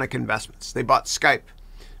moronic investments. They bought Skype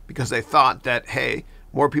because they thought that, hey,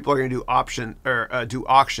 more people are going to do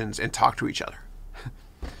auctions and talk to each other.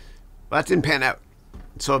 Well, that didn't pan out.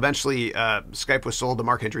 So eventually, Skype was sold to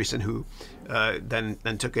Mark Andreessen, who then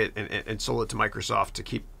took it and sold it to Microsoft to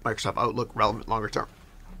keep Microsoft Outlook relevant longer term.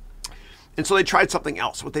 And so they tried something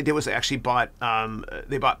else. What they did was they actually bought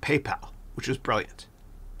PayPal, which was brilliant.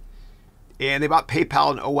 And they bought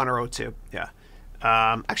PayPal in 01 or 02. Yeah.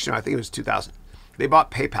 Actually, no, I think it was 2000. They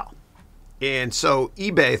bought PayPal. And so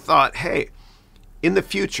eBay thought, hey, in the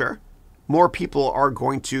future, more people are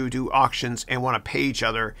going to do auctions and want to pay each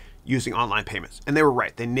other using online payments. And they were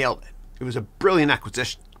right. They nailed it. It was a brilliant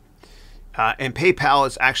acquisition. And PayPal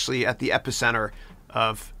is actually at the epicenter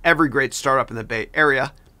of every great startup in the Bay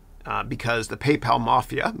Area because the PayPal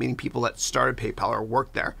mafia, meaning people that started PayPal or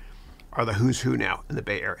worked there, are the who's who now in the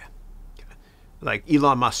Bay Area. Like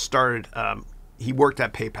Elon Musk started, he worked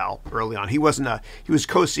at PayPal early on. He was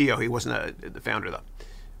co-CEO. He wasn't the founder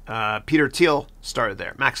though. Peter Thiel started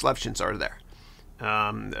there. Max Levchin started there.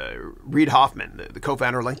 Reid Hoffman, the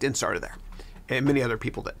co-founder of LinkedIn, started there. And many other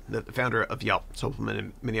people did. The founder of Yelp, Supplement,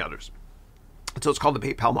 and many others. And so it's called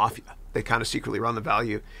the PayPal Mafia. They kind of secretly run the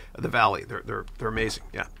valley. They're amazing.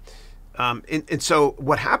 Yeah. And so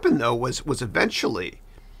what happened though was eventually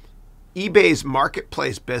eBay's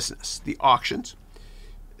marketplace business, the auctions,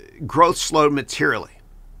 growth slowed materially.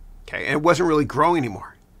 Okay, and it wasn't really growing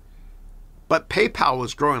anymore. But PayPal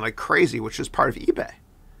was growing like crazy, which was part of eBay.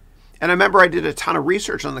 And I remember I did a ton of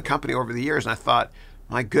research on the company over the years, and I thought,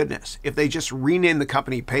 my goodness, if they just renamed the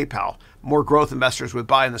company PayPal, more growth investors would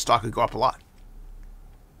buy and the stock would go up a lot.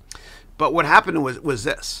 But what happened was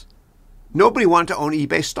this. Nobody wanted to own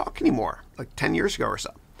eBay stock anymore, like 10 years ago or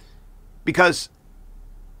so. Because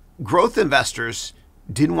growth investors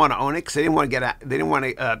didn't want to own it because they didn't want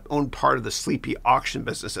to own part of the sleepy auction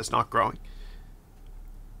business that's not growing.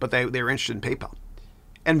 But they were interested in PayPal.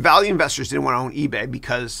 And value investors didn't want to own eBay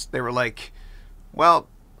because they were like, well,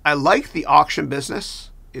 I like the auction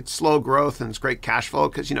business. It's slow growth and it's great cash flow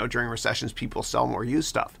because, during recessions, people sell more used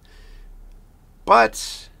stuff.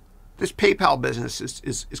 But this PayPal business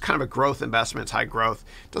is kind of a growth investment. It's high growth.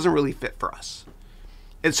 It doesn't really fit for us.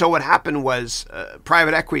 And so what happened was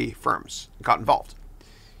private equity firms got involved.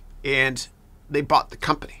 And they bought the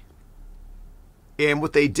company. And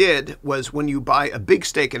what they did was when you buy a big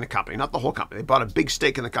stake in a company, not the whole company, they bought a big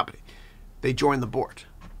stake in the company. They joined the board.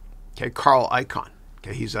 Okay, Carl Icahn.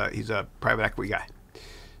 Okay, he's a private equity guy.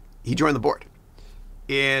 He joined the board.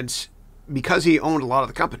 And because he owned a lot of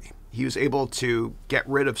the company, he was able to get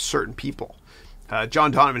rid of certain people.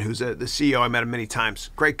 John Donovan, who's the CEO, I met him many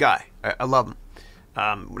times. Great guy. I love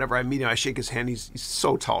him. Whenever I meet him, I shake his hand. He's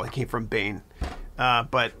so tall. He came from Bain.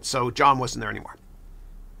 But so John wasn't there anymore.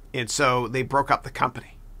 And so they broke up the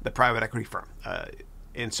company, the private equity firm.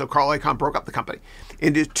 And so Carl Icahn broke up the company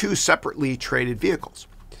into two separately traded vehicles.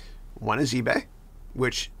 One is eBay,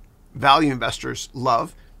 which value investors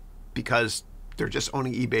love because they're just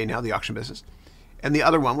owning eBay now, the auction business. And the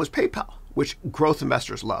other one was PayPal, which growth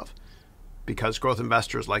investors love because growth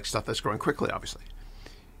investors like stuff that's growing quickly, obviously.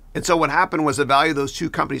 And so what happened was the value of those two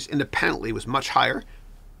companies independently was much higher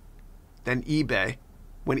than eBay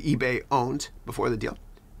when eBay owned, before the deal,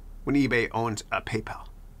 when eBay owned PayPal.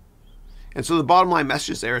 And so the bottom line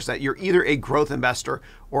message there is that you're either a growth investor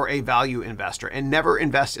or a value investor, and never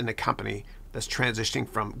invest in a company that's transitioning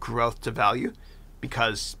from growth to value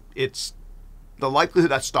because it's the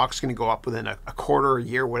likelihood that stock's going to go up within a quarter, a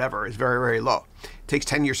year, whatever, is very, very low. It takes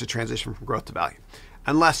 10 years to transition from growth to value,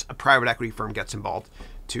 unless a private equity firm gets involved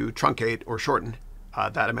to truncate or shorten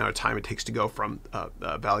that amount of time it takes to go from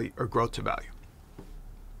value or growth to value.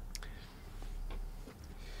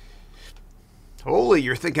 Holy,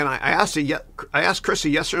 you're thinking I asked Chris a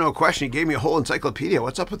yes or no question. He gave me a whole encyclopedia.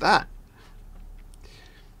 What's up with that?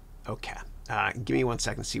 Okay, give me 1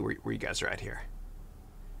 second to see where you guys are at here.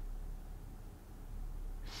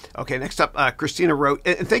 Okay, next up, Christina wrote,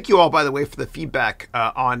 and thank you all, by the way, for the feedback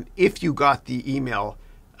on if you got the email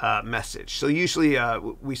message. So usually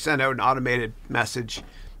we send out an automated message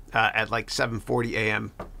at like 7:40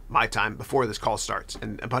 a.m. my time before this call starts.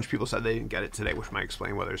 And a bunch of people said they didn't get it today, which might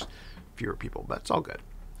explain why there's fewer people, but it's all good.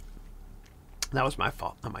 That was my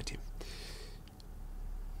fault, not my team.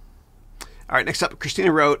 All right, next up,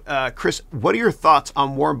 Christina wrote, Chris, what are your thoughts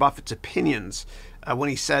on Warren Buffett's opinions when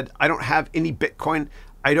he said, I don't have any Bitcoin,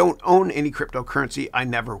 I don't own any cryptocurrency. I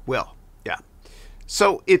never will. Yeah.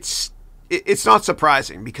 So it's not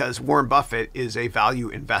surprising because Warren Buffett is a value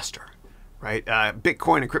investor, right?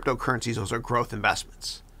 Bitcoin and cryptocurrencies, those are growth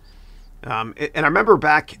investments. And I remember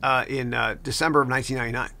back in December of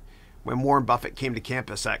 1999 when Warren Buffett came to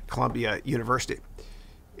campus at Columbia University.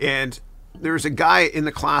 And there was a guy in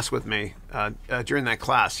the class with me during that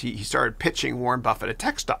class. He started pitching Warren Buffett a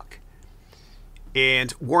tech stock.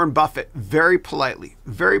 And Warren Buffett very politely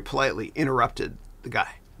interrupted the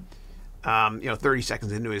guy, 30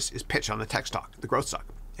 seconds into his pitch on the tech stock, the growth stock.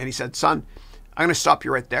 And he said, son, I'm going to stop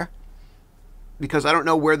you right there because I don't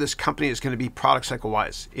know where this company is going to be product cycle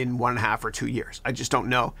wise in 1.5 or 2 years. I just don't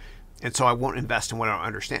know. And so I won't invest in what I don't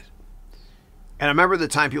understand. And I remember at the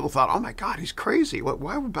time people thought, oh my God, he's crazy.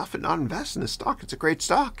 Why would Buffett not invest in this stock? It's a great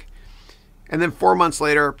stock. And then 4 months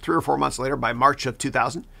later, 3 or 4 months later, by March of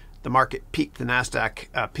 2000, the market peaked, the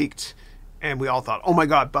NASDAQ peaked, and we all thought, oh my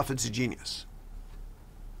God, Buffett's a genius.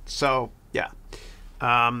 So, yeah.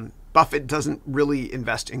 Buffett doesn't really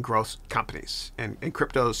invest in growth companies, and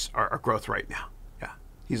cryptos are growth right now. Yeah.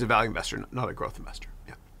 He's a value investor, not a growth investor.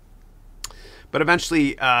 Yeah. But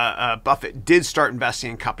eventually, Buffett did start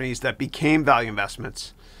investing in companies that became value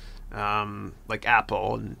investments, like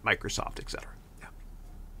Apple and Microsoft, et cetera. Yeah.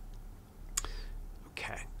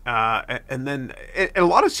 Okay. And then a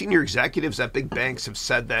lot of senior executives at big banks have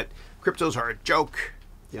said that cryptos are a joke,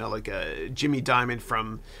 like Jimmy Dimon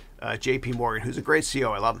from JP Morgan, who's a great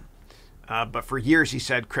CEO. I love him. But for years he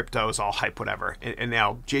said crypto is all hype, whatever. And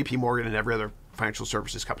now JP Morgan and every other financial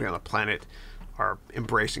services company on the planet are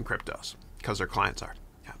embracing cryptos because their clients are.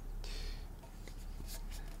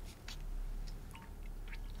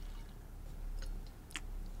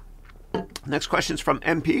 Yeah. Next question is from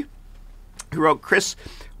MP, who wrote, Chris,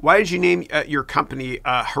 why did you name your company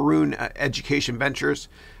Haroon Education Ventures?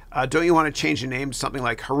 Don't you want to change the name to something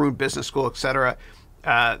like Haroon Business School, etc.?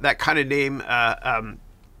 That kind of name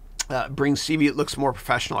brings CV. It looks more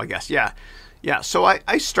professional, I guess. Yeah. So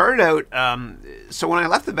I started out. So when I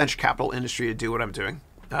left the venture capital industry to do what I'm doing,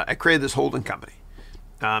 I created this holding company,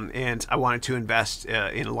 and I wanted to invest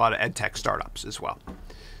in a lot of ed tech startups as well.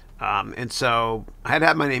 And so I had to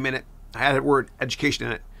have my name in it. I had the word education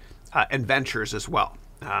in it. And ventures as well,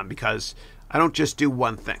 because I don't just do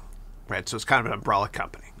one thing, right? So it's kind of an umbrella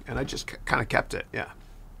company, and I just kind of kept it, yeah.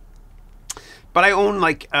 But I own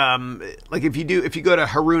like if you go to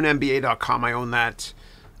HaroonMBA.com, I own that.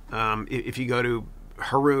 If you go to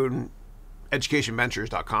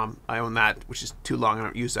HaroonEducationVentures.com, I own that, which is too long. I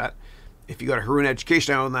don't use that. If you go to Haroon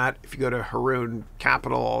Education, I own that. If you go to Haroon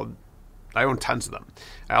Capital, I own tons of them.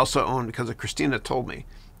 I also own, because of Christina told me,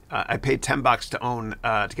 I paid $10 to own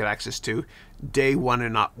to get access to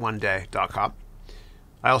day1andnotoneday.com.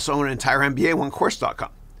 I also own an entire MBA onecourse.com.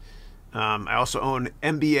 I also own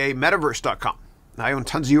MBAmetaverse.com. I own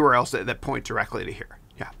tons of URLs that point directly to here.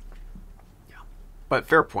 Yeah. But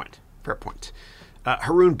fair point.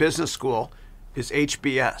 Haroon Business School is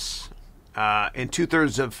HBS, and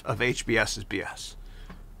 2/3 of HBS is BS.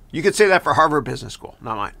 You could say that for Harvard Business School,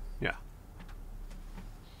 not mine. Yeah.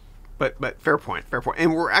 But fair point.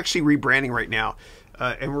 And we're actually rebranding right now,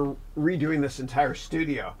 and we're redoing this entire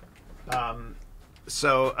studio.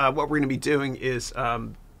 So what we're going to be doing is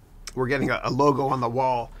we're getting a logo on the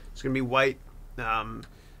wall. It's going to be white. It'll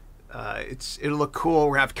look cool.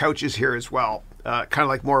 We're going to have couches here as well, kind of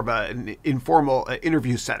like more of an informal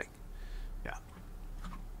interview setting. Yeah.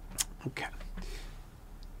 Okay.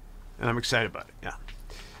 And I'm excited about it. Yeah.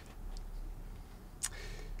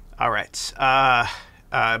 All right.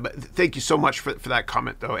 But thank you so much for that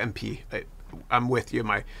comment, though, MP. I'm with you.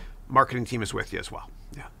 My marketing team is with you as well.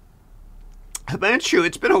 Yeah. Himanshu,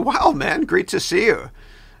 it's been a while, man. Great to see you.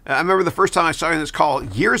 I remember the first time I saw you on this call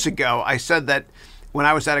years ago, I said that when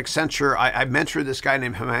I was at Accenture, I mentored this guy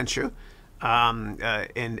named Himanshu.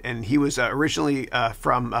 And he was originally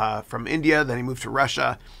from India. Then he moved to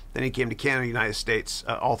Russia. Then he came to Canada, United States,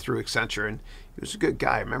 all through Accenture. And he was a good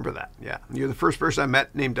guy. I remember that. Yeah. You're the first person I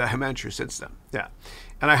met named Himanshu since then. Yeah.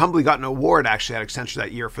 And I humbly got an award actually at Accenture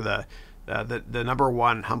that year for the number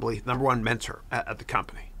one mentor at the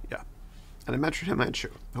company. Yeah. And I mentored Himanshu.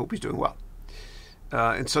 I hope he's doing well.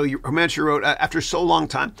 And so Himanshu wrote, after so long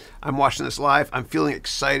time, I'm watching this live. I'm feeling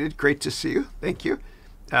excited. Great to see you. Thank you.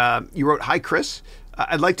 You wrote, hi, Chris.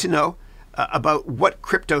 I'd like to know about what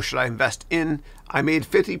crypto should I invest in. I made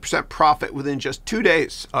 50% profit within just 2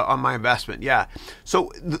 days on my investment. Yeah.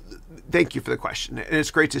 So thank you for the question. And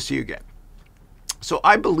it's great to see you again. So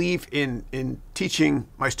I believe in teaching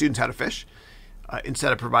my students how to fish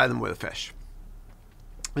instead of providing them with a fish.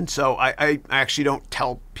 And so I actually don't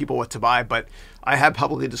tell people what to buy, but I have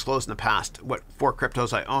publicly disclosed in the past what 4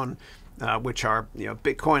 cryptos I own, which are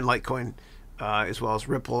Bitcoin, Litecoin, as well as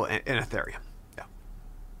Ripple and Ethereum. Yeah.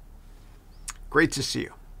 Great to see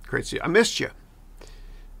you. Great to see you. I missed you.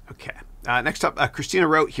 Okay. Next up, Christina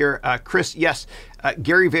wrote here, Chris, yes,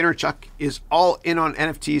 Gary Vaynerchuk is all in on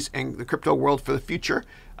NFTs and the crypto world for the future.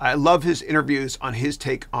 I love his interviews on his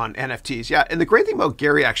take on NFTs. Yeah, and the great thing about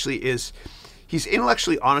Gary actually is he's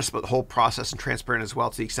intellectually honest about the whole process and transparent as well,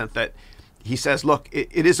 to the extent that he says, look,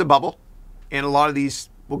 it is a bubble, and a lot of these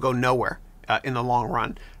will go nowhere in the long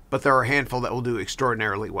run, but there are a handful that will do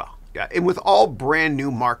extraordinarily well. Yeah, and with all brand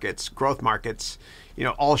new markets, growth markets,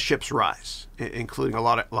 all ships rise, including a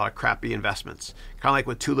lot of crappy investments, kind of like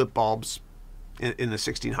with tulip bulbs in the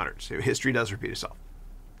 1600s. History does repeat itself.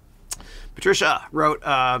 Patricia wrote,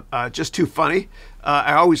 just too funny.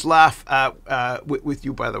 I always laugh with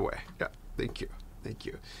you, by the way. Yeah, thank you. Thank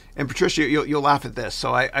you. And Patricia, you'll laugh at this.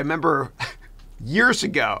 So I remember years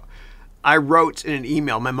ago, I wrote in an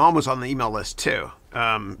email, my mom was on the email list too,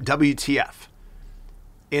 WTF.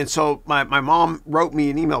 And so my mom wrote me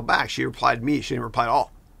an email back. She replied me. She didn't reply at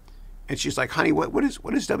all. And she's like, honey, what is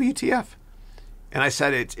WTF? And I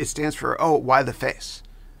said, it stands for, why the face?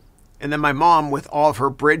 And then my mom, with all of her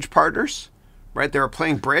bridge partners, right, they were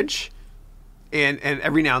playing bridge. And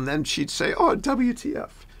every now and then she'd say, WTF.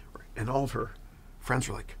 And all of her friends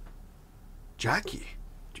were like, Jackie,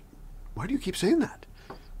 why do you keep saying that?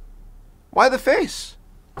 Why the face?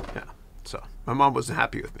 Yeah. So my mom wasn't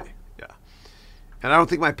happy with me. Yeah. And I don't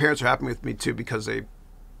think my parents are happy with me too, because I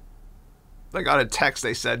got a text.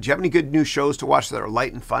 They said, do you have any good new shows to watch that are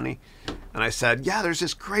light and funny? And I said, yeah, there's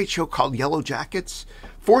this great show called Yellow Jackets.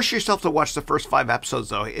 Force yourself to watch the first 5 episodes,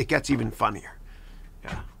 though. It gets even funnier.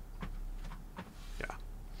 Yeah. Yeah.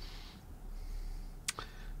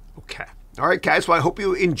 Okay. All right, guys. Well, I hope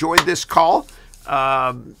you enjoyed this call.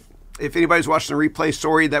 If anybody's watching the replay,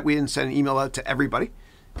 sorry that we didn't send an email out to everybody.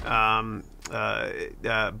 But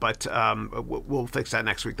we'll fix that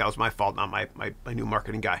next week. That was my fault, not my new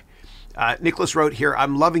marketing guy. Nicholas wrote here,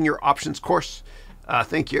 I'm loving your options course.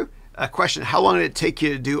 Thank you. Question, how long did it take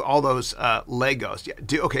you to do all those Legos?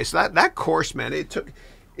 Yeah, okay, so that course, man,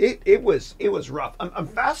 it was rough. I'm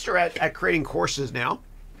faster at creating courses now.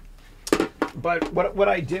 But what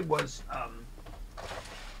I did was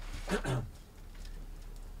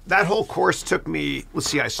that whole course took me, let's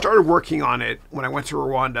see, I started working on it when I went to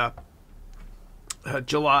Rwanda,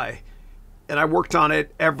 July, and I worked on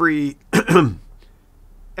it every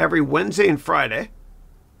Wednesday and Friday.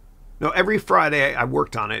 No, every Friday I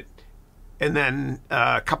worked on it, and then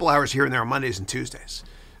a couple hours here and there on Mondays and Tuesdays.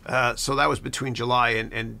 So that was between July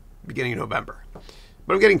and beginning of November.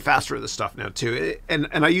 But I'm getting faster at this stuff now too, and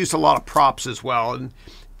I used a lot of props as well. And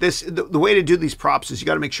the way to do these props is you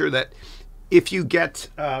got to make sure that if you get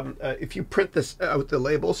if you print this out, the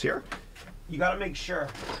labels here, you got to make sure,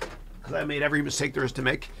 because I made every mistake there is to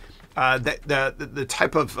make, that the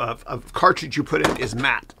type of cartridge you put in is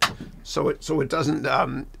matte, so it doesn't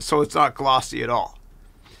so it's not glossy at all.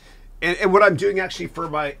 And what I'm doing actually for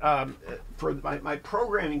my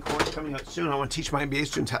programming course coming out soon, I want to teach my MBA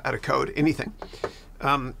students how to code anything.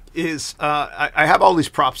 Is I have all these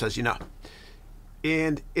props, as you know,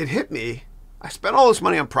 and it hit me. I spent all this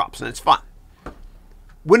money on props, and it's fun.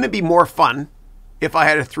 Wouldn't it be more fun if I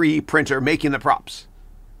had a 3D printer making the props?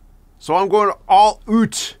 So I'm going all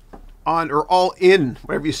out on, or all in,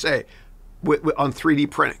 whatever you say, on 3D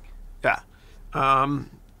printing. Yeah.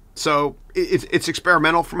 So it's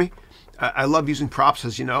experimental for me. I love using props,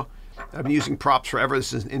 as you know. I've been using props forever.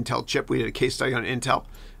 This is an Intel chip. We did a case study on Intel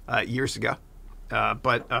years ago.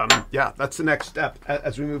 But yeah, that's the next step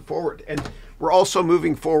as we move forward. And we're also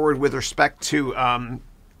moving forward with respect to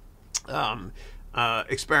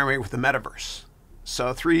experimenting with the metaverse.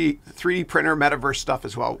 So 3D printer metaverse stuff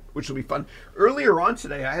as well, which will be fun. Earlier on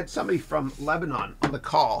today, I had somebody from Lebanon on the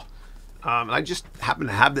call. And I just happen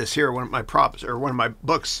to have this here, one of my props, or one of my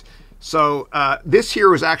books. So this here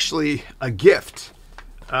was actually a gift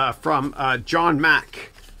from John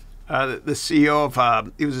Mack, the CEO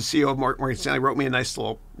of, he was the CEO of Morgan Stanley, wrote me a nice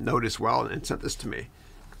little note as well and sent this to me.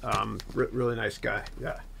 Really nice guy.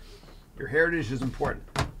 Yeah. Your heritage is important.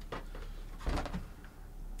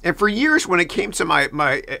 And for years, when it came to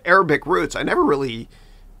my Arabic roots, I didn't really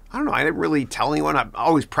tell anyone. I'm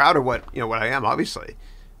always proud of what I am, obviously.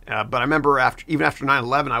 But I remember even after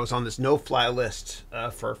 9/11, I was on this no-fly list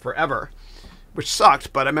for forever, which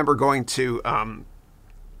sucked. But I remember going to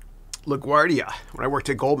LaGuardia when I worked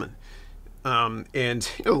at Goldman, and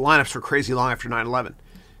the lineups were crazy long after 9/11.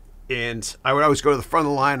 And I would always go to the front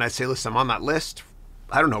of the line and I'd say, listen, I'm on that list.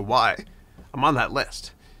 I don't know why. I'm on that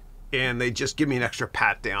list. and they just give me an extra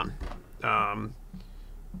pat down. And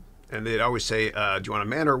they'd always say, do you want a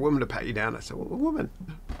man or a woman to pat you down? I said, well, a woman.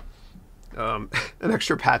 An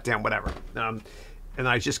extra pat down, whatever. And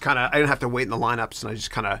I just I didn't have to wait in the lineups, and I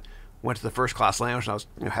just kind of went to the first class lounge, and I was,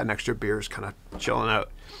 had an extra beers, kind of chilling out.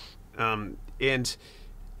 And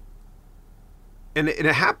it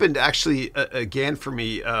happened actually again for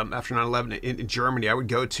me after 9/11 in Germany. I would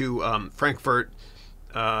go to Frankfurt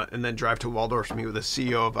and then drive to Waldorf to meet with the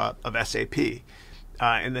CEO of SAP.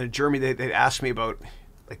 And then in Germany, they'd ask me about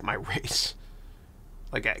like my race.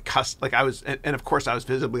 I was, and of course I was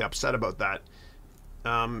visibly upset about that.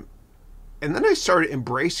 And then I started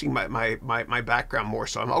embracing my background more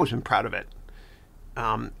so. I've always been proud of it.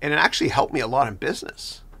 And it actually helped me a lot in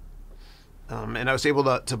business. And I was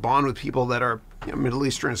able to bond with people that are Middle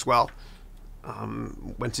Eastern as well.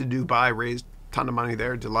 Went to Dubai, raised a ton of money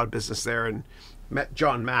there, did a lot of business there, and met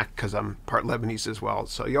John Mack because I'm part Lebanese as well.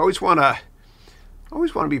 So you always want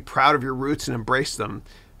to be proud of your roots and embrace them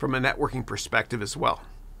from a networking perspective as well.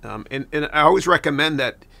 And I always recommend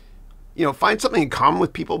that, find something in common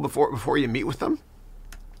with people before you meet with them.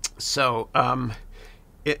 So, and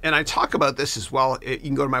I talk about this as well. You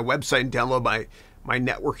can go to my website and download my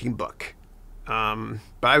networking book.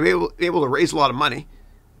 But I'm able to raise a lot of money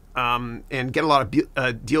and get a lot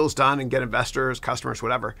of deals done and get investors, customers,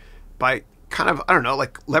 whatever, by kind of,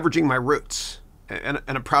 leveraging my roots. And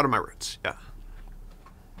I'm proud of my roots. Yeah.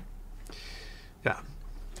 Yeah.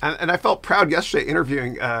 And I felt proud yesterday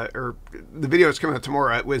interviewing, or the video is coming out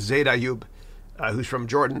tomorrow with Zaid Ayoub, who's from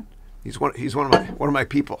Jordan. He's one of my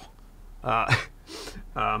people, as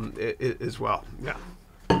well. Yeah.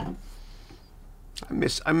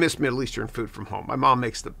 I miss Middle Eastern food from home. My mom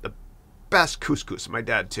makes the best couscous. My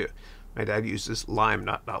dad too. My dad uses lime,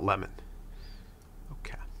 not lemon.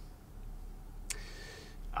 Okay.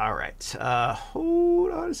 All right.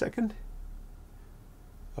 Hold on a second.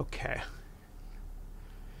 Okay.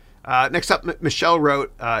 Next up, Michelle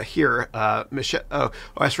wrote here. Michelle,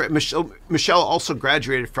 that's right. Michelle also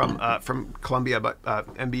graduated from Columbia, but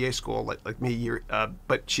MBA school like me.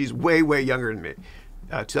 But she's way younger than me.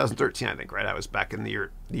 2013, I think. Right, I was back in the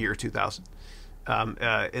year 2000.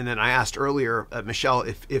 And then I asked earlier, Michelle,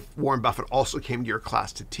 if Warren Buffett also came to your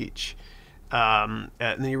class to teach. And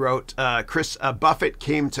then he wrote, Chris, Buffett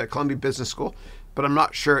came to Columbia Business School, but I'm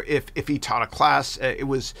not sure if he taught a class. It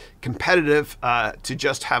was competitive to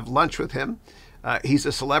just have lunch with him. He's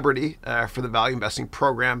a celebrity for the value investing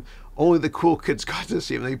program. Only the cool kids got to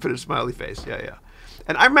see him. Then he put a smiley face. Yeah.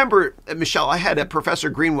 And I remember, Michelle, I had a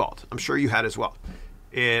Professor Greenwald. I'm sure you had as well.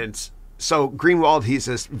 And so Greenwald, he's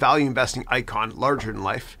this value investing icon, larger than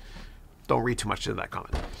life. Don't read too much into that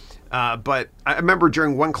comment. But I remember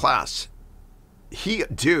during one class,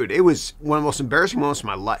 it was one of the most embarrassing moments of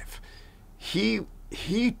my life. He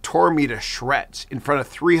tore me to shreds in front of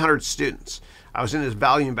 300 students. I was in his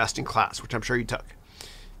value investing class, which I'm sure you took.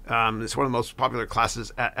 It's one of the most popular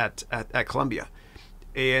classes at Columbia.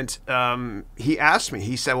 And he asked me,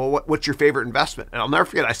 he said, well, what's your favorite investment? And I'll never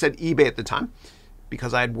forget, I said eBay at the time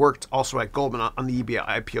because I had worked also at Goldman on the eBay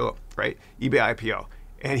IPO, right? eBay IPO.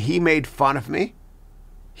 And he made fun of me.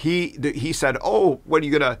 He said, oh, what are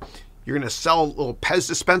you you're going to sell little Pez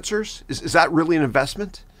dispensers? Is that really an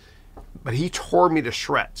investment? But he tore me to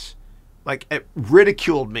shreds, it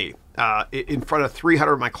ridiculed me in front of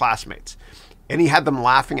 300 of my classmates. And he had them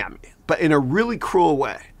laughing at me, but in a really cruel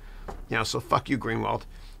way. So fuck you, Greenwald.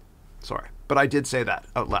 Sorry. But I did say that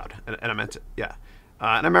out loud, and I meant it, yeah.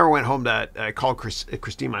 And I remember I went home I called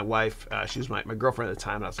Christine, my wife. She was my girlfriend at the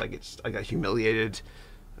time, and I was like, I got humiliated.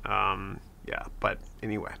 Yeah, but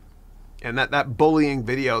anyway. And that bullying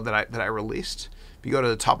video that I released, if you go to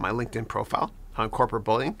the top of my LinkedIn profile on corporate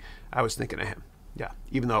bullying, I was thinking of him. Yeah,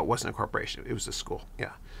 even though it wasn't a corporation, it was a school.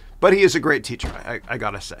 Yeah, but he is a great teacher. I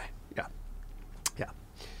gotta say. Yeah.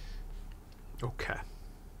 Okay. A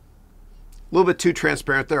little bit too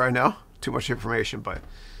transparent there, I know. Too much information, but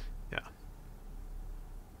yeah.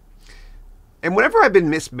 And whenever I've been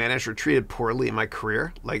mismanaged or treated poorly in my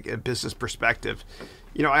career, like a business perspective,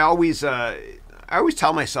 I always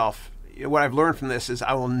tell myself, what I've learned from this is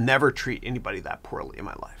I will never treat anybody that poorly in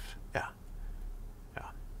my life. Yeah.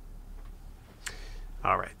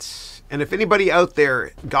 All right. And if anybody out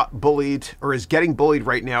there got bullied or is getting bullied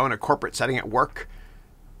right now in a corporate setting at work,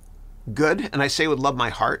 good. And I say with love my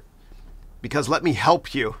heart, because let me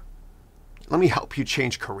help you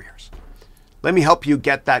change careers. Let me help you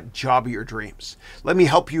get that job of your dreams. Let me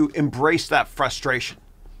help you embrace that frustration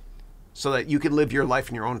so that you can live your life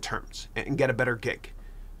in your own terms and get a better gig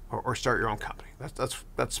or start your own company.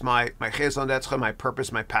 That's my raison d'être, my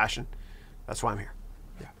purpose, my passion. That's why I'm here.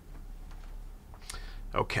 Yeah.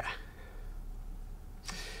 Okay.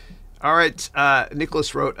 All right.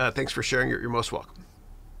 Nicholas wrote, thanks for sharing. You're most welcome.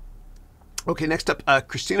 Okay, next up,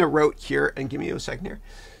 Christina wrote here, and give me a second here.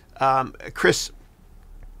 Chris,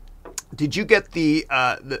 did you get the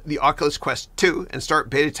Oculus Quest 2 and start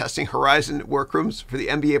beta testing Horizon workrooms for the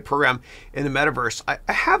MBA program in the metaverse? I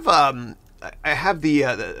have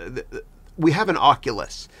we have an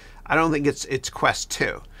Oculus. I don't think it's Quest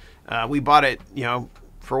 2. We bought it,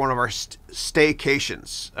 for one of our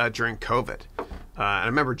staycations during COVID. And I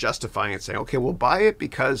remember justifying it, saying, okay, we'll buy it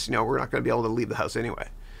because, we're not going to be able to leave the house anyway.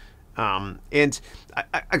 And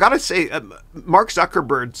I got to say, Mark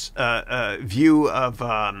Zuckerberg's view of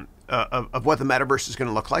what the metaverse is going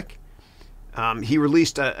to look like. He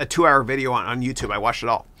released a 2-hour video on YouTube. I watched it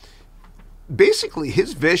all. Basically,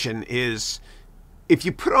 his vision is if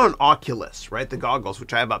you put on Oculus, right, the goggles,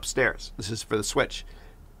 which I have upstairs. This is for the Switch.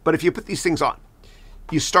 But if you put these things on,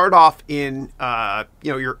 you start off in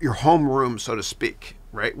your home room, so to speak.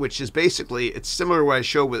 Right, which is basically, it's similar to what I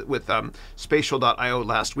showed with Spatial.io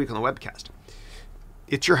last week on the webcast.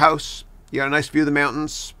 It's your house. You got a nice view of the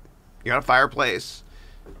mountains. You got a fireplace.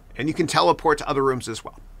 And you can teleport to other rooms as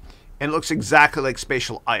well. And it looks exactly like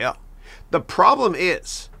Spatial.io. The problem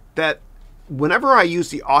is that whenever I use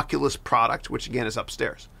the Oculus product, which again is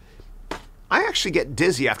upstairs, I actually get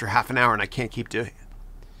dizzy after half an hour and I can't keep doing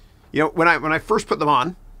it. When I first put them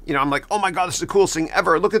on, I'm like, oh my God, this is the coolest thing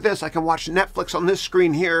ever. Look at this. I can watch Netflix on this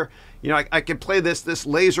screen here. I can play this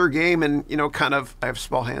laser game and, I have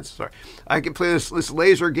small hands, sorry. I can play this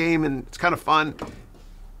laser game and it's kind of fun.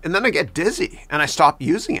 And then I get dizzy and I stop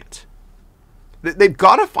using it. They've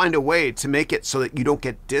got to find a way to make it so that you don't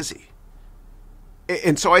get dizzy.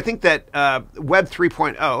 And so I think that Web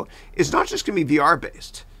 3.0 is not just going to be VR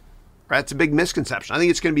based, right? It's a big misconception. I think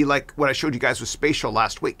it's going to be like what I showed you guys with Spatial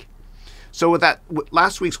last week. So with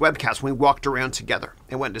last week's webcast, when we walked around together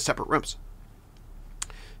and went into separate rooms,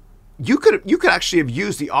 you could actually have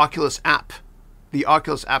used the Oculus app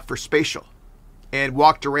for Spatial, and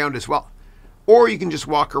walked around as well. Or you can just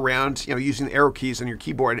walk around, using the arrow keys on your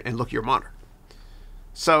keyboard and look at your monitor.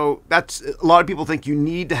 So that's, a lot of people think you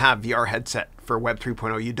need to have VR headset for Web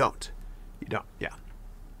 3.0. You don't, yeah.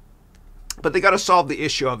 But they got to solve the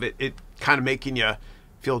issue of it kind of making you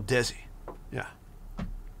feel dizzy, yeah.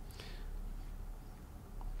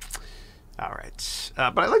 All right.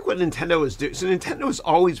 But I like what Nintendo is doing. So Nintendo is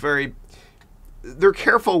always they're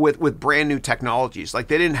careful with brand new technologies. Like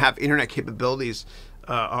they didn't have internet capabilities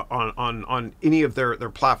on any of their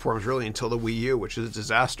platforms really until the Wii U, which is a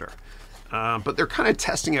disaster. But they're kind of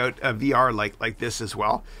testing out VR like this as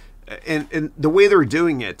well. And the way they're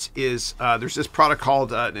doing it is there's this product called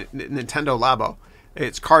Nintendo Labo.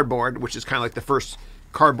 It's cardboard, which is kind of like the first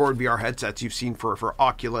cardboard VR headsets you've seen for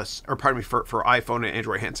Oculus, or pardon me, for iPhone and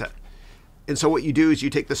Android handset. And so what you do is you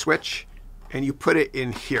take the Switch and you put it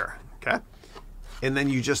in here, okay? And then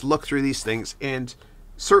you just look through these things, and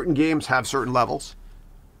certain games have certain levels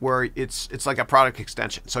where it's like a product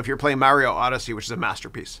extension. So if you're playing Mario Odyssey, which is a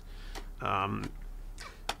masterpiece, but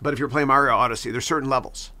if you're playing Mario Odyssey, there's certain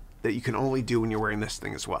levels that you can only do when you're wearing this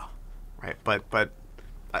thing as well, right? But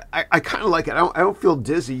I kind of like it. I don't feel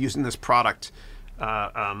dizzy using this product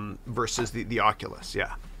versus the Oculus,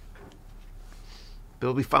 yeah. But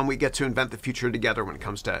it'll be fun. We get to invent the future together when it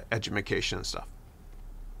comes to education and stuff.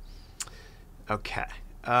 Okay.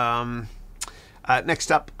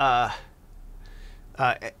 Next up,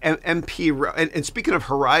 MP. And speaking of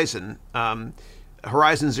Horizon,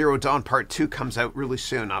 Horizon Zero Dawn Part 2 comes out really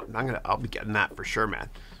soon. I'll be getting that for sure, man.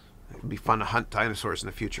 It'll be fun to hunt dinosaurs in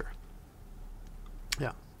the future.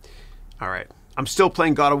 Yeah. All right. I'm still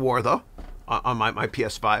playing God of War though on my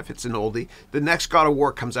PS5. It's an oldie. The next God of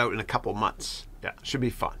War comes out in a couple months. Yeah, should be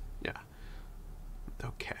fun. Yeah.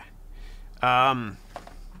 Okay. And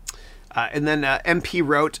then MP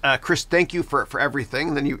wrote, Chris, thank you for everything.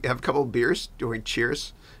 And then you have a couple of beers doing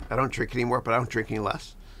cheers. I don't drink anymore, but I don't drink any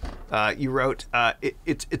less. You wrote,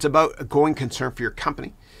 it's about a going concern for your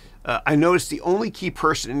company. I noticed the only key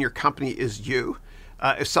person in your company is you.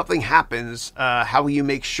 If something happens, how will you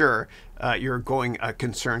make sure you're going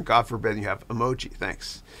concern? God forbid you have emoji.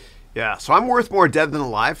 Thanks. Yeah, so I'm worth more dead than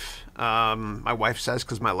alive. My wife says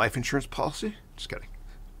because my life insurance policy. Just kidding.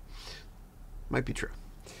 Might be true.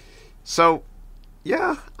 So,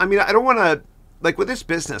 yeah, I mean, I don't want to, like with this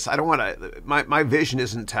business, I don't want to, my vision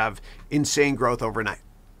isn't to have insane growth overnight.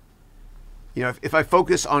 If I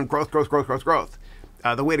focus on growth,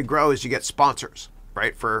 the way to grow is you get sponsors,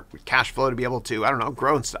 right? For cash flow to be able to,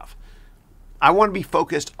 grow and stuff. I want to be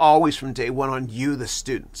focused always from day one on you, the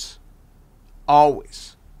students.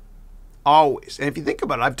 Always. And if you think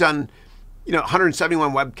about it, I've done,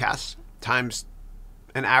 171 webcasts times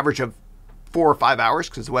an average of 4 or 5 hours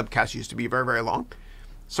because the webcast used to be very, very long.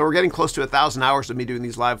 So we're getting close to 1,000 hours of me doing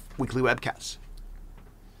these live weekly webcasts.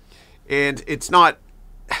 And it's not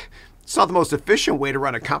the most efficient way to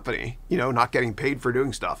run a company, not getting paid for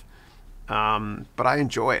doing stuff. But I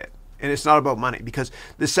enjoy it. And it's not about money, because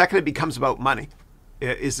the second it becomes about money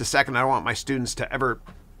is the second I don't want my students to ever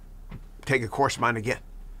take a course of mine again.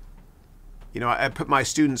 I put my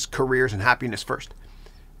students' careers and happiness first,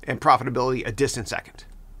 and profitability a distant second.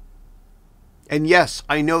 And yes,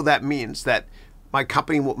 I know that means that my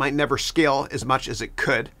company might never scale as much as it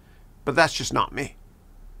could, but that's just not me.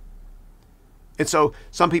 And so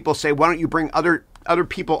some people say, why don't you bring other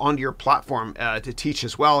people onto your platform to teach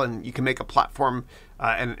as well, and you can make a platform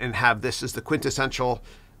and have this as the quintessential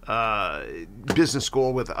business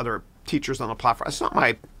school with other teachers on the platform. It's not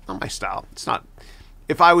my style. It's not.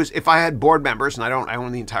 If I had board members, and I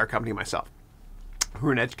own the entire company myself, who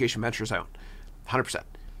are in Education Ventures, I own 100%.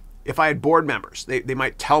 If I had board members, they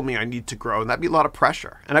might tell me I need to grow, and that'd be a lot of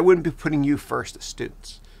pressure. And I wouldn't be putting you first as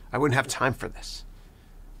students. I wouldn't have time for this.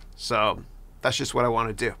 So that's just what I want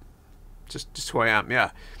to do. Just who I am,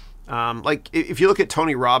 yeah. Like if you look at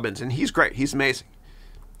Tony Robbins, and he's great, he's amazing.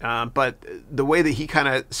 But the way that he kind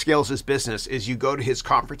of scales his business is you go to his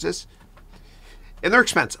conferences, and they're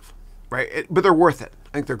expensive, right? But they're worth it.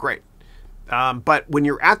 I think they're great. But when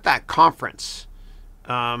you're at that conference,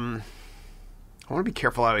 I want to be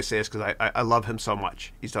careful how I say this because I love him so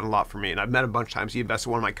much. He's done a lot for me, and I've met him a bunch of times. He invested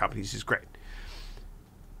in one of my companies. He's great.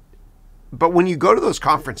 But when you go to those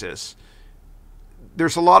conferences,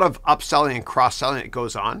 there's a lot of upselling and cross-selling that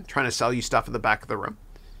goes on, trying to sell you stuff in the back of the room.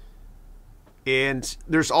 And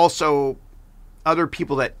there's also other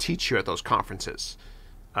people that teach you at those conferences,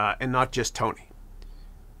 and not just Tony.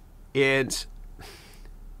 And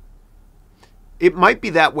it might be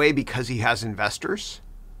that way because he has investors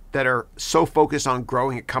that are so focused on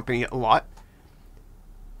growing a company a lot.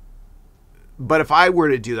 But if I were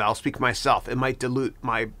to do that, I'll speak for myself, it might dilute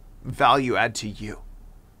my value add to you.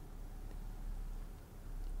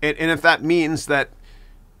 And if that means that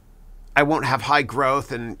I won't have high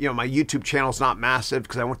growth, and my YouTube channel is not massive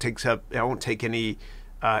because I won't take any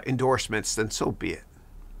endorsements, then so be it.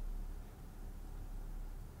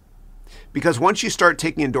 Because once you start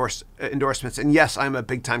taking endorsements, and yes, I'm a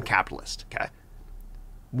big time capitalist, okay?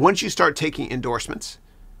 Once you start taking endorsements,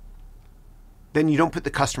 then you don't put the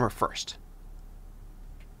customer first.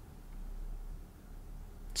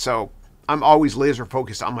 So I'm always laser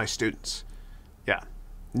focused on my students. Yeah.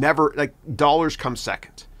 Never, dollars come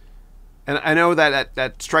second. And I know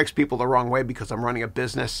that strikes people the wrong way because I'm running a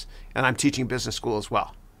business and I'm teaching business school as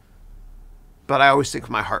well. But I always think of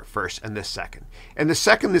my heart first and this second. And the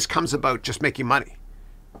second this comes about just making money,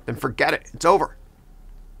 then forget it. It's over.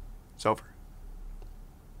 It's over.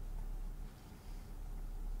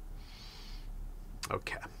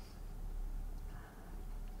 Okay.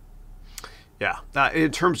 Yeah.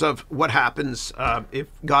 In terms of what happens if,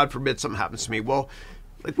 God forbid, something happens to me, well,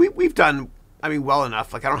 we've done, well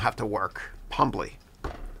enough. I don't have to work, humbly.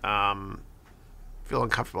 Feel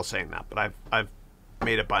uncomfortable saying that, but I've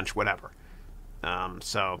made a bunch, whatever.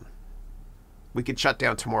 So we could shut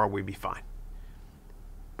down tomorrow, we'd be fine.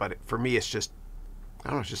 But for me, it's just,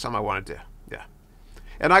 it's just something I want to do. Yeah.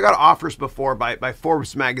 And I got offers before by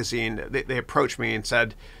Forbes magazine. They approached me and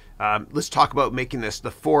said, let's talk about making this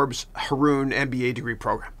the Forbes Haroon MBA degree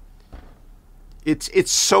program.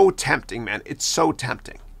 It's so tempting, man. It's so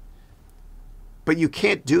tempting. But you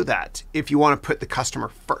can't do that if you want to put the customer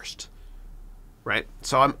first, right?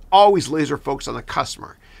 So I'm always laser focused on the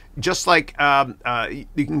customer. Just like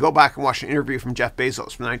you can go back and watch an interview from Jeff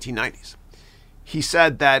Bezos from the 1990s. He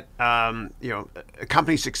said that a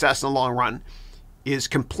company's success in the long run is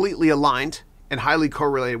completely aligned and highly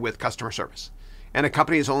correlated with customer service. And a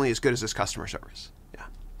company is only as good as its customer service. Yeah.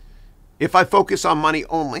 If I focus on money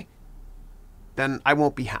only, then I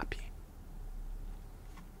won't be happy.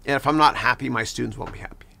 And if I'm not happy, my students won't be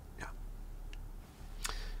happy. Yeah.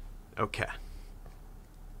 Okay.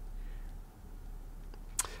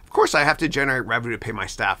 Of course, I have to generate revenue to pay my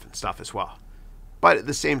staff and stuff as well. But at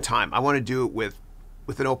the same time, I want to do it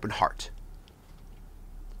with an open heart.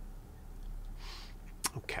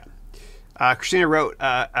 Okay. Christina wrote,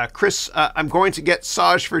 Chris, I'm going to get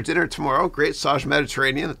Saj for dinner tomorrow. Great, Saj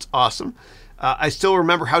Mediterranean. That's awesome. I still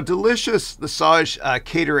remember how delicious the Saj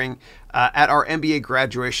catering at our MBA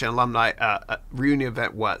graduation alumni reunion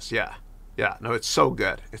event was. Yeah. Yeah. No, it's so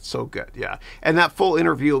good. It's so good. Yeah. And that full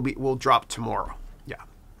interview will drop tomorrow. Yeah.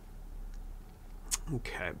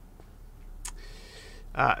 Okay.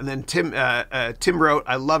 And then Tim wrote,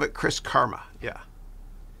 I love it, Chris Karma. Yeah.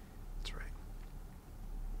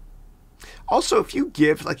 Also, if you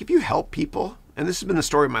give, like if you help people, and this has been the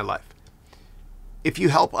story of my life, if you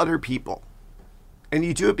help other people and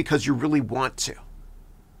you do it because you really want to,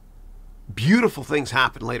 beautiful things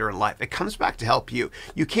happen later in life. It comes back to help you.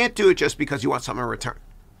 You can't do it just because you want something in return.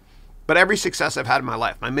 But every success I've had in my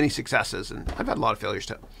life, my many successes, and I've had a lot of failures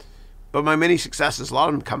too, but my many successes, a lot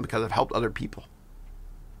of them come because I've helped other people.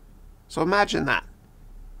 So imagine that.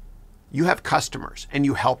 You have customers and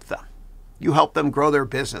you help them. You help them grow their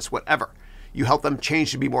business, whatever. You help them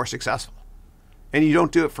change to be more successful. And you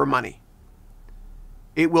don't do it for money.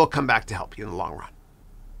 It will come back to help you in the long run.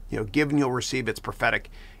 You know, give and you'll receive. It's prophetic.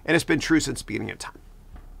 And it's been true since the beginning of time.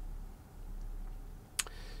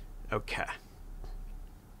 Okay.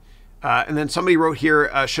 And then somebody wrote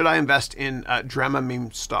here, should I invest in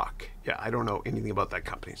Dramamine stock? Yeah, I don't know anything about that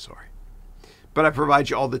company, sorry. But I provide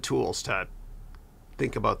you all the tools to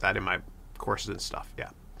think about that in my courses and stuff. Yeah.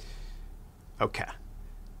 Okay.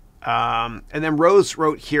 And then Rose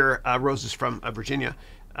wrote here, Rose is from Virginia.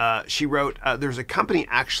 She wrote, there's a company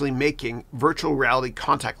actually making virtual reality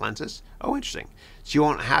contact lenses. Oh, interesting. So you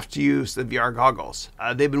won't have to use the VR goggles.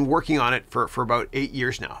 They've been working on it for about 8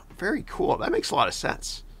 years now. Very cool. That makes a lot of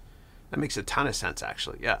sense. That makes a ton of sense,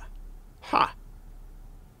 actually. Yeah. Huh.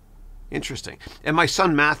 Interesting. And my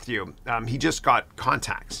son, Matthew, he just got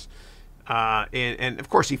contacts. And of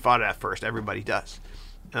course, he fought it at first. Everybody does.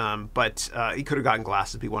 But he could have gotten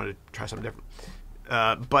glasses if he wanted to try something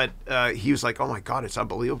different. But he was like, oh my God, it's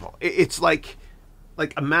unbelievable. It's like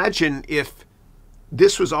imagine if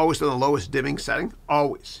this was always in the lowest dimming setting,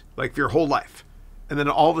 always, like for your whole life. And then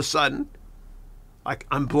all of a sudden, like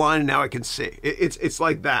I'm blind and now I can see. It's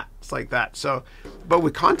like that. It's like that. So, but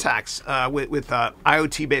with contacts, with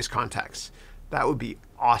IoT-based contacts, that would be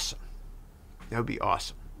awesome. That would be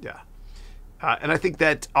awesome. Yeah. And I think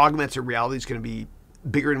that augmented reality is going to be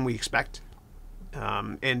bigger than we expect.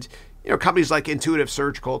 And you know, companies like Intuitive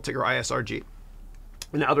Surgical, ticker ISRG,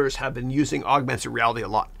 and others have been using augmented reality a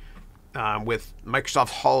lot. With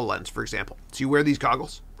Microsoft HoloLens, for example. So you wear these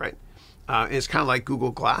goggles, right? And it's kind of like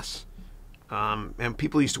Google Glass. And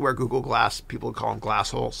people used to wear Google Glass. People would call them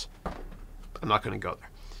glass holes. I'm not going to go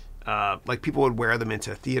there. Like people would wear them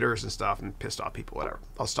into theaters and stuff and pissed off people, whatever.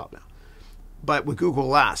 I'll stop now. But with Google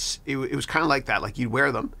Glass, it was kind of like that. Like you'd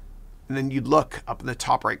wear them, and then you'd look up in the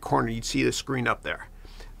top right corner. You'd see the screen up there.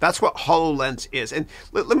 That's what HoloLens is. And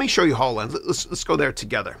let me show you HoloLens. Let's go there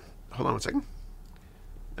together. Hold on one second.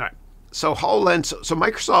 All right. So HoloLens. So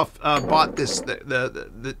Microsoft bought this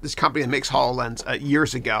this company that makes HoloLens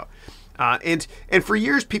years ago. And for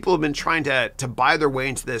years, people have been trying to buy their way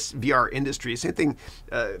into this VR industry. Same thing,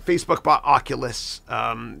 Facebook bought Oculus.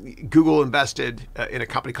 Google invested in a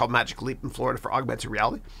company called Magic Leap in Florida for augmented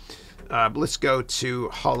reality. But let's go to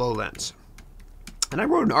HoloLens. And I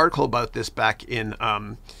wrote an article about this back in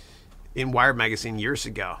Wired magazine years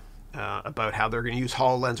ago about how they're going to use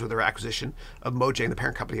HoloLens with their acquisition of Mojang, the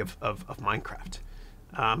parent company of Minecraft.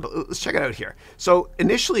 But let's check it out here. So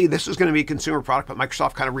initially, this was going to be a consumer product, but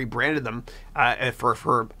Microsoft kind of rebranded them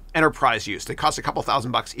for enterprise use. They cost a couple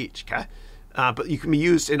 $1,000 each, okay? But you can be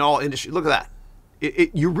used in all industries. Look at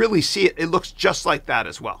that. You really see it. It looks just like that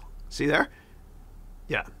as well. See there?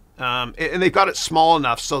 Yeah. And they've got it small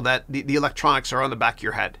enough so that the electronics are on the back of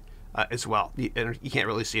your head as well. You can't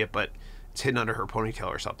really see it, but it's hidden under her ponytail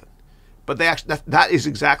or something. But they actually that is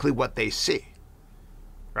exactly what they see.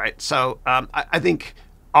 Right. So I think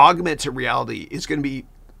augmented reality is going to be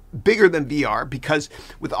bigger than VR because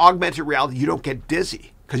with augmented reality, you don't get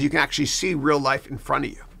dizzy because you can actually see real life in front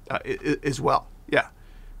of you as well. Yeah.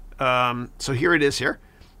 So here it is here.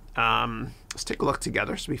 Let's take a look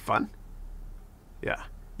together. This will be fun. Yeah.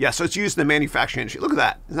 Yeah. So it's used in the manufacturing industry. Look at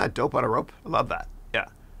that. Isn't that dope on a rope? I love that. Yeah.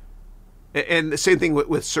 And the same thing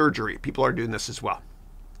with surgery. People are doing this as well.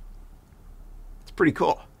 It's pretty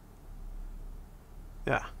cool.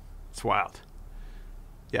 Yeah, it's wild.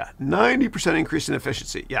 Yeah, 90% increase in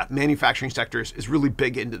efficiency. Yeah, manufacturing sector is really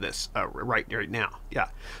big into this right now. Yeah,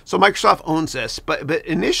 so Microsoft owns this, but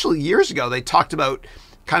initially years ago they talked about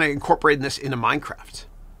kind of incorporating this into Minecraft,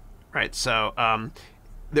 right? So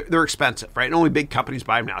they're expensive, right? And only big companies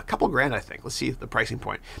buy them now. A couple grand, I think. Let's see the pricing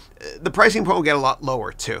point. The pricing point will get a lot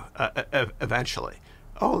lower too eventually.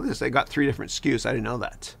 Oh, look at this. They got 3 different SKUs. I didn't know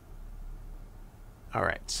that. All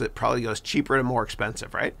right, so it probably goes cheaper to more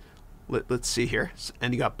expensive, right? Let's see here.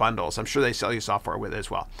 And you got bundles. I'm sure they sell you software with it as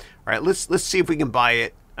well. All right, let's see if we can buy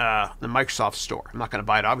it in the Microsoft store. I'm not going to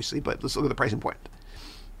buy it, obviously, but let's look at the pricing point.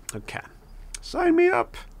 Okay, sign me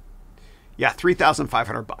up. Yeah,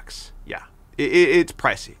 $3,500. Yeah, it's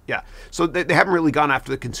pricey. Yeah, so they haven't really gone after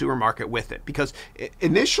the consumer market with it because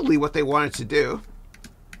initially what they wanted to do,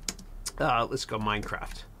 let's go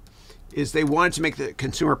Minecraft. is they wanted to make the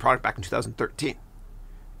consumer product back in 2013.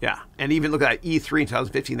 Yeah, and even look at E3 in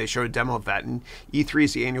 2015, they showed a demo of that. And E3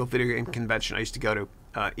 is the annual video game convention I used to go to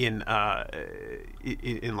in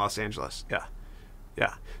Los Angeles. Yeah,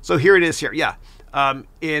 yeah. So here it is here. Yeah, and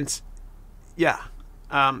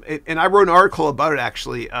I wrote an article about it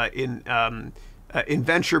actually in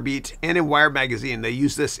VentureBeat and in Wired magazine. They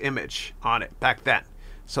used this image on it back then.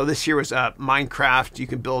 So this here was Minecraft. You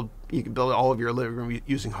can build all of your living room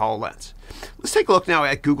using HoloLens. Let's take a look now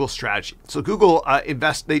at Google's strategy. So Google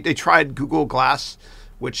they tried Google Glass,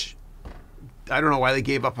 which I don't know why they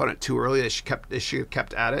gave up on it too early. They should have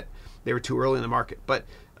kept at it. They were too early in the market. But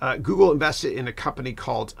Google invested in a company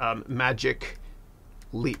called Magic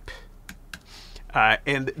Leap.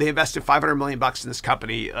 And they invested $500 million in this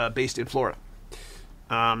company based in Florida.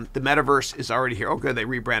 The metaverse is already here. Oh, good. They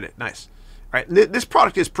rebranded. Nice. All right. This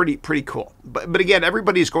product is pretty cool. But again,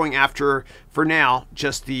 everybody's going after, for now,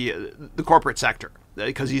 just the corporate sector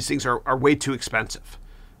because these things are way too expensive.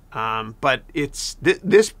 But it's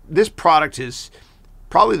this product is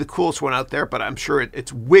probably the coolest one out there, but I'm sure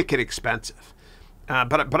it's wicked expensive.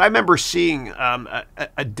 But I remember seeing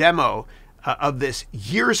a demo of this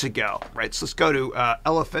years ago, right? So let's go to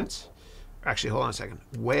elephant. Actually, hold on a second.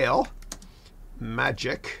 Whale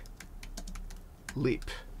Magic Leap.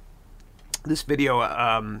 This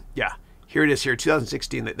video, here it is here,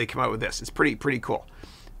 2016, that they came out with this. It's pretty cool.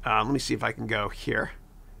 Let me see if I can go here.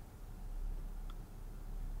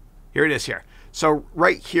 Here it is here. So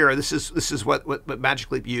right here, this is what Magic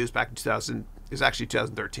Leap used back in 2000. It was actually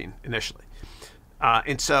 2013 initially.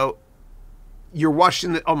 And so you're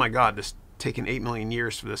watching oh my God, this taken 8 million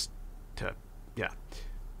years for this to,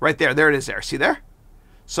 right there it is there. See there?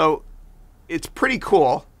 So it's pretty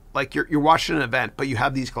cool. Like you're watching an event, but you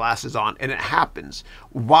have these glasses on, and it happens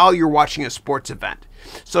while you're watching a sports event.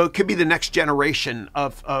 So it could be the next generation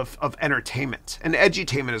of entertainment and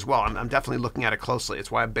edutainment as well. I'm definitely looking at it closely.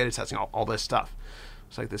 It's why I'm beta testing all this stuff.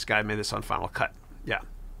 It's like this guy made this on Final Cut. Yeah.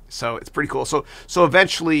 So it's pretty cool. So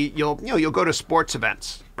eventually you'll go to sports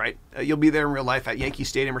events, right? You'll be there in real life at Yankee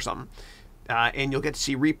Stadium or something, and you'll get to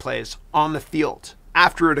see replays on the field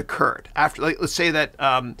after it occurred. After, like, let's say that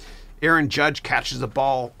Aaron Judge catches the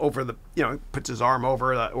ball over puts his arm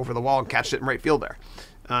over the wall and catches it in right field there.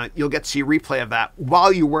 You'll get to see a replay of that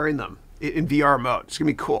while you're wearing them in VR mode. It's gonna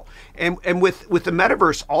be cool. And with the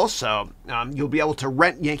metaverse also, you'll be able to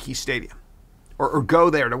rent Yankee Stadium, or go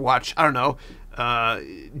there to watch, I don't know,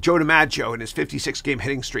 Joe DiMaggio and his 56-game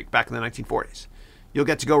hitting streak back in the 1940s. You'll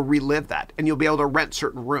get to go relive that, and you'll be able to rent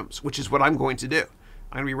certain rooms, which is what I'm going to do.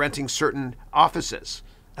 I'm going to be renting certain offices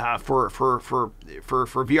for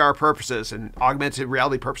VR purposes and augmented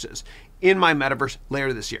reality purposes in my metaverse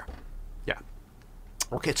later this year. Yeah.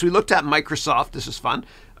 Okay, so we looked at Microsoft. This is fun.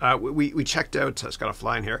 We checked out, it's got a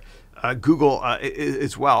fly in here, Google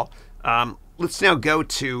as well. Let's now go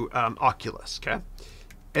to Oculus, okay?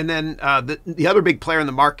 And then the other big player in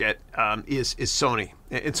the market is Sony.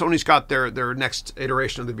 And Sony's got their next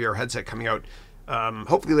iteration of the VR headset coming out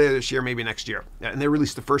hopefully later this year, maybe next year. And they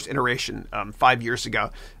released the first iteration 5 years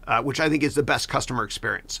ago, which I think is the best customer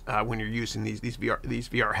experience when you're using these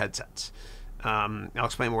VR headsets. I'll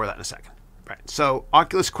explain more of that in a second. Right. So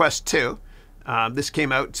Oculus Quest 2, this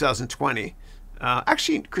came out in 2020.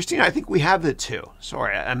 Actually, Christina, I think we have the 2.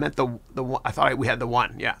 Sorry, I meant the one. I thought we had the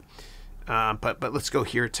 1. Yeah. But let's go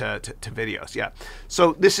here to videos. Yeah.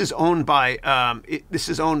 So this is owned by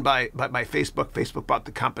Facebook. Facebook bought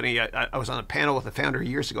the company. I was on a panel with the founder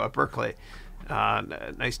years ago at Berkeley.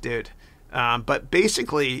 Nice dude. But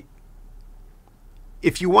basically,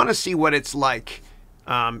 if you want to see what it's like,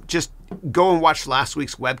 just go and watch last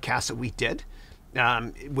week's webcast that we did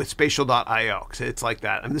with Spatial.io, because it's like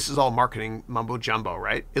that. I mean, this is all marketing mumbo jumbo,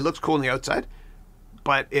 right? It looks cool on the outside,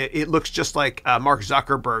 but it looks just like Mark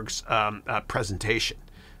Zuckerberg's presentation.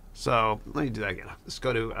 So let me do that again. Let's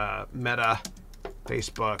go to Meta,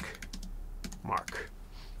 Facebook, Mark.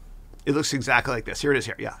 It looks exactly like this. Here it is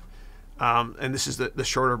here, yeah. And this is the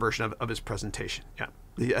shorter version of his presentation. Yeah,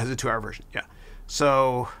 it has a 2-hour version. Yeah.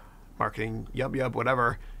 So marketing, yub,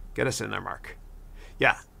 whatever. Get us in there, Mark.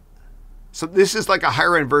 Yeah. So this is like a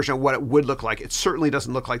higher end version of what it would look like. It certainly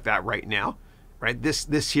doesn't look like that right now, right?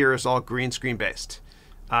 This here is all green screen based.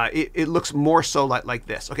 It looks more so like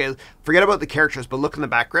this. Okay, forget about the characters, but look in the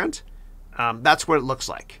background. That's what it looks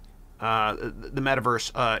like. The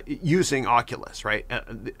metaverse using Oculus, right?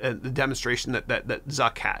 The demonstration that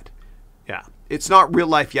Zuck had. Yeah, it's not real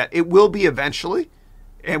life yet. It will be eventually,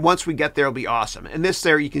 and once we get there, it'll be awesome. And this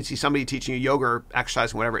there, you can see somebody teaching you yoga or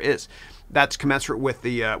exercising, whatever it is. That's commensurate with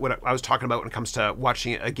the what I was talking about when it comes to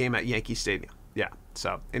watching a game at Yankee Stadium. Yeah.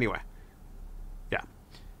 So anyway, yeah.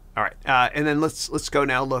 All right, and then let's go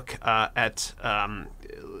now. Look at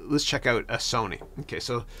let's check out Sony. Okay,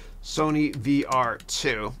 so Sony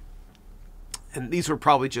VR2, and these were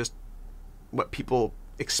probably just what people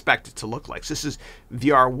expect it to look like. So this is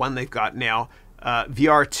VR1 they've got now.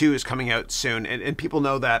 VR2 is coming out soon, and people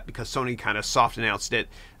know that because Sony kind of soft announced it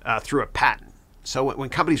through a patent. So when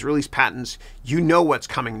companies release patents, you know what's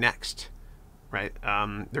coming next, right?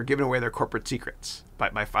 They're giving away their corporate secrets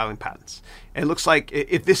by filing patents. And it looks like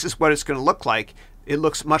if this is what it's going to look like, it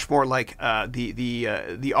looks much more like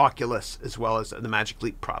the Oculus as well as the Magic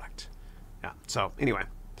Leap product. Yeah. So anyway,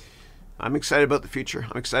 I'm excited about the future.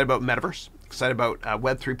 I'm excited about Metaverse. Excited about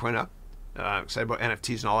Web 3.0. Excited about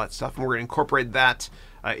NFTs and all that stuff. And we're going to incorporate that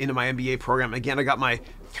into my MBA program. Again, I got my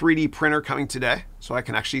 3D printer coming today, so I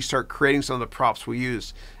can actually start creating some of the props we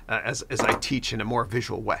use as I teach in a more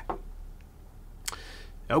visual way.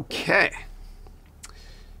 Okay.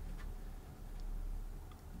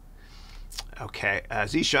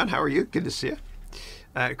 Zishan, how are you? Good to see you.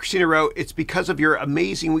 Christina wrote, it's because of your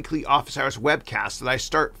amazing weekly office hours webcast that I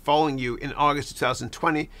start following you in August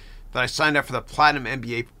 2020 that I signed up for the Platinum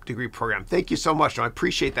MBA degree program. Thank you so much. I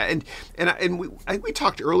appreciate that. And we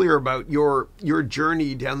talked earlier about your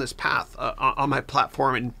journey down this path on my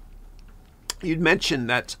platform, and you'd mentioned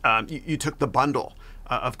that you took the bundle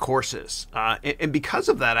of courses, and because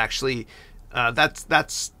of that, actually, that's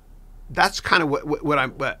kind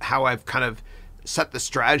of how I've kind of set the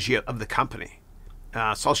strategy of the company.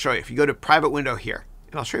 So I'll show you. If you go to private window here,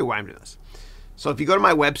 and I'll show you why I'm doing this. So if you go to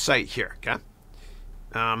my website here, okay.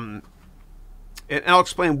 And I'll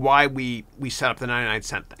explain why we set up the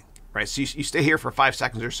 99-cent thing, right? So you stay here for 5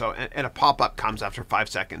 seconds or so, and a pop-up comes after 5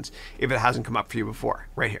 seconds if it hasn't come up for you before,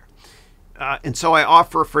 right here. And so I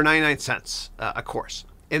offer for 99 cents a course.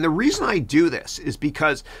 And the reason I do this is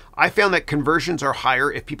because I found that conversions are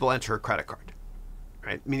higher if people enter a credit card,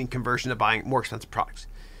 right? Meaning conversion to buying more expensive products.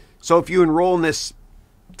 So if you enroll in this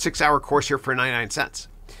 6-hour course here for 99 cents,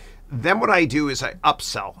 then what I do is I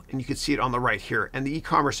upsell, and you can see it on the right here. And the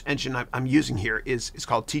e-commerce engine I'm using here is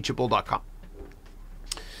called Teachable.com.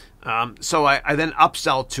 So I then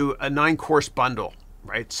upsell to a 9-course bundle,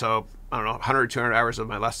 right? So I don't know, 100 or 200 hours of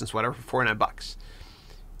my lessons, whatever, for $49.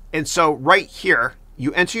 And so right here,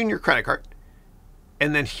 you enter in your credit card,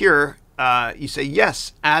 and then here you say,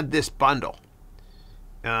 yes, add this bundle.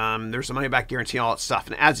 There's a money back guarantee, all that stuff,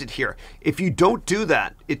 and it adds it here. If you don't do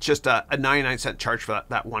that, it's just a 99-cent charge for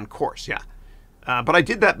that one course. Yeah. But I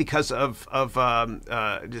did that because of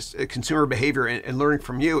just consumer behavior and learning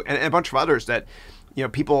from you and a bunch of others that,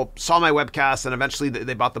 people saw my webcast and eventually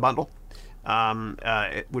they bought the bundle,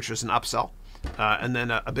 which was an upsell, and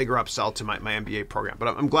then a bigger upsell to my MBA program.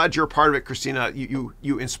 But I'm glad you're a part of it, Christina.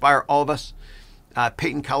 You inspire all of us.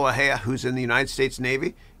 Peyton Kalawahea, who's in the United States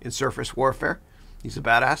Navy in surface warfare. He's a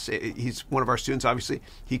badass. He's one of our students, obviously.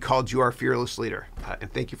 He called you our fearless leader.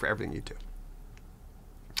 And thank you for everything you do.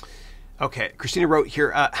 Okay, Christina wrote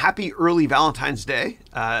here, happy early Valentine's Day,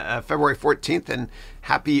 February 14th, and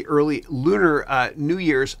happy early Lunar New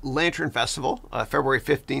Year's Lantern Festival, February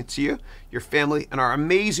 15th to you, your family, and our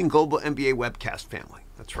amazing Global MBA webcast family.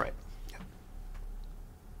 That's right. Yeah.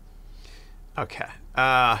 Okay.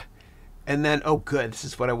 And then, oh, good. This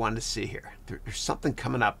is what I wanted to see here. There's something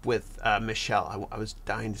coming up with Michelle. I was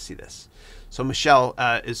dying to see this. So Michelle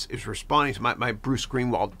is responding to my Bruce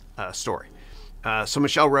Greenwald story. So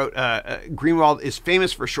Michelle wrote, Greenwald is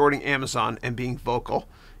famous for shorting Amazon and being vocal.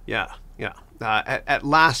 Yeah. At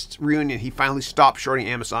last reunion, he finally stopped shorting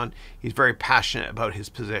Amazon. He's very passionate about his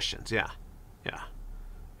positions. Yeah.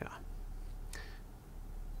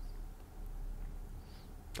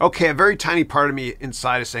 Okay, a very tiny part of me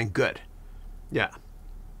inside is saying, good. Yeah.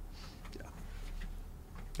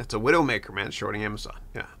 That's a widowmaker, man, shorting Amazon.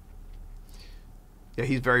 Yeah,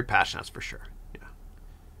 he's very passionate, that's for sure. Yeah.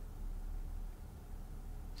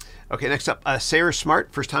 Okay, next up, Sarah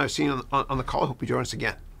Smart. First time I've seen you on the call. Hope you join us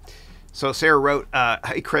again. So Sarah wrote,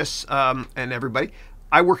 hey, Chris and everybody.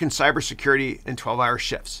 I work in cybersecurity in 12-hour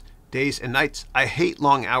shifts, days and nights. I hate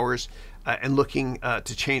long hours and looking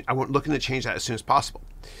to change. I want looking to change that as soon as possible.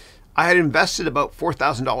 I had invested about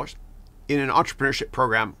 $4,000 in an entrepreneurship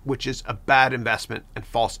program, which is a bad investment and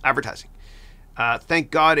false advertising. Thank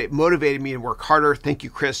God it motivated me to work harder. Thank you,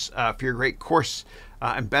 Chris, for your great course.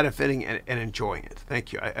 I'm benefiting and enjoying it.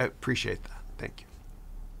 Thank you. I appreciate that. Thank you.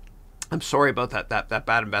 I'm sorry about that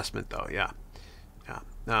bad investment, though. Yeah.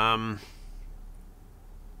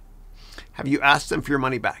 Have you asked them for your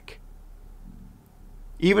money back?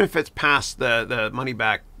 Even if it's past the money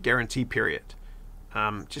back guarantee period,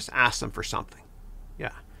 just ask them for something.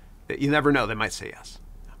 Yeah. You never know. They might say yes.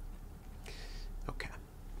 Okay.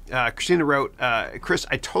 Christina wrote, Chris,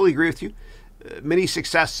 I totally agree with you. Many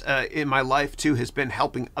success in my life, too, has been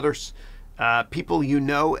helping others, people you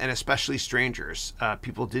know, and especially strangers,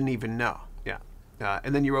 people didn't even know. Yeah.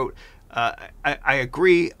 And then you wrote, I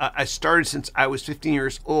agree. I started since I was 15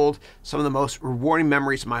 years old. Some of the most rewarding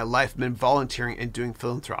memories of my life have been volunteering and doing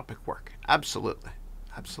philanthropic work. Absolutely.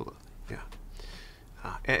 Absolutely. Yeah.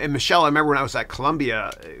 And Michelle, I remember when I was at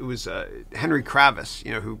Columbia, it was Henry Kravis,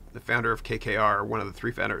 who the founder of KKR, one of the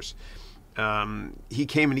three founders. He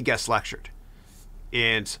came and he guest lectured.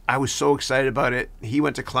 And I was so excited about it. He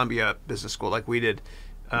went to Columbia Business School like we did.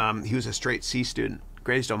 He was a straight C student.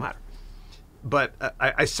 Grades don't matter. But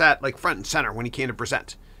I sat like front and center when he came to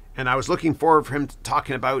present. And I was looking forward for him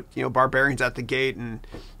talking about, Barbarians at the Gate and,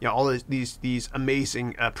 all these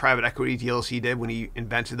amazing private equity deals he did when he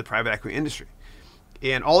invented the private equity industry.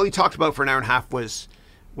 And all he talked about for an hour and a half was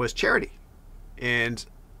charity. And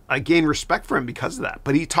I gained respect for him because of that.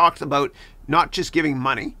 But he talked about not just giving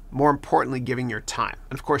money, more importantly, giving your time.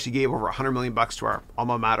 And of course, he gave over $100 million to our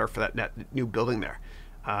alma mater for that new building there.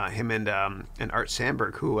 Him and Art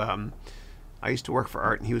Sandberg, who I used to work for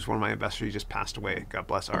Art, and he was one of my investors. He just passed away. God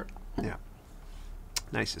bless Art. Yeah,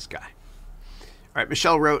 nicest guy. All right,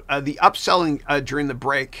 Michelle wrote, the upselling during the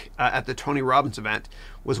break at the Tony Robbins event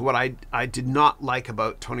was what I did not like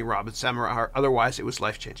about Tony Robbins seminar. Otherwise, it was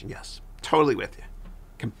life-changing. Yes, totally with you.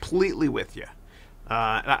 Completely with you.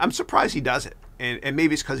 I'm surprised he does it. And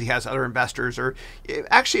maybe it's because he has other investors, or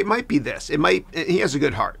actually it might be this. He has a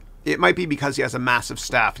good heart. It might be because he has a massive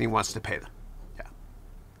staff and he wants to pay them. Yeah.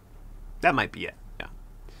 That might be it. Yeah.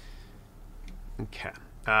 Okay.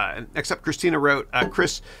 Next up, Christina wrote,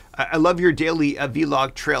 Chris, I love your daily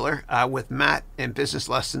vlog trailer with Matt and business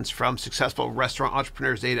lessons from successful restaurant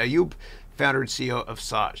entrepreneur Zaid Ayoub, founder and CEO of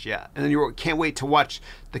Saj. Yeah. And then you wrote, can't wait to watch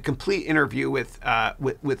the complete interview with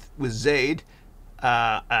Zaid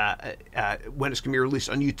when it's going to be released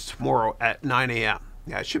on YouTube tomorrow at 9 a.m.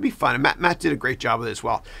 Yeah, it should be fun. And Matt did a great job with it as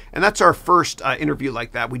well. And that's our first interview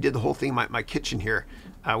like that. We did the whole thing in my kitchen here,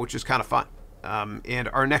 which was kind of fun. And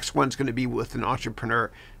our next one's going to be with an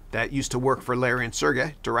entrepreneur that used to work for Larry and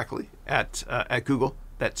Sergey directly at Google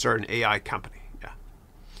that started an AI company. Yeah.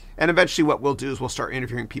 And eventually what we'll do is we'll start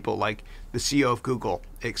interviewing people like the CEO of Google,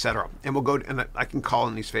 etc. And we'll go, and I can call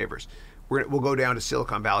in these favors. We'll go down to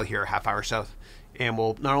Silicon Valley here, a half hour south, and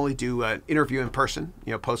we'll not only do an interview in person,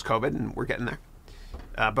 post-COVID, and we're getting there,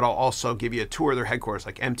 but I'll also give you a tour of their headquarters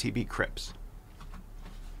like MTV Cribs.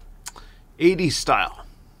 80s style.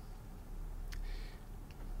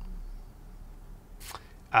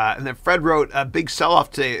 And then Fred wrote, a big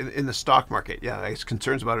sell-off today in the stock market. Yeah, it's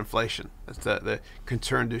concerns about inflation. That's the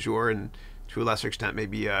concern du jour, and to a lesser extent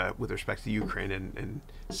maybe with respect to Ukraine and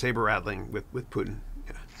saber-rattling with Putin.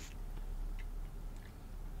 Yeah.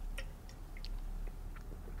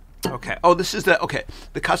 Okay. Oh, this is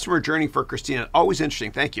the customer journey for Christina. Always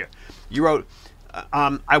interesting. Thank you. You wrote,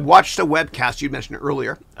 I watched a webcast you mentioned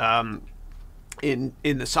earlier in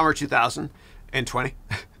the summer 2020.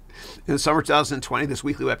 In the summer 2020, this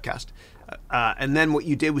weekly webcast. And then what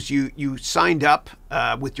you did was you signed up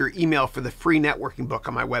with your email for the free networking book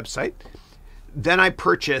on my website. Then I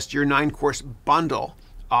purchased your 9-course bundle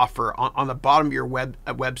offer on the bottom of your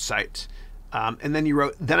website. And then you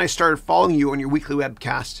wrote, then I started following you on your weekly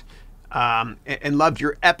webcast and loved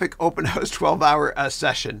your epic open house 12-hour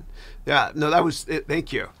session. Yeah, no, that was it.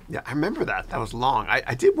 Thank you. Yeah, I remember that. That was long.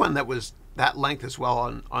 I did one that was that length as well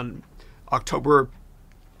on October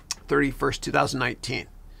 31st, 2019.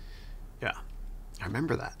 Yeah, I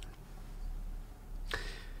remember that.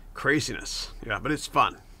 Craziness. Yeah, but it's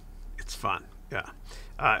fun. It's fun. Yeah.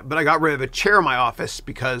 But I got rid of a chair in my office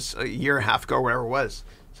because a year and a half ago, or whatever it was,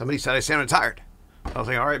 somebody said I sounded tired. I was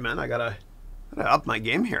like, all right, man, I gotta up my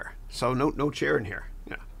game here. So no chair in here.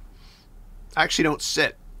 Yeah. I actually don't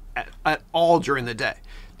sit at all during the day.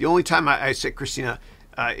 The only time I sit, Christina,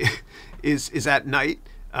 is at night.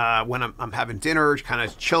 When I'm having dinner, kind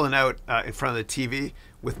of chilling out in front of the TV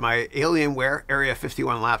with my Alienware Area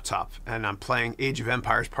 51 laptop, and I'm playing Age of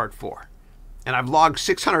Empires Part 4. And I've logged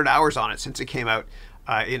 600 hours on it since it came out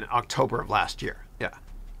in October of last year. Yeah.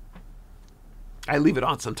 I leave it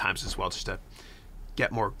on sometimes as well just to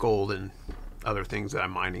get more gold and other things that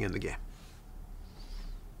I'm mining in the game.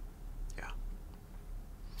 Yeah.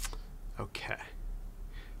 Okay.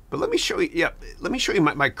 But let me show you. Yeah, let me show you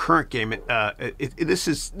my current game.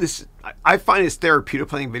 This I find it's therapeutic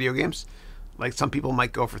playing video games. Like some people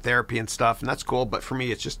might go for therapy and stuff, and that's cool. But for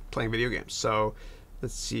me, it's just playing video games. So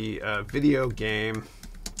let's see, video game,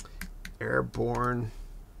 Airborne.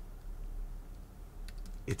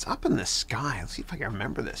 It's up in the sky. Let's see if I can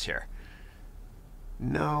remember this here.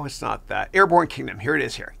 No, it's not that. Airborne Kingdom. Here it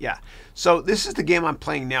is here. Yeah. So this is the game I'm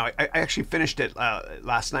playing now. I actually finished it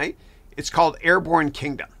last night. It's called Airborne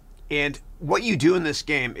Kingdom. And what you do in this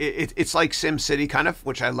game, it's like SimCity kind of,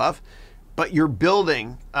 which I love. But you're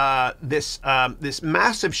building this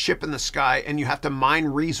massive ship in the sky, and you have to mine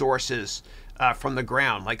resources from the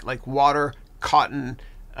ground, like water, cotton,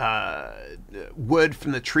 wood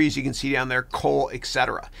from the trees you can see down there, coal,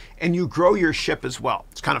 etc. And you grow your ship as well.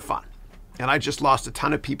 It's kind of fun. And I just lost a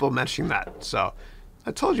ton of people mentioning that. So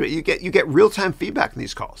I told you, you get real-time feedback in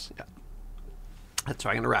these calls. Yeah. That's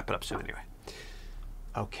why I'm going to wrap it up soon anyway.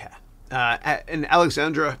 Okay. And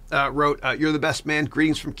Alexandra wrote, "You're the best, man.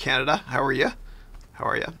 Greetings from Canada. How are you? How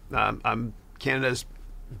are you? Canada's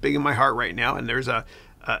big in my heart right now. And there's a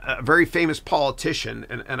very famous politician,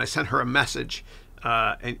 and I sent her a message.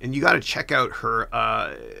 And you got to check out her.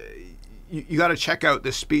 You got to check out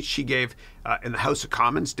this speech she gave in the House of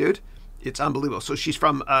Commons, dude. It's unbelievable. So she's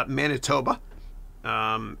from Manitoba,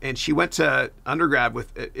 and she went to undergrad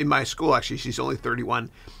in my school. Actually, she's only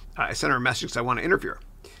 31. I sent her a message because I want to interview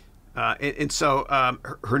her. So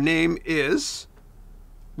her name is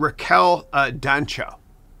Raquel Dancho.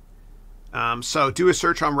 So do a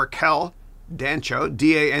search on Raquel Dancho,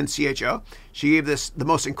 Dancho. She gave the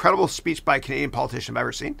most incredible speech by a Canadian politician I've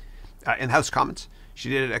ever seen in the House of Commons. She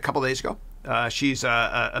did it a couple days ago. She's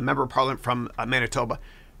a member of Parliament from Manitoba.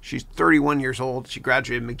 She's 31 years old. She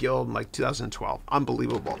graduated McGill in like 2012.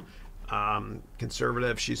 Unbelievable.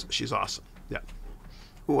 Conservative. She's awesome. Yeah.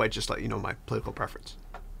 Oh, I just let you know my political preference.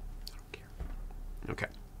 I don't care. Okay.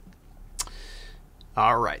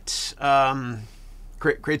 All right.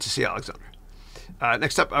 Great to see you, Alexandra.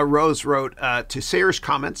 Next up, Rose wrote to Sayer's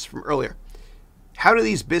comments from earlier. How do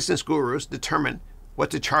these business gurus determine what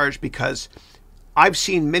to charge? Because I've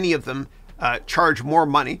seen many of them charge more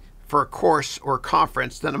money for a course or a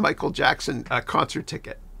conference than a Michael Jackson concert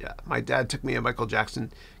ticket. Yeah, my dad took me a Michael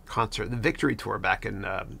Jackson concert, the Victory Tour, back in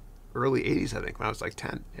early 80s, I think, when I was like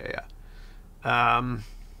 10. Yeah. I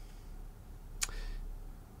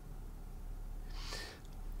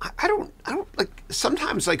don't like,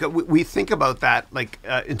 sometimes like we think about that, like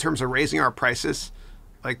in terms of raising our prices.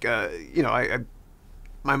 Like,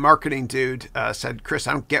 my marketing dude said, Chris,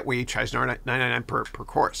 I don't get why you charge $9.99 per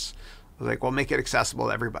course. I was like, well, make it accessible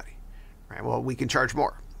to everybody. Right. Well, we can charge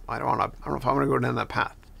more. I don't know if I want to go down that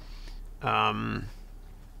path. I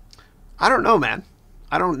don't know, man.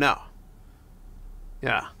 I don't know.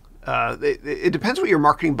 Yeah. It depends what your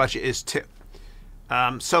marketing budget is too.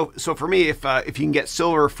 So for me, if you can get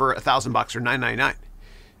silver for $1,000 or $9.99,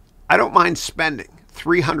 I don't mind spending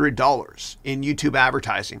 $300 in YouTube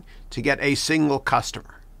advertising to get a single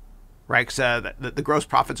customer, right? Because the gross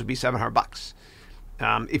profits would be $700.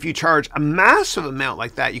 If you charge a massive amount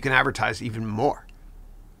like that, you can advertise even more,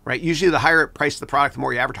 right? Usually the higher price of the product, the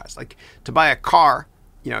more you advertise. Like to buy a car,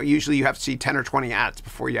 usually you have to see 10 or 20 ads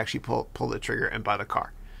before you actually pull the trigger and buy the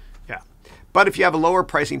car. Yeah. But if you have a lower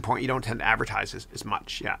pricing point, you don't tend to advertise as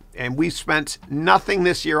much. Yeah. And we've spent nothing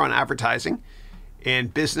this year on advertising,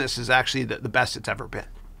 and business is actually the best it's ever been.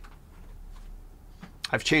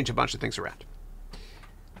 I've changed a bunch of things around.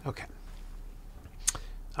 Okay.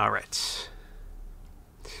 All right.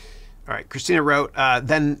 Christina wrote,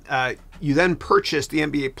 you then purchased the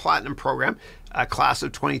MBA Platinum program, class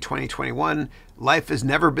of 2020-21. Life has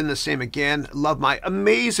never been the same again. Love my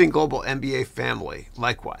amazing global MBA family.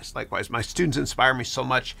 Likewise. My students inspire me so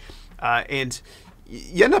much. And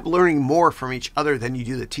you end up learning more from each other than you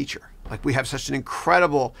do the teacher. Like, we have such an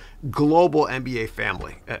incredible global MBA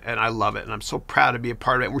family, and I love it. And I'm so proud to be a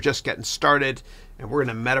part of it. We're just getting started, and we're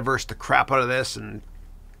going to metaverse the crap out of this. And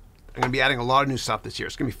I'm going to be adding a lot of new stuff this year.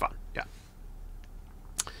 It's going to be fun.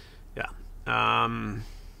 Yeah.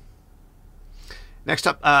 Next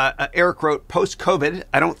up, Eric wrote, post-COVID,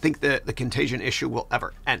 I don't think the contagion issue will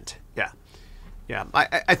ever end. Yeah.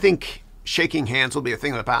 I think shaking hands will be a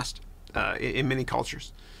thing of the past in many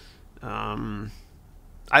cultures. I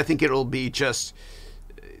think it'll become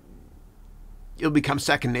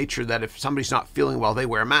second nature that if somebody's not feeling well, they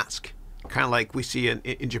wear a mask. Kind of like we see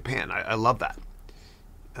in Japan. I love that.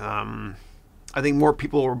 I think more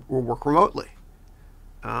people will work remotely.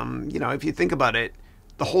 If you think about it,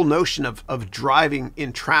 the whole notion of driving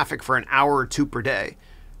in traffic for an hour or two per day,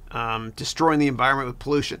 destroying the environment with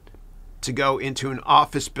pollution, to go into an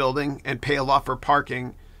office building and pay a lot for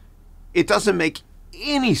parking, it doesn't make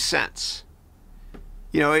any sense.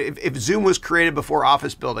 If Zoom was created before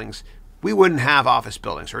office buildings, we wouldn't have office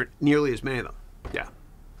buildings, or nearly as many of them. Yeah.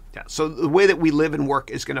 So the way that we live and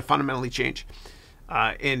work is going to fundamentally change.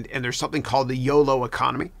 And there's something called the YOLO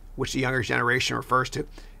economy, which the younger generation refers to.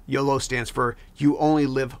 YOLO stands for you only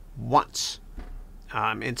live once.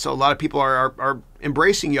 And so a lot of people are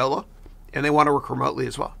embracing YOLO, and they want to work remotely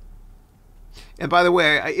as well. And by the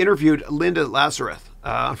way, I interviewed Linda Lazarus.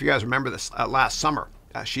 I don't know if you guys remember this, last summer.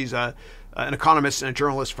 She's an economist and a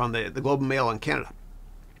journalist from the Globe and Mail in Canada.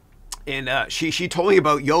 And she told me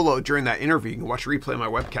about YOLO during that interview. You can watch a replay of my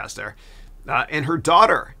webcast there. And her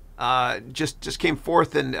daughter just came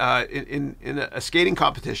forth in a skating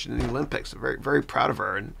competition in the Olympics. I'm very, very proud of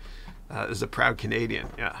her, and is a proud Canadian.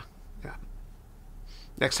 Yeah.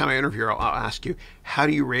 Next time I interview her, I'll ask you, how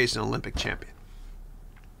do you raise an Olympic champion?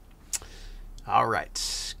 All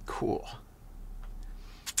right, cool.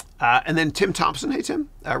 And then Tim Thompson, hey Tim,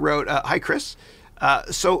 wrote, hi Chris.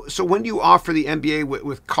 So when you offer the MBA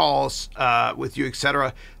with calls with you,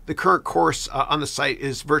 etc., the current course on the site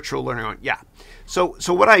is virtual learning on. Yeah. So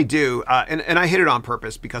what I do, and I hit it on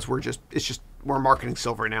purpose because we're marketing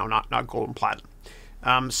silver now, not gold and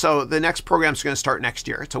platinum. So the next program is going to start next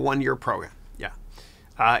year. It's a 1-year program. Yeah.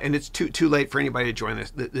 And it's too late for anybody to join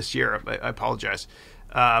this year. I apologize.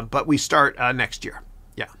 But we start next year.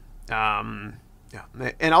 Yeah. Yeah.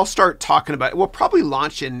 And I'll start talking about it. We'll probably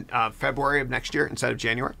launch in February of next year instead of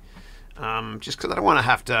January. Just because I don't want to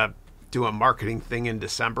have to do a marketing thing in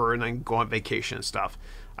December and then go on vacation and stuff.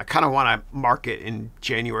 I kind of want to market in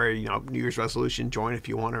January, New Year's resolution, join if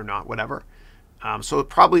you want or not, whatever. So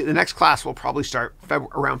probably the next class will probably start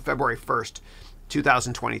around February 1st,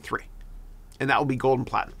 2023. And that will be gold and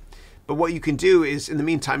platinum. But what you can do is, in the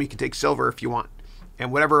meantime, you can take silver if you want.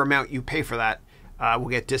 And whatever amount you pay for that will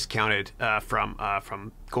get discounted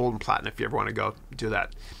from gold and platinum if you ever want to go do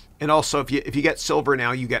that. And also, if you get silver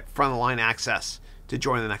now, you get front of the line access to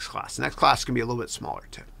join the next class. The next class can be a little bit smaller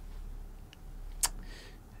too.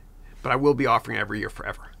 But I will be offering every year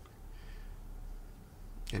forever.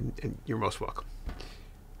 And you're most welcome.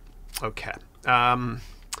 Okay.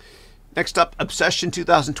 Next up, Obsession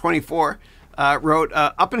 2024 wrote,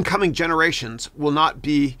 up-and-coming generations will not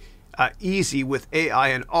be easy with AI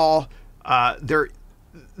and all.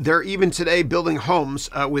 They're even today building homes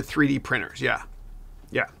with 3D printers. Yeah.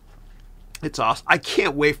 It's awesome. I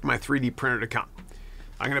can't wait for my 3D printer to come.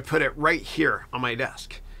 I'm going to put it right here on my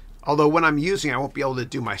desk. Although when I'm using it, I won't be able to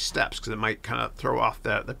do my steps because it might kind of throw off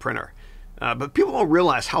the printer. But people don't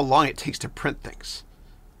realize how long it takes to print things.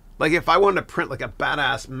 Like if I wanted to print like a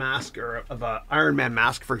badass mask or of a Iron Man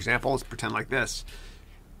mask, for example, let's pretend like this,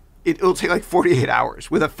 it'll take like 48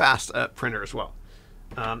 hours with a fast printer as well.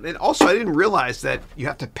 And also, I didn't realize that you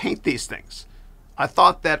have to paint these things. I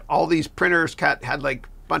thought that all these printers had like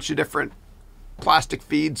a bunch of different plastic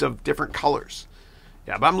feeds of different colors.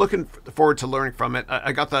 Yeah, but I'm looking forward to learning from it.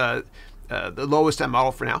 I got the lowest end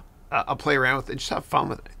model for now. I'll play around with it and just have fun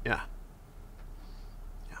with it. Yeah.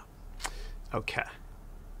 Okay.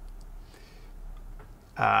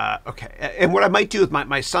 Okay. And what I might do with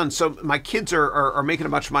my son, so my kids are making a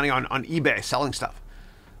bunch of money on eBay selling stuff.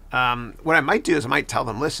 What I might do is I might tell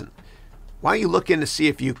them, listen, why don't you look in to see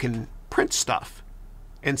if you can print stuff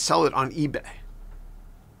and sell it on eBay?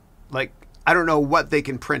 Like, I don't know what they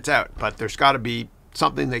can print out, but there's got to be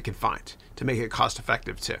something they can find to make it cost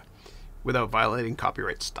effective too, without violating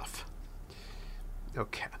copyright stuff.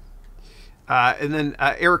 Okay. And then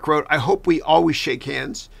Eric wrote, I hope we always shake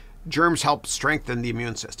hands. Germs help strengthen the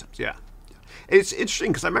immune systems. Yeah. It's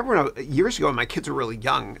interesting because I remember years ago when my kids were really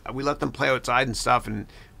young, we let them play outside and stuff, and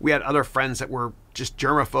we had other friends that were just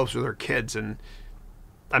germaphobes with their kids. And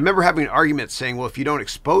I remember having an argument saying, well, if you don't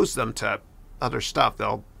expose them to other stuff,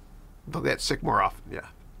 they'll get sick more often. Yeah.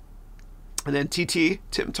 And then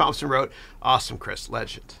Tim Thompson wrote, awesome, Chris,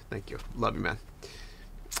 legend. Thank you. Love you, man.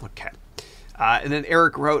 Okay. And then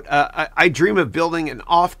Eric wrote, I dream of building an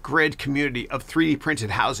off-grid community of 3D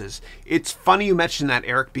printed houses. It's funny you mentioned that,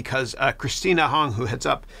 Eric, because Christina Hong, who heads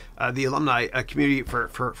up the alumni community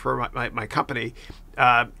for my company,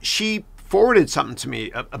 she forwarded something to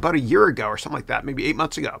me about a year ago or something like that, maybe 8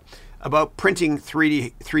 months ago, about printing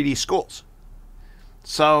 3D schools.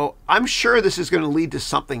 So I'm sure this is going to lead to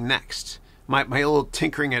something next. My little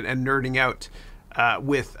tinkering and nerding out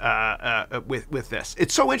with this.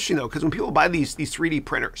 It's so interesting though, because when people buy these 3D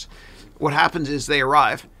printers, what happens is they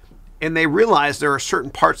arrive and they realize there are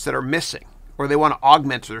certain parts that are missing, or they want to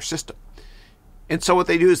augment their system. And so what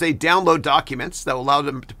they do is they download documents that will allow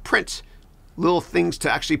them to print little things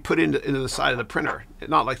to actually put into the side of the printer,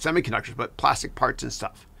 not like semiconductors, but plastic parts and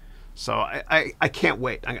stuff. So I can't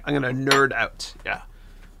wait. I'm going to nerd out. Yeah.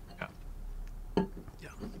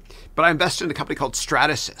 But I invested in a company called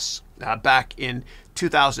Stratasys back in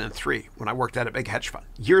 2003 when I worked at a big hedge fund.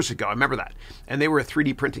 Years ago, I remember that. And they were a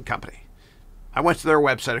 3D printing company. I went to their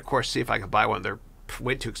website, of course, to see if I could buy one. They're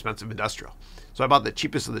way too expensive industrial. So I bought the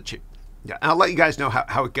cheapest of the cheap. Yeah, and I'll let you guys know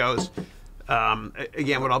how it goes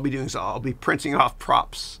Again, what I'll be doing is I'll be printing off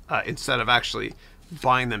props instead of actually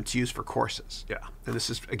buying them to use for courses. Yeah, and this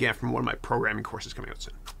is, again, from one of my programming courses coming out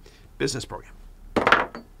soon. Business program.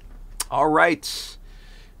 All right.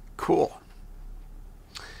 Cool.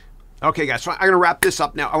 Okay, guys, so I'm going to wrap this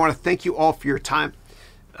up now. I want to thank you all for your time.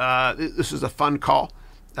 This was a fun call.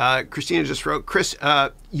 Christina just wrote, Chris,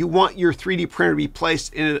 you want your 3D printer to be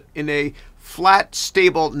placed in a flat,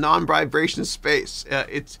 stable, non-vibration space.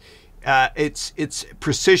 It's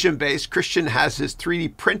precision-based. Christian has his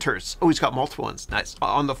 3D printers. Oh, he's got multiple ones. Nice.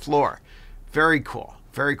 On the floor. Very cool.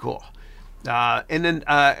 Very cool. And then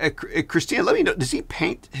Christina, let me know, does he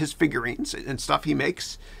paint his figurines and stuff he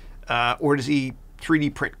makes? Or does he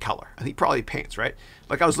 3D print color? I think he probably paints, right?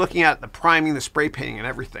 Like I was looking at the priming, the spray painting and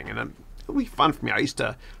everything. And it'll be fun for me. I used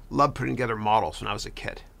to love putting together models when I was a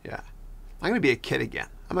kid. Yeah. I'm going to be a kid again.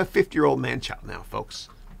 I'm a 50-year-old man-child now, folks.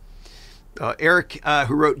 Eric,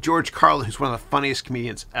 who wrote George Carlin, who's one of the funniest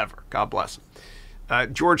comedians ever. God bless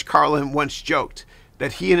him. George Carlin once joked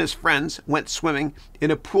that he and his friends went swimming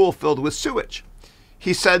in a pool filled with sewage.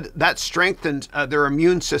 He said that strengthened their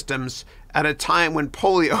immune systems at a time when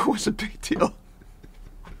polio was a big deal.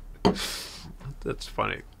 That's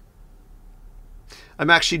funny. I'm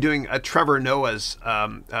actually doing Trevor Noah's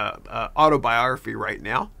autobiography right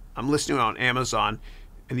now. I'm listening on Amazon,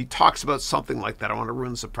 and he talks about something like that. I want to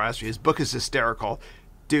ruin the surprise for you. His book is hysterical.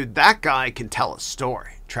 Dude, that guy can tell a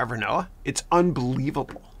story. Trevor Noah. It's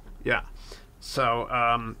unbelievable. Yeah.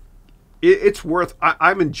 So it's worth,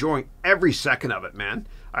 I'm enjoying every second of it, man.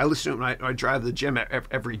 I listen to it when I drive to the gym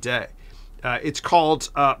every day. It's called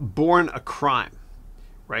Born a Crime,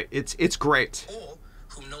 right? It's great. Or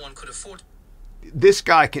whom no one could afford. This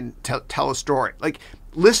guy can tell a story. Like,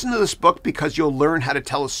 listen to this book because you'll learn how to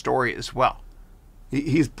tell a story as well.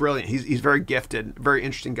 He's brilliant. He's very gifted. Very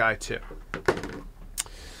interesting guy, too.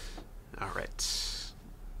 All right.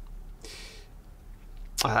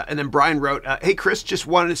 And then Brian wrote, hey, Chris, just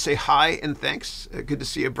wanted to say hi and thanks. Good to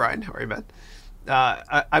see you, Brian. How are you, man?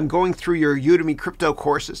 I'm going through your Udemy crypto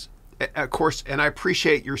course, and I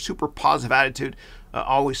appreciate your super positive attitude.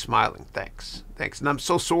 Always smiling. Thanks. And I'm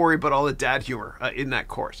so sorry about all the dad humor in that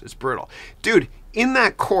course. It's brutal. Dude, in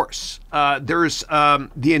that course, there's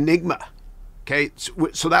the Enigma. Okay,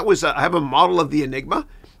 so that was, I have a model of the Enigma,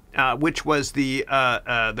 which was the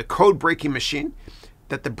code-breaking machine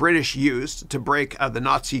that the British used to break the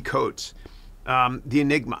Nazi codes, the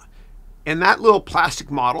Enigma. And that little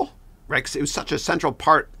plastic model, right, because it was such a central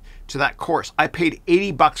part to that course, I paid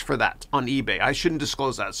 $80 for that on eBay. I shouldn't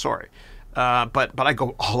disclose that, sorry. But I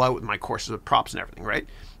go all out with my courses with props and everything, right?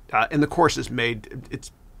 And the course is made,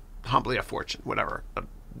 it's humbly a fortune, whatever.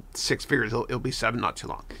 6 figures, it'll be 7, not too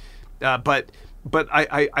long. But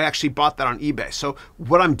I actually bought that on eBay. So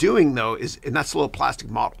what I'm doing, though, is, and that's a little plastic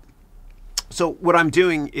model. So what I'm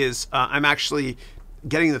doing is I'm actually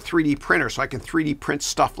getting the 3D printer so I can 3D print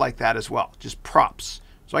stuff like that as well, just props.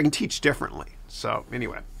 So I can teach differently. So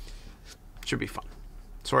anyway, should be fun.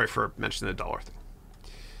 Sorry for mentioning the dollar thing.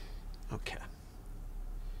 Okay.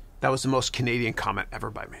 That was the most Canadian comment ever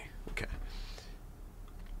by me. Okay.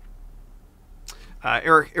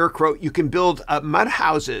 Eric wrote, you can build mud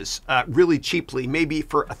houses really cheaply, maybe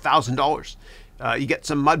for $1,000. You get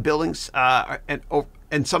some mud buildings,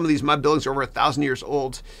 and some of these mud buildings are over 1,000 years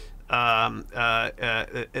old, and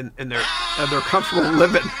they're comfortable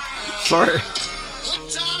living. Sorry.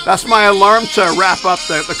 That's my alarm to wrap up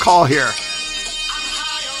the call here.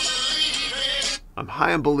 I'm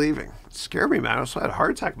high on believing. It scared me, man. I also had a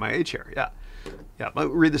heart attack at my age here. Yeah. Let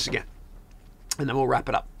me read this again, and then we'll wrap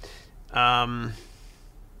it up.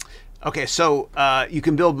 Okay, so you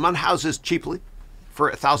can build mud houses cheaply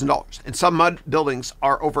for $1,000, and some mud buildings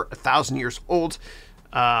are over 1,000 years old,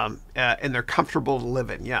 and they're comfortable to live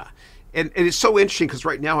in. Yeah, and it's so interesting because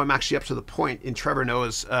right now I'm actually up to the point in Trevor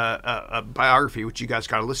Noah's biography, which you guys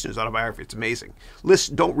got to listen to his autobiography. It's amazing.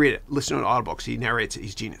 Listen, don't read it. Listen to an audible because he narrates it.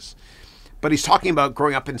 He's genius. But he's talking about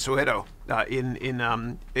growing up in Soweto,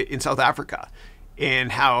 in South Africa,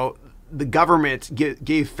 and how the government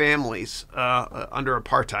gave families under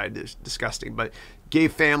apartheid, is disgusting, but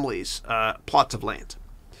gave families plots of land,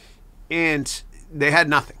 and they had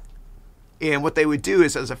nothing. And what they would do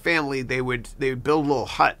is, as a family, they would build a little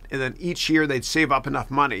hut, and then each year they'd save up enough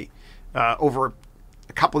money over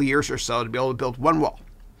a couple of years or so to be able to build one wall,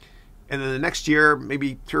 and then the next year,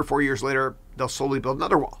 maybe 3 or 4 years later, they'll slowly build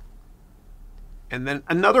another wall, and then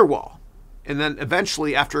another wall, and then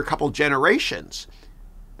eventually, after a couple generations,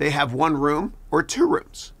 they have 1 room or 2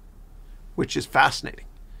 rooms, which is fascinating.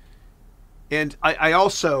 And I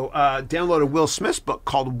also downloaded Will Smith's book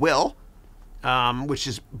called Will, which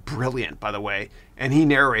is brilliant, by the way. And he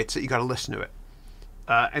narrates it. You got to listen to it.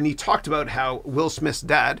 And he talked about how Will Smith's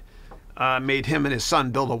dad made him and his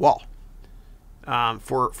son build a wall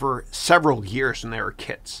for several years when they were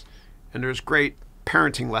kids. And there's great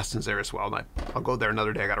parenting lessons there as well. And I'll go there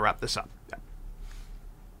another day. I got to wrap this up. Yeah.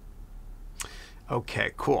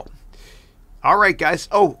 Okay, cool. All right, guys.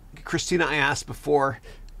 Oh, Christina, I asked before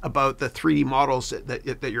about the 3D models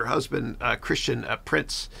that your husband, Christian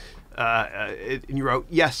Prince, and you wrote,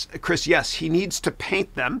 yes, Chris, yes, he needs to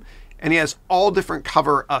paint them. And he has all different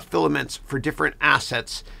cover filaments for different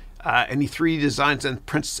assets. And he 3D designs and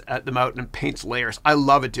prints them out and paints layers. I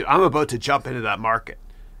love it, dude. I'm about to jump into that market.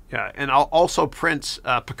 Yeah, and I'll also print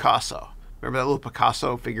Picasso. Remember that little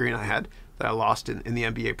Picasso figurine I had that I lost in the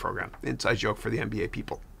MBA program? Inside joke for the MBA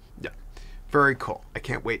people. Yeah, very cool. I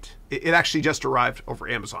can't wait. It actually just arrived over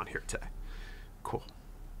Amazon here today. Cool.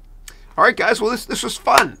 All right, guys. Well, this was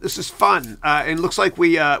fun. This is fun. And it looks like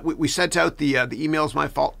we sent out the emails. My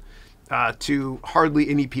fault. To hardly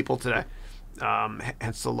any people today.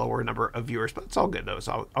 Hence the lower number of viewers, but it's all good though. It's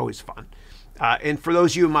always fun. And for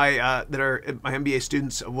those of you that are my MBA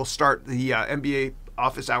students, we'll start the MBA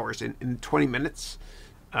office hours in 20 minutes.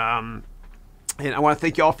 And I want to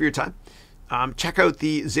thank you all for your time. Check out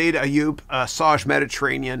the Zaid Ayoub Saj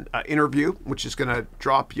Mediterranean interview, which is going to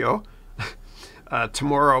drop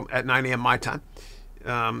tomorrow at 9 a.m. my time.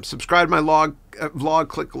 Subscribe to my vlog,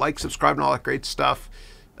 click like, subscribe, and all that great stuff.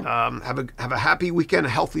 Have a happy weekend, a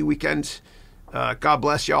healthy weekend. God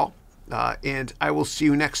bless y'all. And I will see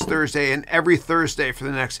you next Thursday and every Thursday for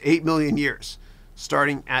the next 8 million years,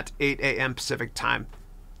 starting at 8 a.m. Pacific time.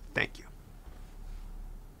 Thank you.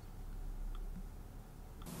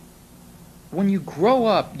 When you grow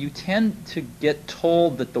up, you tend to get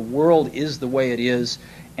told that the world is the way it is,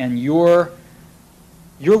 and your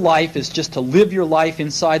life is just to live your life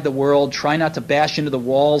inside the world, try not to bash into the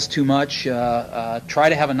walls too much, try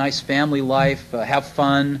to have a nice family life, have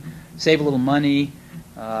fun, save a little money.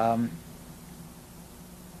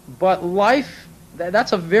 But life,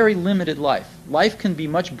 that's a very limited life. Life can be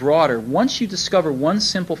much broader once you discover one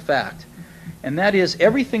simple fact, and that is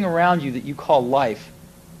everything around you that you call life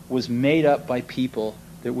was made up by people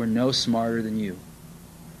that were no smarter than you.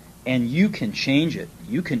 And you can change it.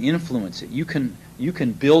 You can influence it. You can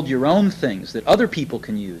build your own things that other people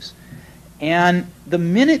can use. And the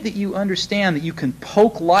minute that you understand that you can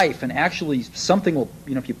poke life and actually something will,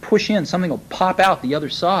 if you push in, something will pop out the other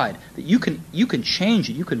side, that you can change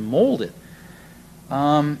it, you can mold it,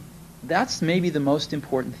 that's maybe the most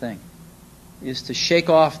important thing, is to shake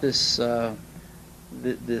off this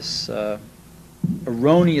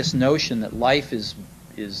erroneous notion that life is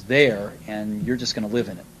there and you're just going to live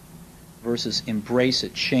in it, versus embrace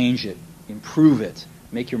it, change it, improve it,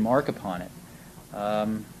 make your mark upon it.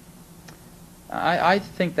 I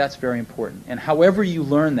think that's very important. And however you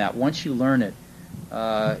learn that, once you learn it,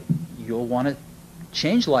 you'll want to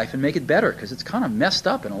change life and make it better, because it's kind of messed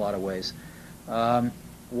up in a lot of ways.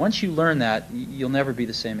 Once you learn that, you'll never be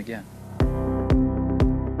the same again.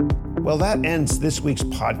 Well, that ends this week's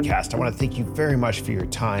podcast. I want to thank you very much for your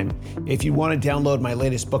time. If you want to download my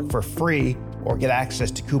latest book for free, or get access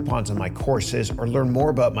to coupons on my courses, or learn more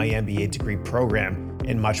about my MBA degree program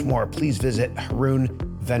and much more, please visit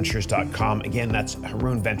haroonventures.com. Again, that's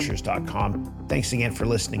haroonventures.com. Thanks again for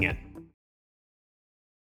listening in.